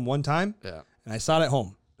seen this film one time. Yeah. And I saw it at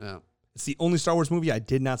home. Yeah. It's the only Star Wars movie I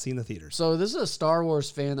did not see in the theaters. So this is a Star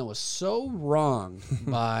Wars fan that was so wrong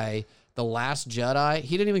by The Last Jedi.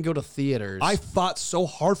 He didn't even go to theaters. I fought so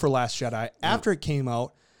hard for Last Jedi. After it came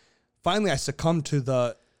out, finally I succumbed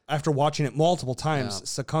to after watching it multiple times,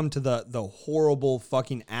 succumbed to the horrible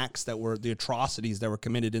fucking acts that were, the atrocities that were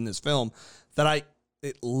committed in this film, that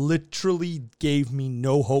it literally gave me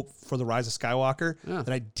no hope for The Rise of Skywalker,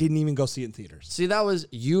 that I didn't even go see it in theaters. See, that was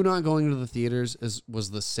you not going to the theaters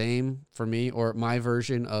was the same for me, or my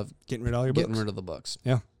version of getting rid of all your books. Getting rid of the books.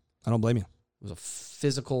 Yeah, I don't blame you. It was a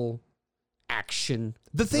physical action.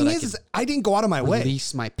 The thing is I didn't go out of my way.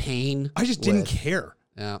 Release my pain. I just didn't care.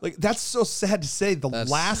 Yeah. Like, that's so sad to say.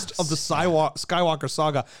 That's last of the Skywalker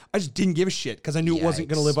saga, I just didn't give a shit because I knew it wasn't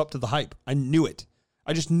going to live up to the hype. I knew it.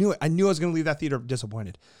 I just knew it. I knew I was going to leave that theater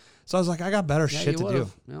disappointed. So I was like, I got better shit to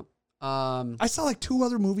do. Yep. I saw like 2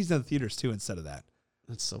 other movies in the theaters too instead of that.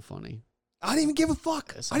 That's so funny. I didn't even give a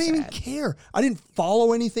fuck. So I didn't even care. I didn't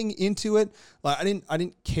follow anything into it. Like, I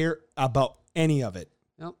didn't care about any of it.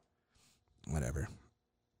 Yep. Whatever.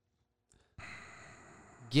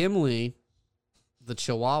 Gimli, the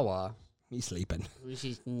Chihuahua. He's sleeping.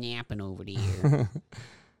 She's napping over here.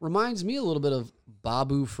 Reminds me a little bit of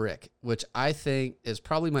Babu Frick, which I think is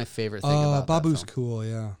probably my favorite thing about Babu's that film. cool,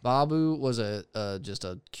 yeah. Babu was just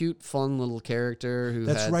a cute, fun little character who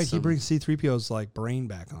That's had right. He brings C-3PO's like brain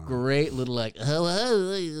back on. Great little like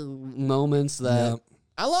moments that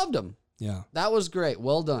I loved him. Yeah, that was great.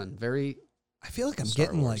 Well done. Very. I feel like I'm Star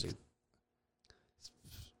getting Wars-y.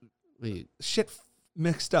 like shit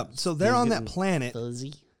mixed up. So they're on that planet,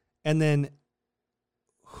 fuzzy. And then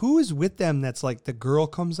who is with them? That's like the girl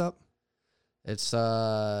comes up. It's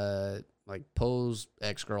like Poe's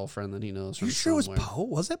ex-girlfriend that he knows from You sure somewhere. it was Poe?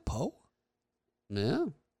 Was it Poe? Yeah.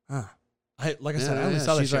 I said, I only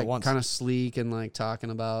saw that She's shit like once. kind of sleek and like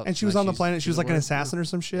talking about. And she was like on the planet. She was like an assassin or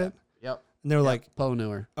some shit. Yep. And they were like, Poe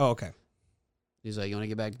knew her. oh, okay. He's like, you want to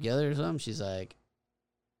get back together or something? She's like,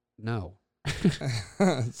 no.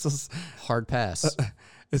 It's so, Hard pass.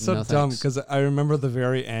 it's so No dumb thanks. because I remember the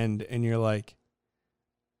very end and you're like,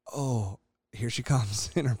 oh, here she comes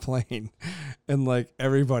in her plane. And like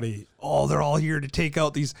everybody, they're all here to take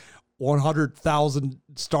out these 100,000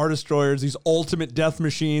 Star Destroyers, these ultimate death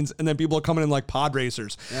machines. And then people are coming in like pod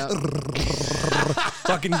racers. Yep.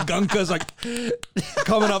 Fucking Gunka's like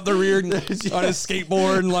coming up the rear on his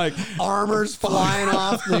skateboard and like Armor's flying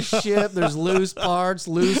off the ship. There's loose parts,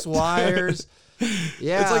 loose wires.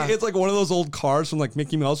 Yeah. It's like one of those old cars from like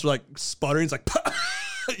Mickey Mouse, like sputtering. It's like,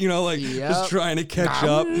 just trying to catch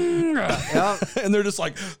up. Yep. And they're just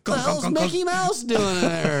like, What the hell's Mickey Mouse doing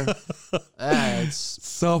there? It's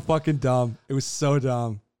so fucking dumb. It was so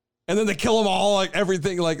dumb. And then they kill them all, like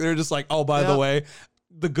everything. Like they're just like, oh, by the way,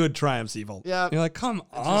 the good triumphs evil. Yeah. You're like, come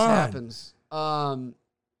on. It just happens.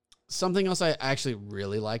 Something else I actually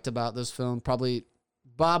really liked about this film,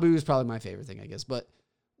 Babu is probably my favorite thing, I guess. But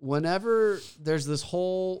whenever there's this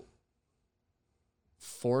whole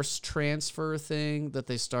force transfer thing that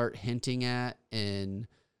they start hinting at in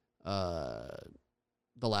The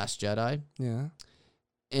Last Jedi. Yeah.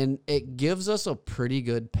 And it gives us a pretty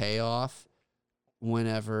good payoff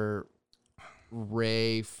whenever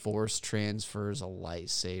Rey force transfers a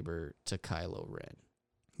lightsaber to Kylo Ren.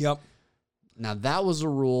 Yep. Now, that was a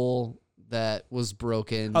rule that was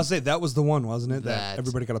broken. I'll say that was the one, wasn't it? That That-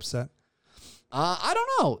 everybody got upset. I don't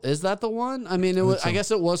know. Is that the one? I mean, I guess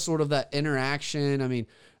it was sort of that interaction. I mean,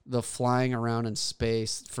 the flying around in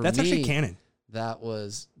space. For That's me, actually canon. that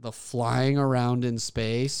was the flying around in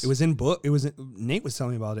space. It was in book. Nate was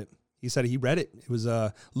telling me about it. He said he read it. It was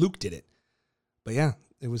Luke did it. But yeah,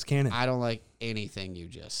 it was canon. I don't like anything you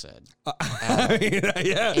just said. I mean,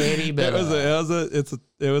 yeah, Any bit of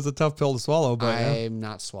it was a tough pill to swallow, but I'm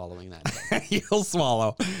not swallowing that. you'll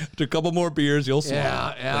swallow. After a couple more beers, you'll swallow.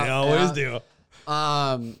 Yeah, they always do.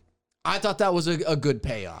 I thought that was a good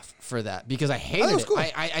payoff for that because I hated was it. cool.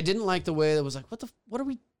 I didn't like the way that was like, what are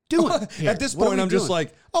we doing here? At this What are point, we I'm just doing?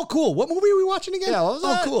 like, oh, cool. What movie are we watching again? Yeah, what was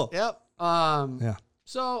that? cool. Yep. Yeah.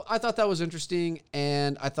 So I thought that was interesting,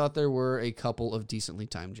 and I thought there were a couple of decently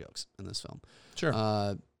timed jokes in this film.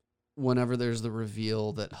 Sure. whenever there's the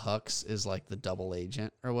reveal that Hux is like the double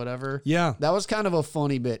agent or whatever. Yeah. That was kind of a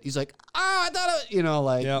funny bit. He's like, I thought it,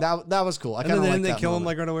 like that was cool. I kind of like that. And then they kill moment. him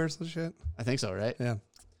like right away or some shit. I think so, right? Yeah.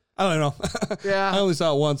 I don't know. Yeah. I only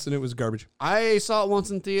saw it once and it was garbage. I saw it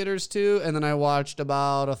once in theaters too, and then I watched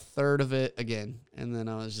about a third of it again. And then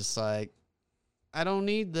I was just like, I don't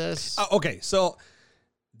need this. Okay, so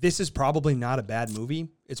this is probably not a bad movie.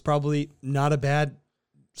 It's probably not a bad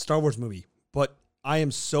Star Wars movie, but I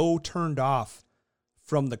am so turned off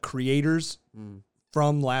from the creators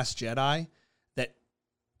from Last Jedi that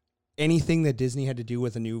anything that Disney had to do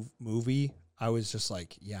with a new movie, I was just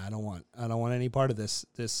like, yeah, I don't want any part of this.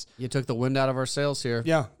 You took the wind out of our sails here.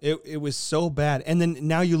 Yeah, it was so bad. And then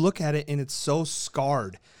now you look at it and it's so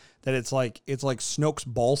scarred that it's like Snoke's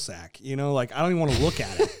ball sack. Like I don't even want to look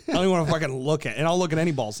at it. I don't even want to fucking look at it. And I'll look at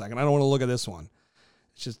any ball sack and I don't want to look at this one.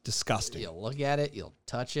 It's just disgusting. You'll look at it, you'll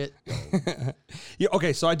touch it. Yeah,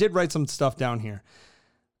 okay, so I did write some stuff down here.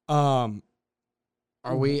 Are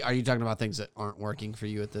you talking about things that aren't working for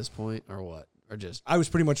you at this point or what? Or just I was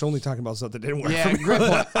pretty much only talking about stuff that didn't work. Yeah, for me. great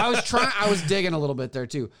point. I was digging a little bit there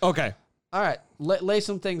too. Okay. All right. Lay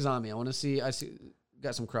some things on me. I want to see. I see.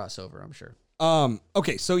 Got some crossover, I'm sure.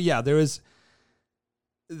 Okay, so yeah, there was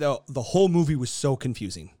the whole movie was so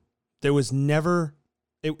confusing. There was never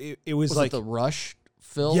it was like it the rush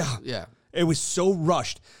film. Yeah. Yeah. It was so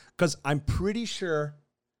rushed because I'm pretty sure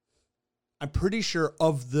of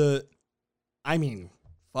the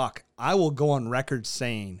I will go on record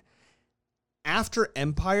saying after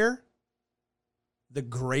Empire, the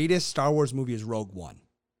greatest Star Wars movie is Rogue One.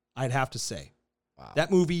 I'd have to say. Wow.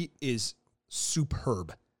 That movie is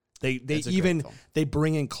superb. They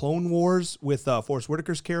bring in Clone Wars with Forrest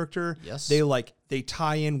Whitaker's character. Yes. They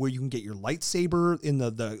tie in where you can get your lightsaber in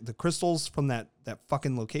the crystals from that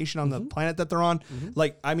fucking location on the planet that they're on.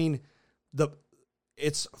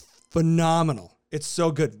 It's phenomenal. It's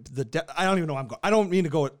so good. I don't even know where I'm going. I don't mean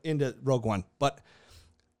to go into Rogue One, but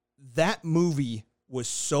that movie was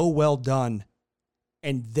so well done,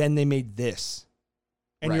 and then they made this.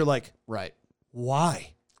 And you're like, right.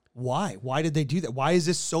 Why? Why did they do that? Why is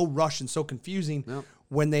this so rushed and so confusing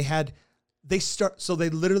when they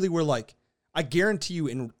literally were like, I guarantee you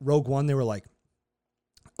in Rogue One, they were like,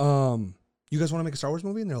 you guys want to make a Star Wars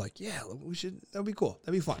movie? And they're like, yeah, we should. That would be cool.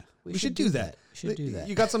 That'd be fun. We should do that. Should do that.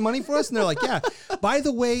 You got some money for us? And they're like, yeah. By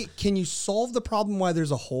the way, can you solve the problem why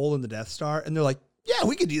there's a hole in the Death Star? And they're like, yeah,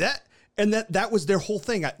 we could do that. And that was their whole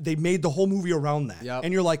thing. They made the whole movie around that. Yep.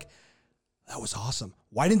 And you're like, that was awesome.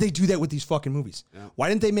 Why didn't they do that with these fucking movies? Yeah. Why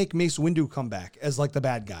didn't they make Mace Windu come back as like the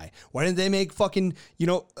bad guy? Why didn't they make fucking,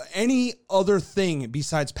 any other thing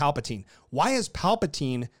besides Palpatine? Why is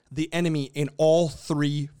Palpatine the enemy in all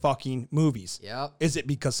three fucking movies? Yep. Is it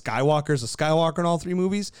because Skywalker's a Skywalker in all three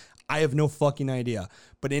movies? I have no fucking idea.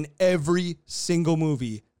 But in every single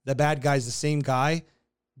movie, the bad guy's the same guy.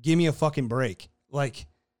 Give me a fucking break. Like,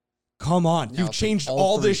 come on. You've changed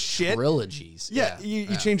all this shit. Trilogies. Yeah,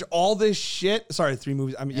 you change all this shit. Sorry, 3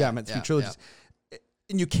 movies. I meant 3 trilogies. Yeah.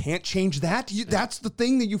 And you can't change that. That's the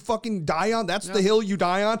thing that you fucking die on. That's the hill you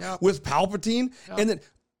die on with Palpatine. And then,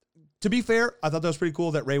 to be fair, I thought that was pretty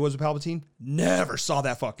cool that Rey was a Palpatine. Never saw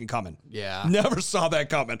that fucking coming. Yeah. Never saw that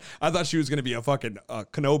coming. I thought she was going to be a fucking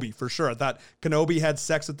Kenobi for sure. I thought Kenobi had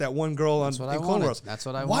sex with that one girl in Clone Wars. That's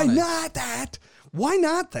what I wanted. Why not that? Why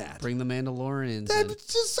not that? Bring the Mandalorians. That's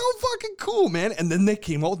just so fucking cool, man. And then they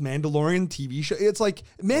came out with Mandalorian TV show. It's like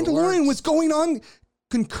Mandalorian was going on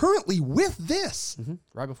concurrently with this. Mm-hmm.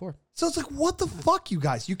 Right before. So it's like, what the fuck, you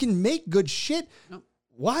guys? You can make good shit. Nope.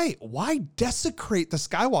 Why desecrate the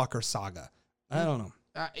Skywalker saga? I don't know.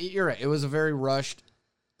 You're right. It was a very rushed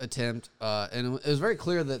attempt. And it was very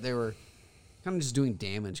clear that they were kind of just doing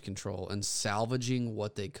damage control and salvaging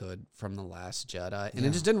what they could from The Last Jedi. And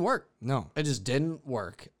it just didn't work. No. It just didn't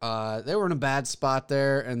work. They were in a bad spot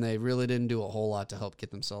there, and they really didn't do a whole lot to help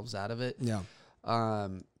get themselves out of it. Yeah.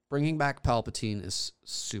 Bringing back Palpatine is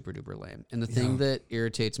super duper lame. And the thing that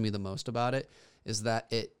irritates me the most about it is that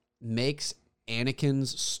it makes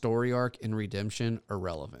Anakin's story arc and redemption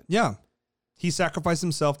irrelevant. Yeah. He sacrificed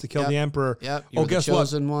himself to kill the Emperor. Yep. Oh, guess what?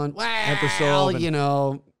 Chosen one. Well, Emperor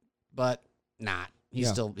Sullivan. But not.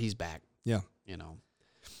 He's back. Yeah.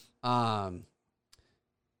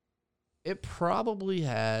 It probably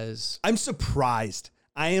has. I am surprised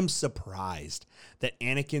that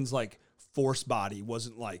Anakin's like force body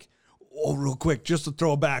wasn't like, oh, real quick, just to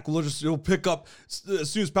throw it back. We'll pick up, as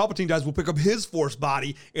soon as Palpatine dies, we'll pick up his force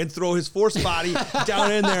body and throw his force body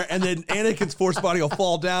down in there, and then Anakin's force body will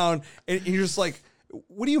fall down, and you're just like,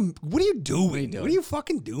 what are you doing? What are you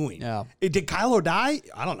fucking doing? Yeah. Did Kylo die?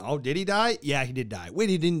 I don't know. Did he die? Yeah, he did die. Wait,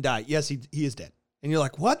 he didn't die. Yes, he is dead. And you're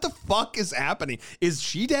like, what the fuck is happening? Is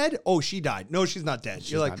she dead? Oh, she died. No, she's not dead.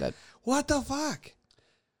 You're like, dead. What the fuck?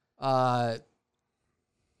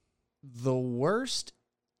 The worst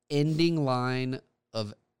ending line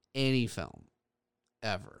of any film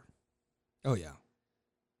ever. Oh, yeah.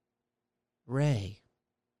 Rey.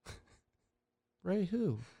 Rey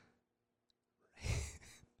who?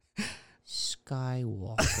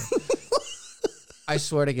 Skywalker. I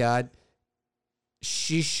swear to God,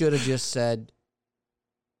 she should have just said,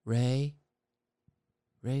 Rey?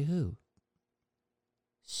 Rey who?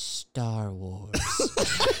 Star Wars.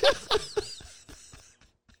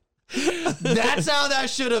 That's how that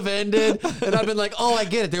should have ended. And I've been like, oh, I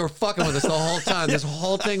get it. They were fucking with us the whole time. This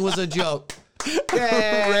whole thing was a joke.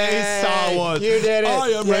 Rey Star Wars. You did it. I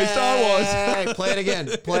am Rey Star Wars. Play it again.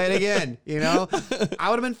 Play it again. You know? I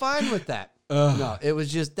would have been fine with that. No, it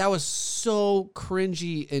was just, that was so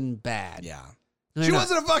cringy and bad. Yeah. No, She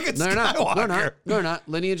wasn't a fucking No, you're not. Skywalker. No, no, no, you're not.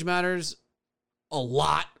 Lineage matters a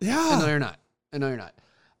lot. Yeah. And no, you're not. And no, you're not.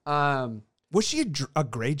 Was she a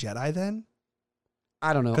gray Jedi then?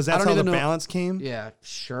 I don't know. Because I that's don't how the even know. balance came? Yeah,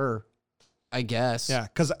 sure. I guess. Yeah,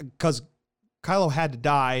 because Kylo had to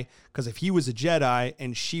die, because if he was a Jedi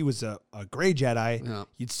and she was a gray Jedi, Yeah.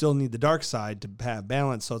 you'd still need the dark side to have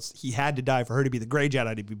balance. So he had to die for her to be the gray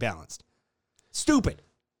Jedi to be balanced. Stupid.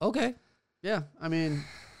 Okay. Yeah. I mean,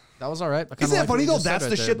 that was all right. Isn't that funny though? That's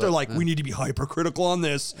the shit they're like, we need to be hypercritical on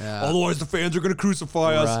this. Yeah. Otherwise the fans are going to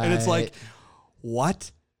crucify us. And it's Right. like,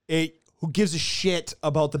 what? Who gives a shit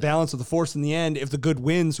about the balance of the Force in the end? If the good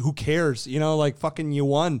wins, who cares? You know, like fucking you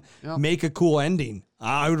won. Yeah. Make a cool ending.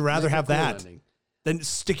 I would rather Make a have cool that ending. than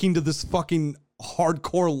sticking to this fucking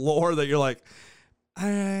hardcore lore that you're like, all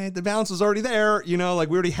right, the balance was already there. You know, like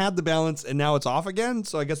we already had the balance and now it's off again.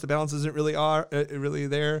 So I guess the balance isn't really really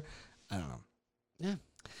there. I don't know. Yeah.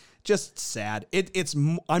 Just sad.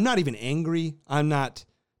 I'm not even angry. I'm not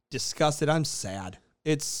disgusted. I'm sad.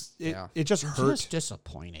 It just hurt. Just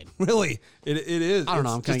disappointed. Really, it is. I don't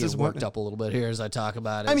know. I'm It's kind of just getting worked disappointing. up a little bit here as I talk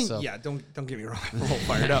about it. I mean, so. yeah. Don't get me wrong. I'm all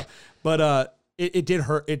fired up, but it did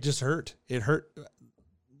hurt. It just hurt. It hurt.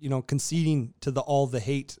 You know, conceding to all the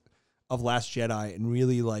hate of Last Jedi and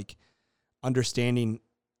really like understanding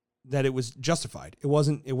that it was justified. It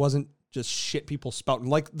wasn't just shit people spouting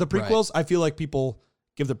like the prequels. Right. I feel like people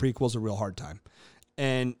give the prequels a real hard time,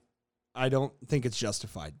 and I don't think it's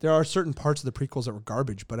justified. There are certain parts of the prequels that were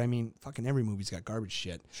garbage, but I mean, fucking every movie's got garbage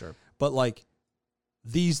shit. Sure. But like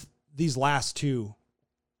these last two,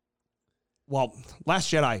 well,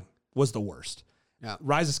 Last Jedi was the worst. Yeah.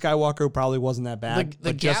 Rise of Skywalker probably wasn't that bad. The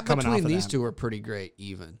but just gap coming between off of these that. two are pretty great,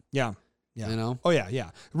 even. Yeah. Yeah. You know? Oh yeah,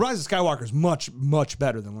 yeah. Rise of Skywalker is much, much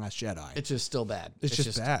better than Last Jedi. It's just still bad. It's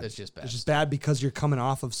just bad. It's just bad. It's just bad because you're coming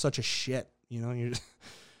off of such a shit. You know, you're just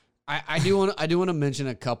I do want to mention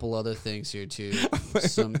a couple other things here too.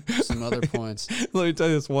 Some other points. Let me tell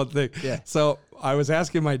you this one thing. Yeah. So I was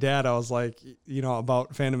asking my dad, I was like, you know,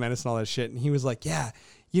 about Phantom Menace and all that shit. And he was like, yeah,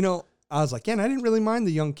 you know, I was like, yeah, and I didn't really mind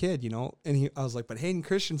the young kid, you know? And I was like, but Hayden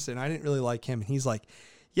Christensen, I didn't really like him. And he's like,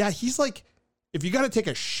 yeah, he's like, if you got to take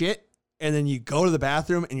a shit and then you go to the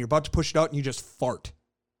bathroom and you're about to push it out and you just fart.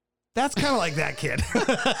 That's kind of like that kid.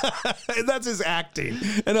 And that's his acting.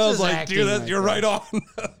 And I was like, dude, you're right on.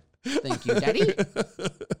 Thank you, Daddy.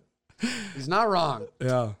 He's not wrong.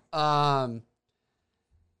 Yeah.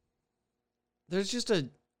 There's just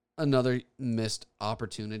another missed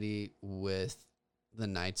opportunity with the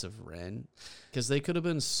Knights of Ren, because they could have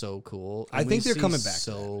been so cool. I think they're coming back.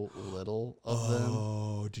 So little of them.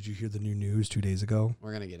 Oh, did you hear the new news 2 days ago?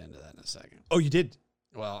 We're gonna get into that in a second. Oh, you did?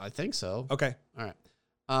 Well, I think so. Okay. All right.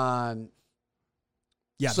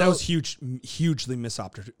 Yeah, So- that was hugely missed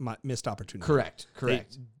opportunity. Correct. They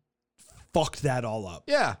fucked that all up.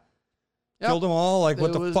 Yeah. Yep. Killed them all. Like,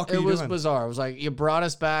 what the fuck are you doing? It was bizarre. It was like, you brought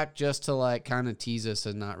us back just to like kind of tease us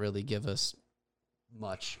and not really give us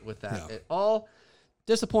much with that Yeah. at all.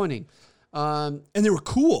 Disappointing. And they were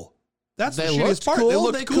cool. That's the They shittiest looked part. cool. They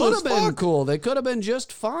looked They cool could as have been fuck. cool. They could have been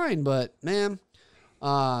just fine, but man,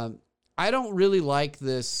 I don't really like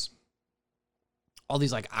this. All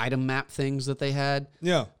these like item map things that they had.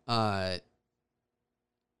 Yeah.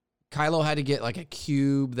 Kylo had to get like a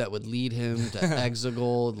cube that would lead him to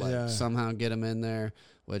Exegol, like Yeah. somehow get him in there,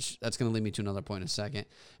 which that's going to lead me to another point in a second.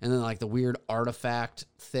 And then like the weird artifact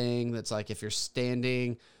thing that's like if you're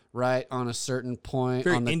standing right on a certain point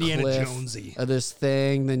Very on the Indiana cliff Jonesy. of this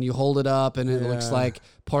thing, then you hold it up and it looks Yeah. like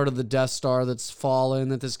part of the Death Star that's fallen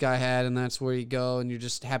that this guy had, and that's where you go, and you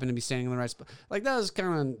just happen to be standing in the right spot. Like that was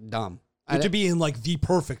kind of dumb. You had to be in like the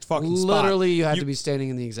perfect fucking spot. Literally, you had to be standing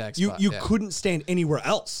in the exact spot. You Yeah. couldn't stand anywhere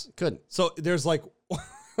else. Couldn't. So there's like,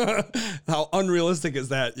 How unrealistic is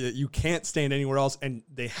that? You can't stand anywhere else, and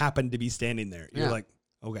they happen to be standing there. You're like,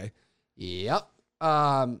 okay. Yep.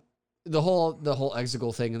 The whole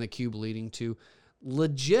Exegol thing and the cube leading to,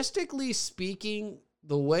 logistically speaking,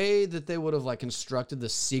 the way that they would have like constructed the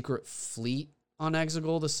secret fleet on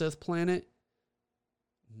Exegol, the Sith planet,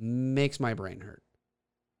 makes my brain hurt.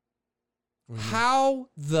 How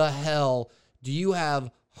the hell do you have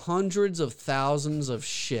hundreds of thousands of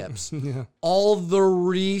ships, all the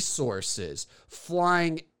resources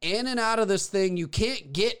flying in and out of this thing you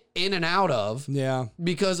can't get in and out of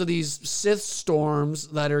because of these Sith storms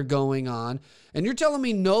that are going on? And you're telling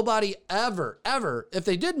me nobody ever, if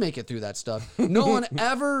they did make it through that stuff, no one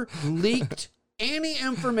ever leaked any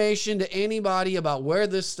information to anybody about where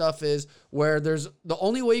this stuff is, where there's the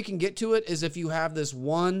only way you can get to it is if you have this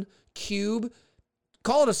one cube.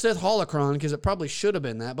 Call it a Sith holocron because it probably should have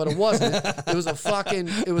been that, but it wasn't. It was a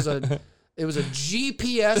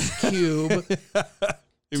GPS cube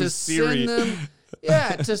to send them.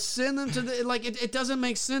 Yeah, to send them to the, like, it doesn't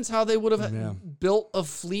make sense how they would have built a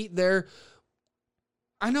fleet there.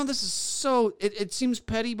 I know this is so, it seems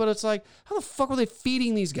petty, but it's like, how the fuck were they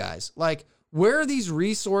feeding these guys? Like, where are these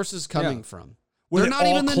resources coming from? They're not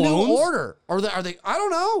even the New Order. Or are they? I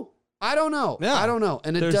don't know. Yeah. I don't know.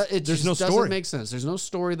 And it just doesn't make sense. There's no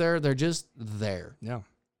story there. They're just there. Yeah.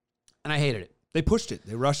 And I hated it. They pushed it.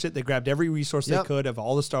 They rushed it. They grabbed every resource they could of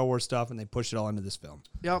all the Star Wars stuff, and they pushed it all into this film.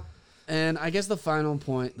 Yep. And I guess the final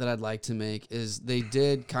point that I'd like to make is they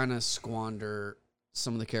did kind of squander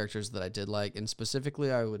some of the characters that I did like, and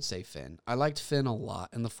specifically I would say Finn. I liked Finn a lot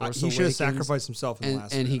in The Force Awakens. He should have sacrificed himself in the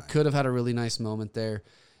last and he could have had a really nice moment there.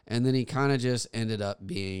 And then he kind of just ended up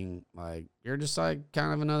being like, you're just like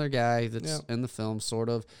kind of another guy that's in the film, sort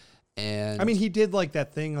of. And I mean, he did like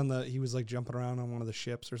that thing he was like jumping around on one of the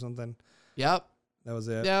ships or something. Yep. That was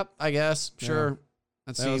it. Yep, I guess. Sure.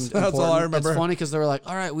 That seemed important. That's all I remember. It's funny because they were like,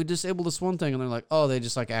 all right, we disabled this one thing. And they're like, oh, they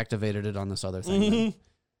just like activated it on this other thing.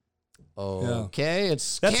 Okay,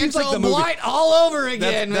 it's that seems like the Blight all over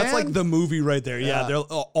again, man. That's like the movie right there. Yeah, they're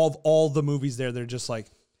all the movies there. They're just like,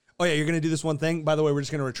 oh yeah, you're gonna do this one thing. By the way, we're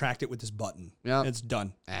just gonna retract it with this button. Yeah, it's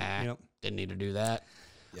done. Didn't need to do that.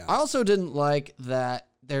 Yeah. I also didn't like that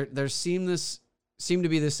there seemed to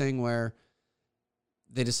be this thing where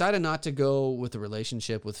they decided not to go with the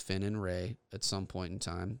relationship with Finn and Rey at some point in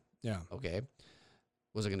time. Yeah. Okay.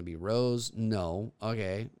 Was it going to be Rose? No.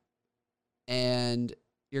 Okay. And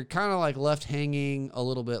you're kind of like left hanging a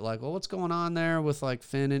little bit like, well, what's going on there with like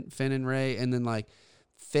Finn and Rey? And then like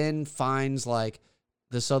Finn finds like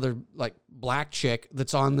this other like black chick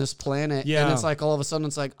that's on this planet. Yeah. And it's like all of a sudden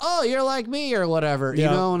it's like, oh, you're like me or whatever, you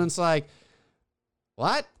know? And it's like,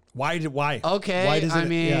 what? Why? Okay. Why does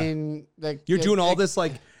like, you're doing all this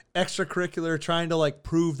like extracurricular, trying to like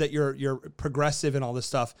prove that you're progressive and all this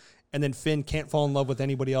stuff, and then Finn can't fall in love with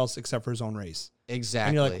anybody else except for his own race. Exactly.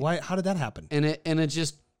 And you're like, why? How did that happen? And it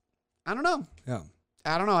just, I don't know. Yeah.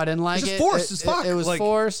 I don't know. I didn't like it. It's forced as fuck. It was like,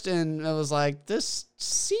 forced, and it was like, this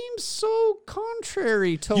seems so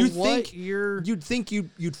contrary to You'd think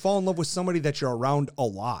you'd fall in love with somebody that you're around a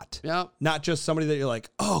lot. Yep. Not just somebody that you're like,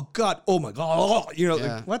 oh God, oh my God,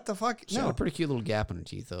 like, what the fuck? She had a pretty cute little gap in her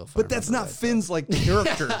teeth, though. But that's not Finn's like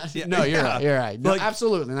character. No, you're right. You're right. No, like,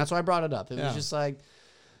 absolutely. And that's why I brought it up. It was just like,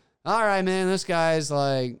 all right, man, this guy's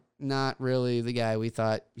like not really the guy we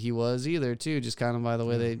thought he was either, too, just kind of by the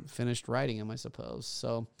way they finished writing him, I suppose.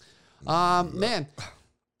 So, man,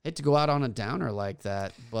 hate to go out on a downer like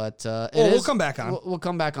that, but we'll come back on. We'll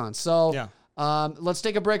come back on. So, let's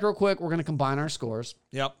take a break real quick. We're going to combine our scores.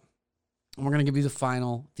 Yep. And we're going to give you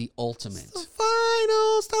the ultimate. The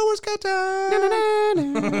final Star Wars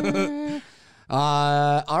countdown.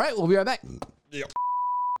 All right, we'll be right back. Yep.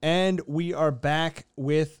 And we are back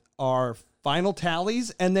with our final tallies,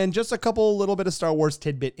 and then just a couple little bit of Star Wars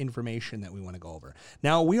tidbit information that we want to go over.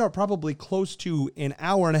 Now, we are probably close to an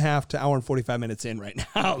hour and a half to hour and 45 minutes in right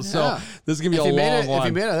now, so this is going to be a long one. If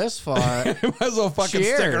you made it this far, you might as well fucking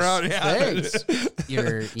stick around. Yeah. Thanks.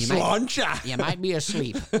 You might be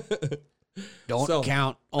asleep. Don't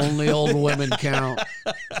count. Only old women count.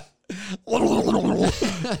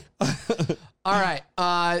 All right.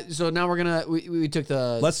 So now we took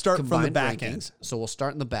the let's start from the back rankings. end. So we'll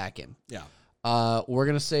start in the back end. Yeah. We're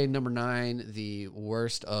gonna say number 9, the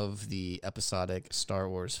worst of the episodic Star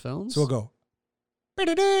Wars films. So we'll go,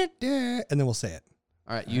 and then we'll say it.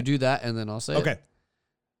 All right. You do that, and then I'll say it. Okay.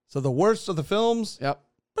 So the worst of the films. Yep.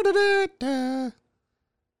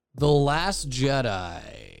 The Last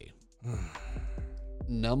Jedi.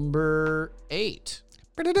 Number 8.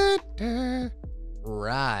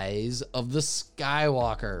 Rise of the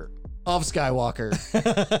Skywalker. of Skywalker.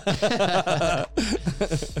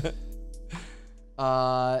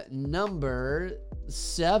 Number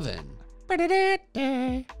 7.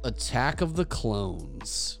 Attack of the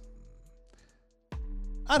Clones.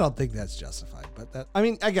 I don't think that's justified, but that, I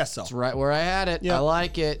mean, I guess so. That's right where I had it. Yep. I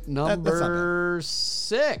like it. Number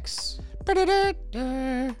 6.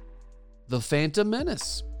 The Phantom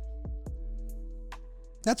Menace.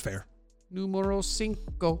 That's fair. Numero 5.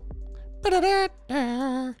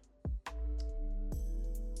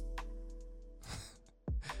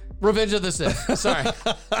 Revenge of the Sith. Sorry.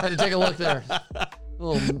 I had to take a look there. A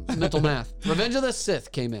little mental math. Revenge of the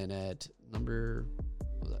Sith came in at number...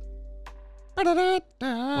 What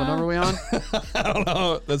number are we on? I don't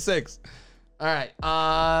know. The 6. All right.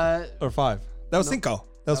 Or 5. That was Cinco.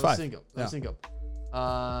 That was 5. Cinco. That was Cinco.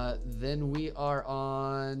 Then we are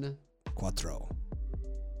on... Cuatro.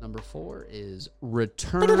 Number 4 is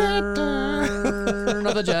Return of the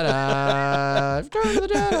Jedi. Return of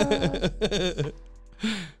the Jedi.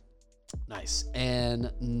 Nice.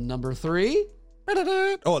 And number 3?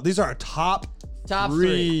 Oh, these are our top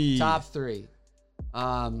 3. Top 3.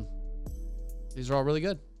 These are all really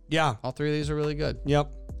good. Yeah. All 3 of these are really good. Yep.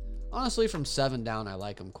 Honestly, from 7 down, I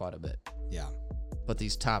like them quite a bit. Yeah. But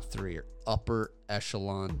these top 3 are upper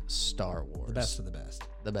echelon Star Wars. The best of the best.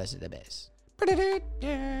 The best of the best.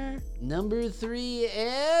 Number 3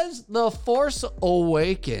 is The Force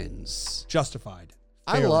Awakens. Justified.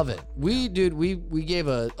 I love it. We gave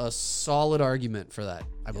a solid argument for that,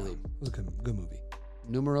 I believe. It was a good movie.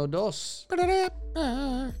 Numero 2.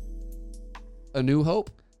 A New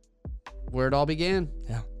Hope. Where it all began.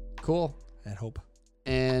 Yeah. Cool. At Hope.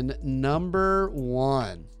 And number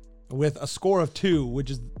 1. With a score of 2, which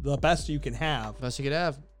is the best you can have. Best you could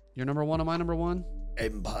have. Your number 1 and my number 1?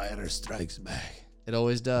 Empire Strikes Back. It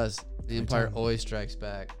always does. The Empire always strikes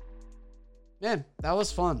back. Man, that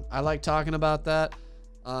was fun. I like talking about that.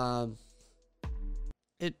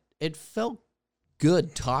 It felt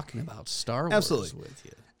good talking about Star Wars with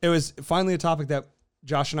you. It was finally a topic that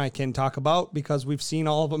Josh and I can talk about because we've seen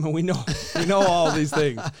all of them and we know all of these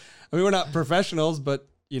things. I mean, we're not professionals, but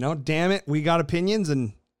damn it, we got opinions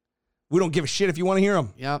and we don't give a shit if you want to hear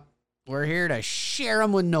them. Yep. We're here to share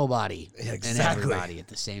them with nobody and everybody at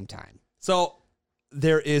the same time. So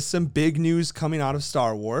there is some big news coming out of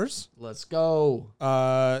Star Wars. Let's go.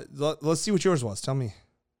 Let's see what yours was. Tell me.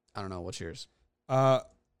 I don't know. What's yours?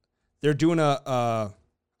 They're doing a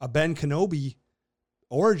Ben Kenobi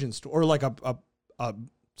origin story, or like a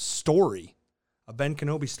story, a Ben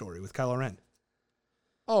Kenobi story with Kylo Ren.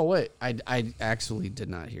 Oh wait, I actually did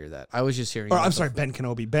not hear that. I was just hearing. Or I'm sorry, Ben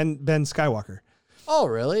Kenobi, Ben Skywalker. Oh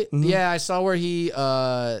really? Mm-hmm. Yeah, I saw where he.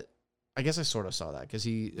 I guess I sort of saw that because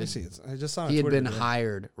he. I just saw. He had been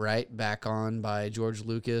hired back on by George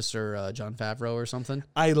Lucas or Jon Favreau or something.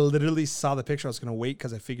 I literally saw the picture. I was going to wait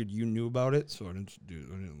because I figured you knew about it, so I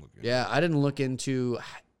didn't look. Yeah, I didn't look into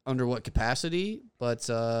under what capacity, but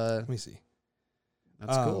let me see.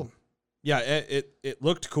 That's cool. Yeah, it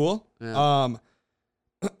looked cool. Yeah.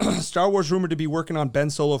 Star Wars rumored to be working on Ben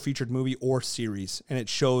Solo featured movie or series, and it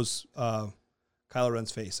shows Kylo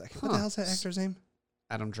Ren's face. What the hell's that actor's name?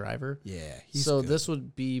 Adam Driver. Yeah. So good. This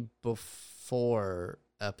would be before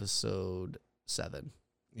episode 7.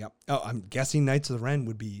 Yep. Oh, I'm guessing Knights of Ren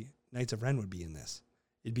would be in this.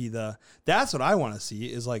 It'd be that's what I want to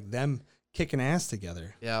see is like them kicking ass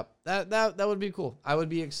together. Yeah. That would be cool. I would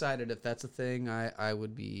be excited if that's a thing. I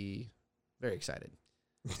would be very excited.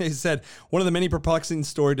 He said, one of the many perplexing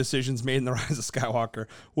story decisions made in The Rise of Skywalker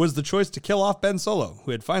was the choice to kill off Ben Solo,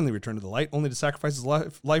 who had finally returned to the light, only to sacrifice his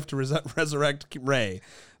life to resurrect Rey.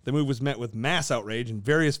 The move was met with mass outrage, and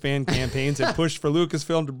various fan campaigns had pushed for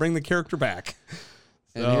Lucasfilm to bring the character back.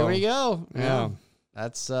 And here we go. Yeah.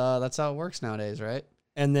 That's how it works nowadays, right?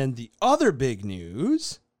 And then the other big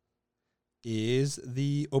news is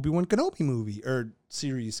the Obi-Wan Kenobi movie or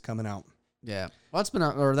series coming out. Yeah. Well,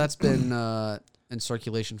 that's been in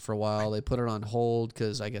circulation for a while. They put it on hold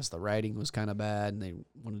because I guess the writing was kind of bad and they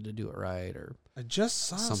wanted to do it right, or I just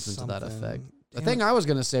saw something to that effect. Damn the thing I was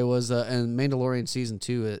going to say was in Mandalorian season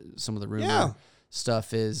 2, some of the rumor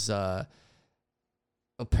stuff is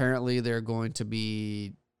apparently they're going to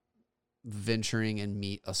be venturing and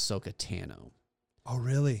meet Ahsoka Tano. Oh,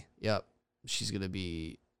 really? Yep. She's going to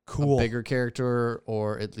be cool. A bigger character,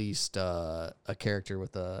 or at least a character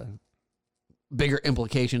with bigger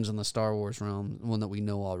implications in the Star Wars realm, one that we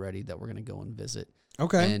know already that we're going to go and visit.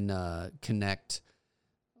 Okay. And connect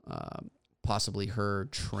possibly her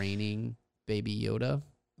training Baby Yoda.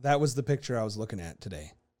 That was the picture I was looking at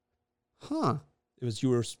today. Huh. It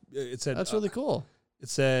said... That's really cool. It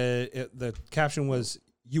said... the caption was,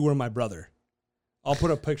 "You were my brother." I'll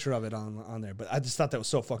put a picture of it on there. But I just thought that was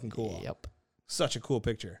so fucking cool. Yep. Such a cool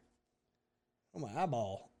picture. Oh, my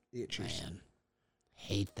eyeball itches. Man,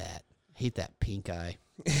 hate that. Hate that pink eye.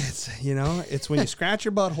 It's, it's when you scratch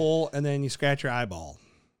your butthole and then you scratch your eyeball.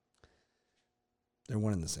 They're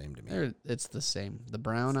one and the same to me. It's the same. The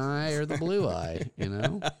brown eye or the blue eye,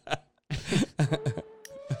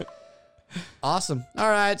 Awesome. All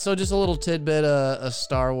right, so just a little tidbit of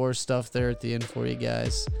Star Wars stuff there at the end for you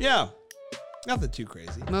guys. Yeah. Nothing too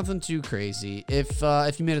crazy. Nothing too crazy. If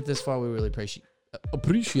you made it this far, we really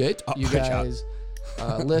appreciate you guys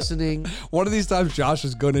listening. One of these times, Josh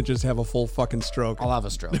is going to just have a full fucking stroke. I'll have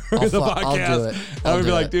a stroke. I'll do it. I'm going to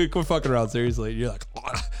be like, dude, quit fucking around, seriously. And you're like,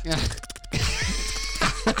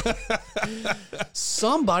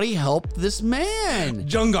 somebody help this man.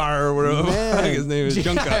 Jungar or whatever his name is.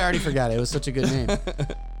 Junka. I already forgot it. It was such a good name.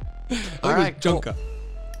 All right, Junka. Cool.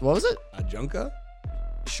 What was it? A Junka?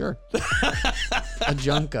 Sure. A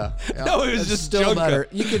Junka. Yeah, no, it was just still Junka. better.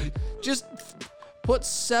 You could just put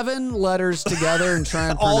 7 letters together and try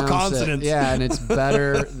and all pronounce consonants. It. Yeah, and it's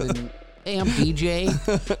better than. Hey, I'm DJ.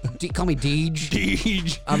 Call me Deej.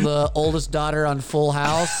 Deej. I'm the oldest daughter on Full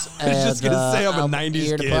House. I was just going to say I'm a 90s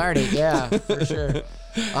here kid. to party. Yeah, for sure.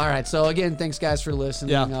 All right. So, again, thanks, guys, for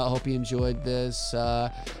listening. Yeah. I hope you enjoyed this.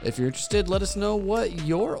 If you're interested, let us know what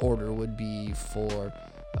your order would be for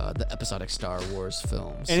the episodic Star Wars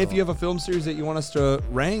films. And if you have a film series that you want us to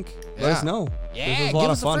rank, let us know. Yeah, give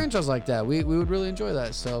us a franchise like that. We would really enjoy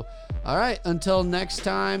that. So, all right. Until next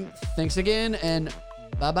time, thanks again, and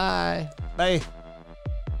bye-bye. Bye.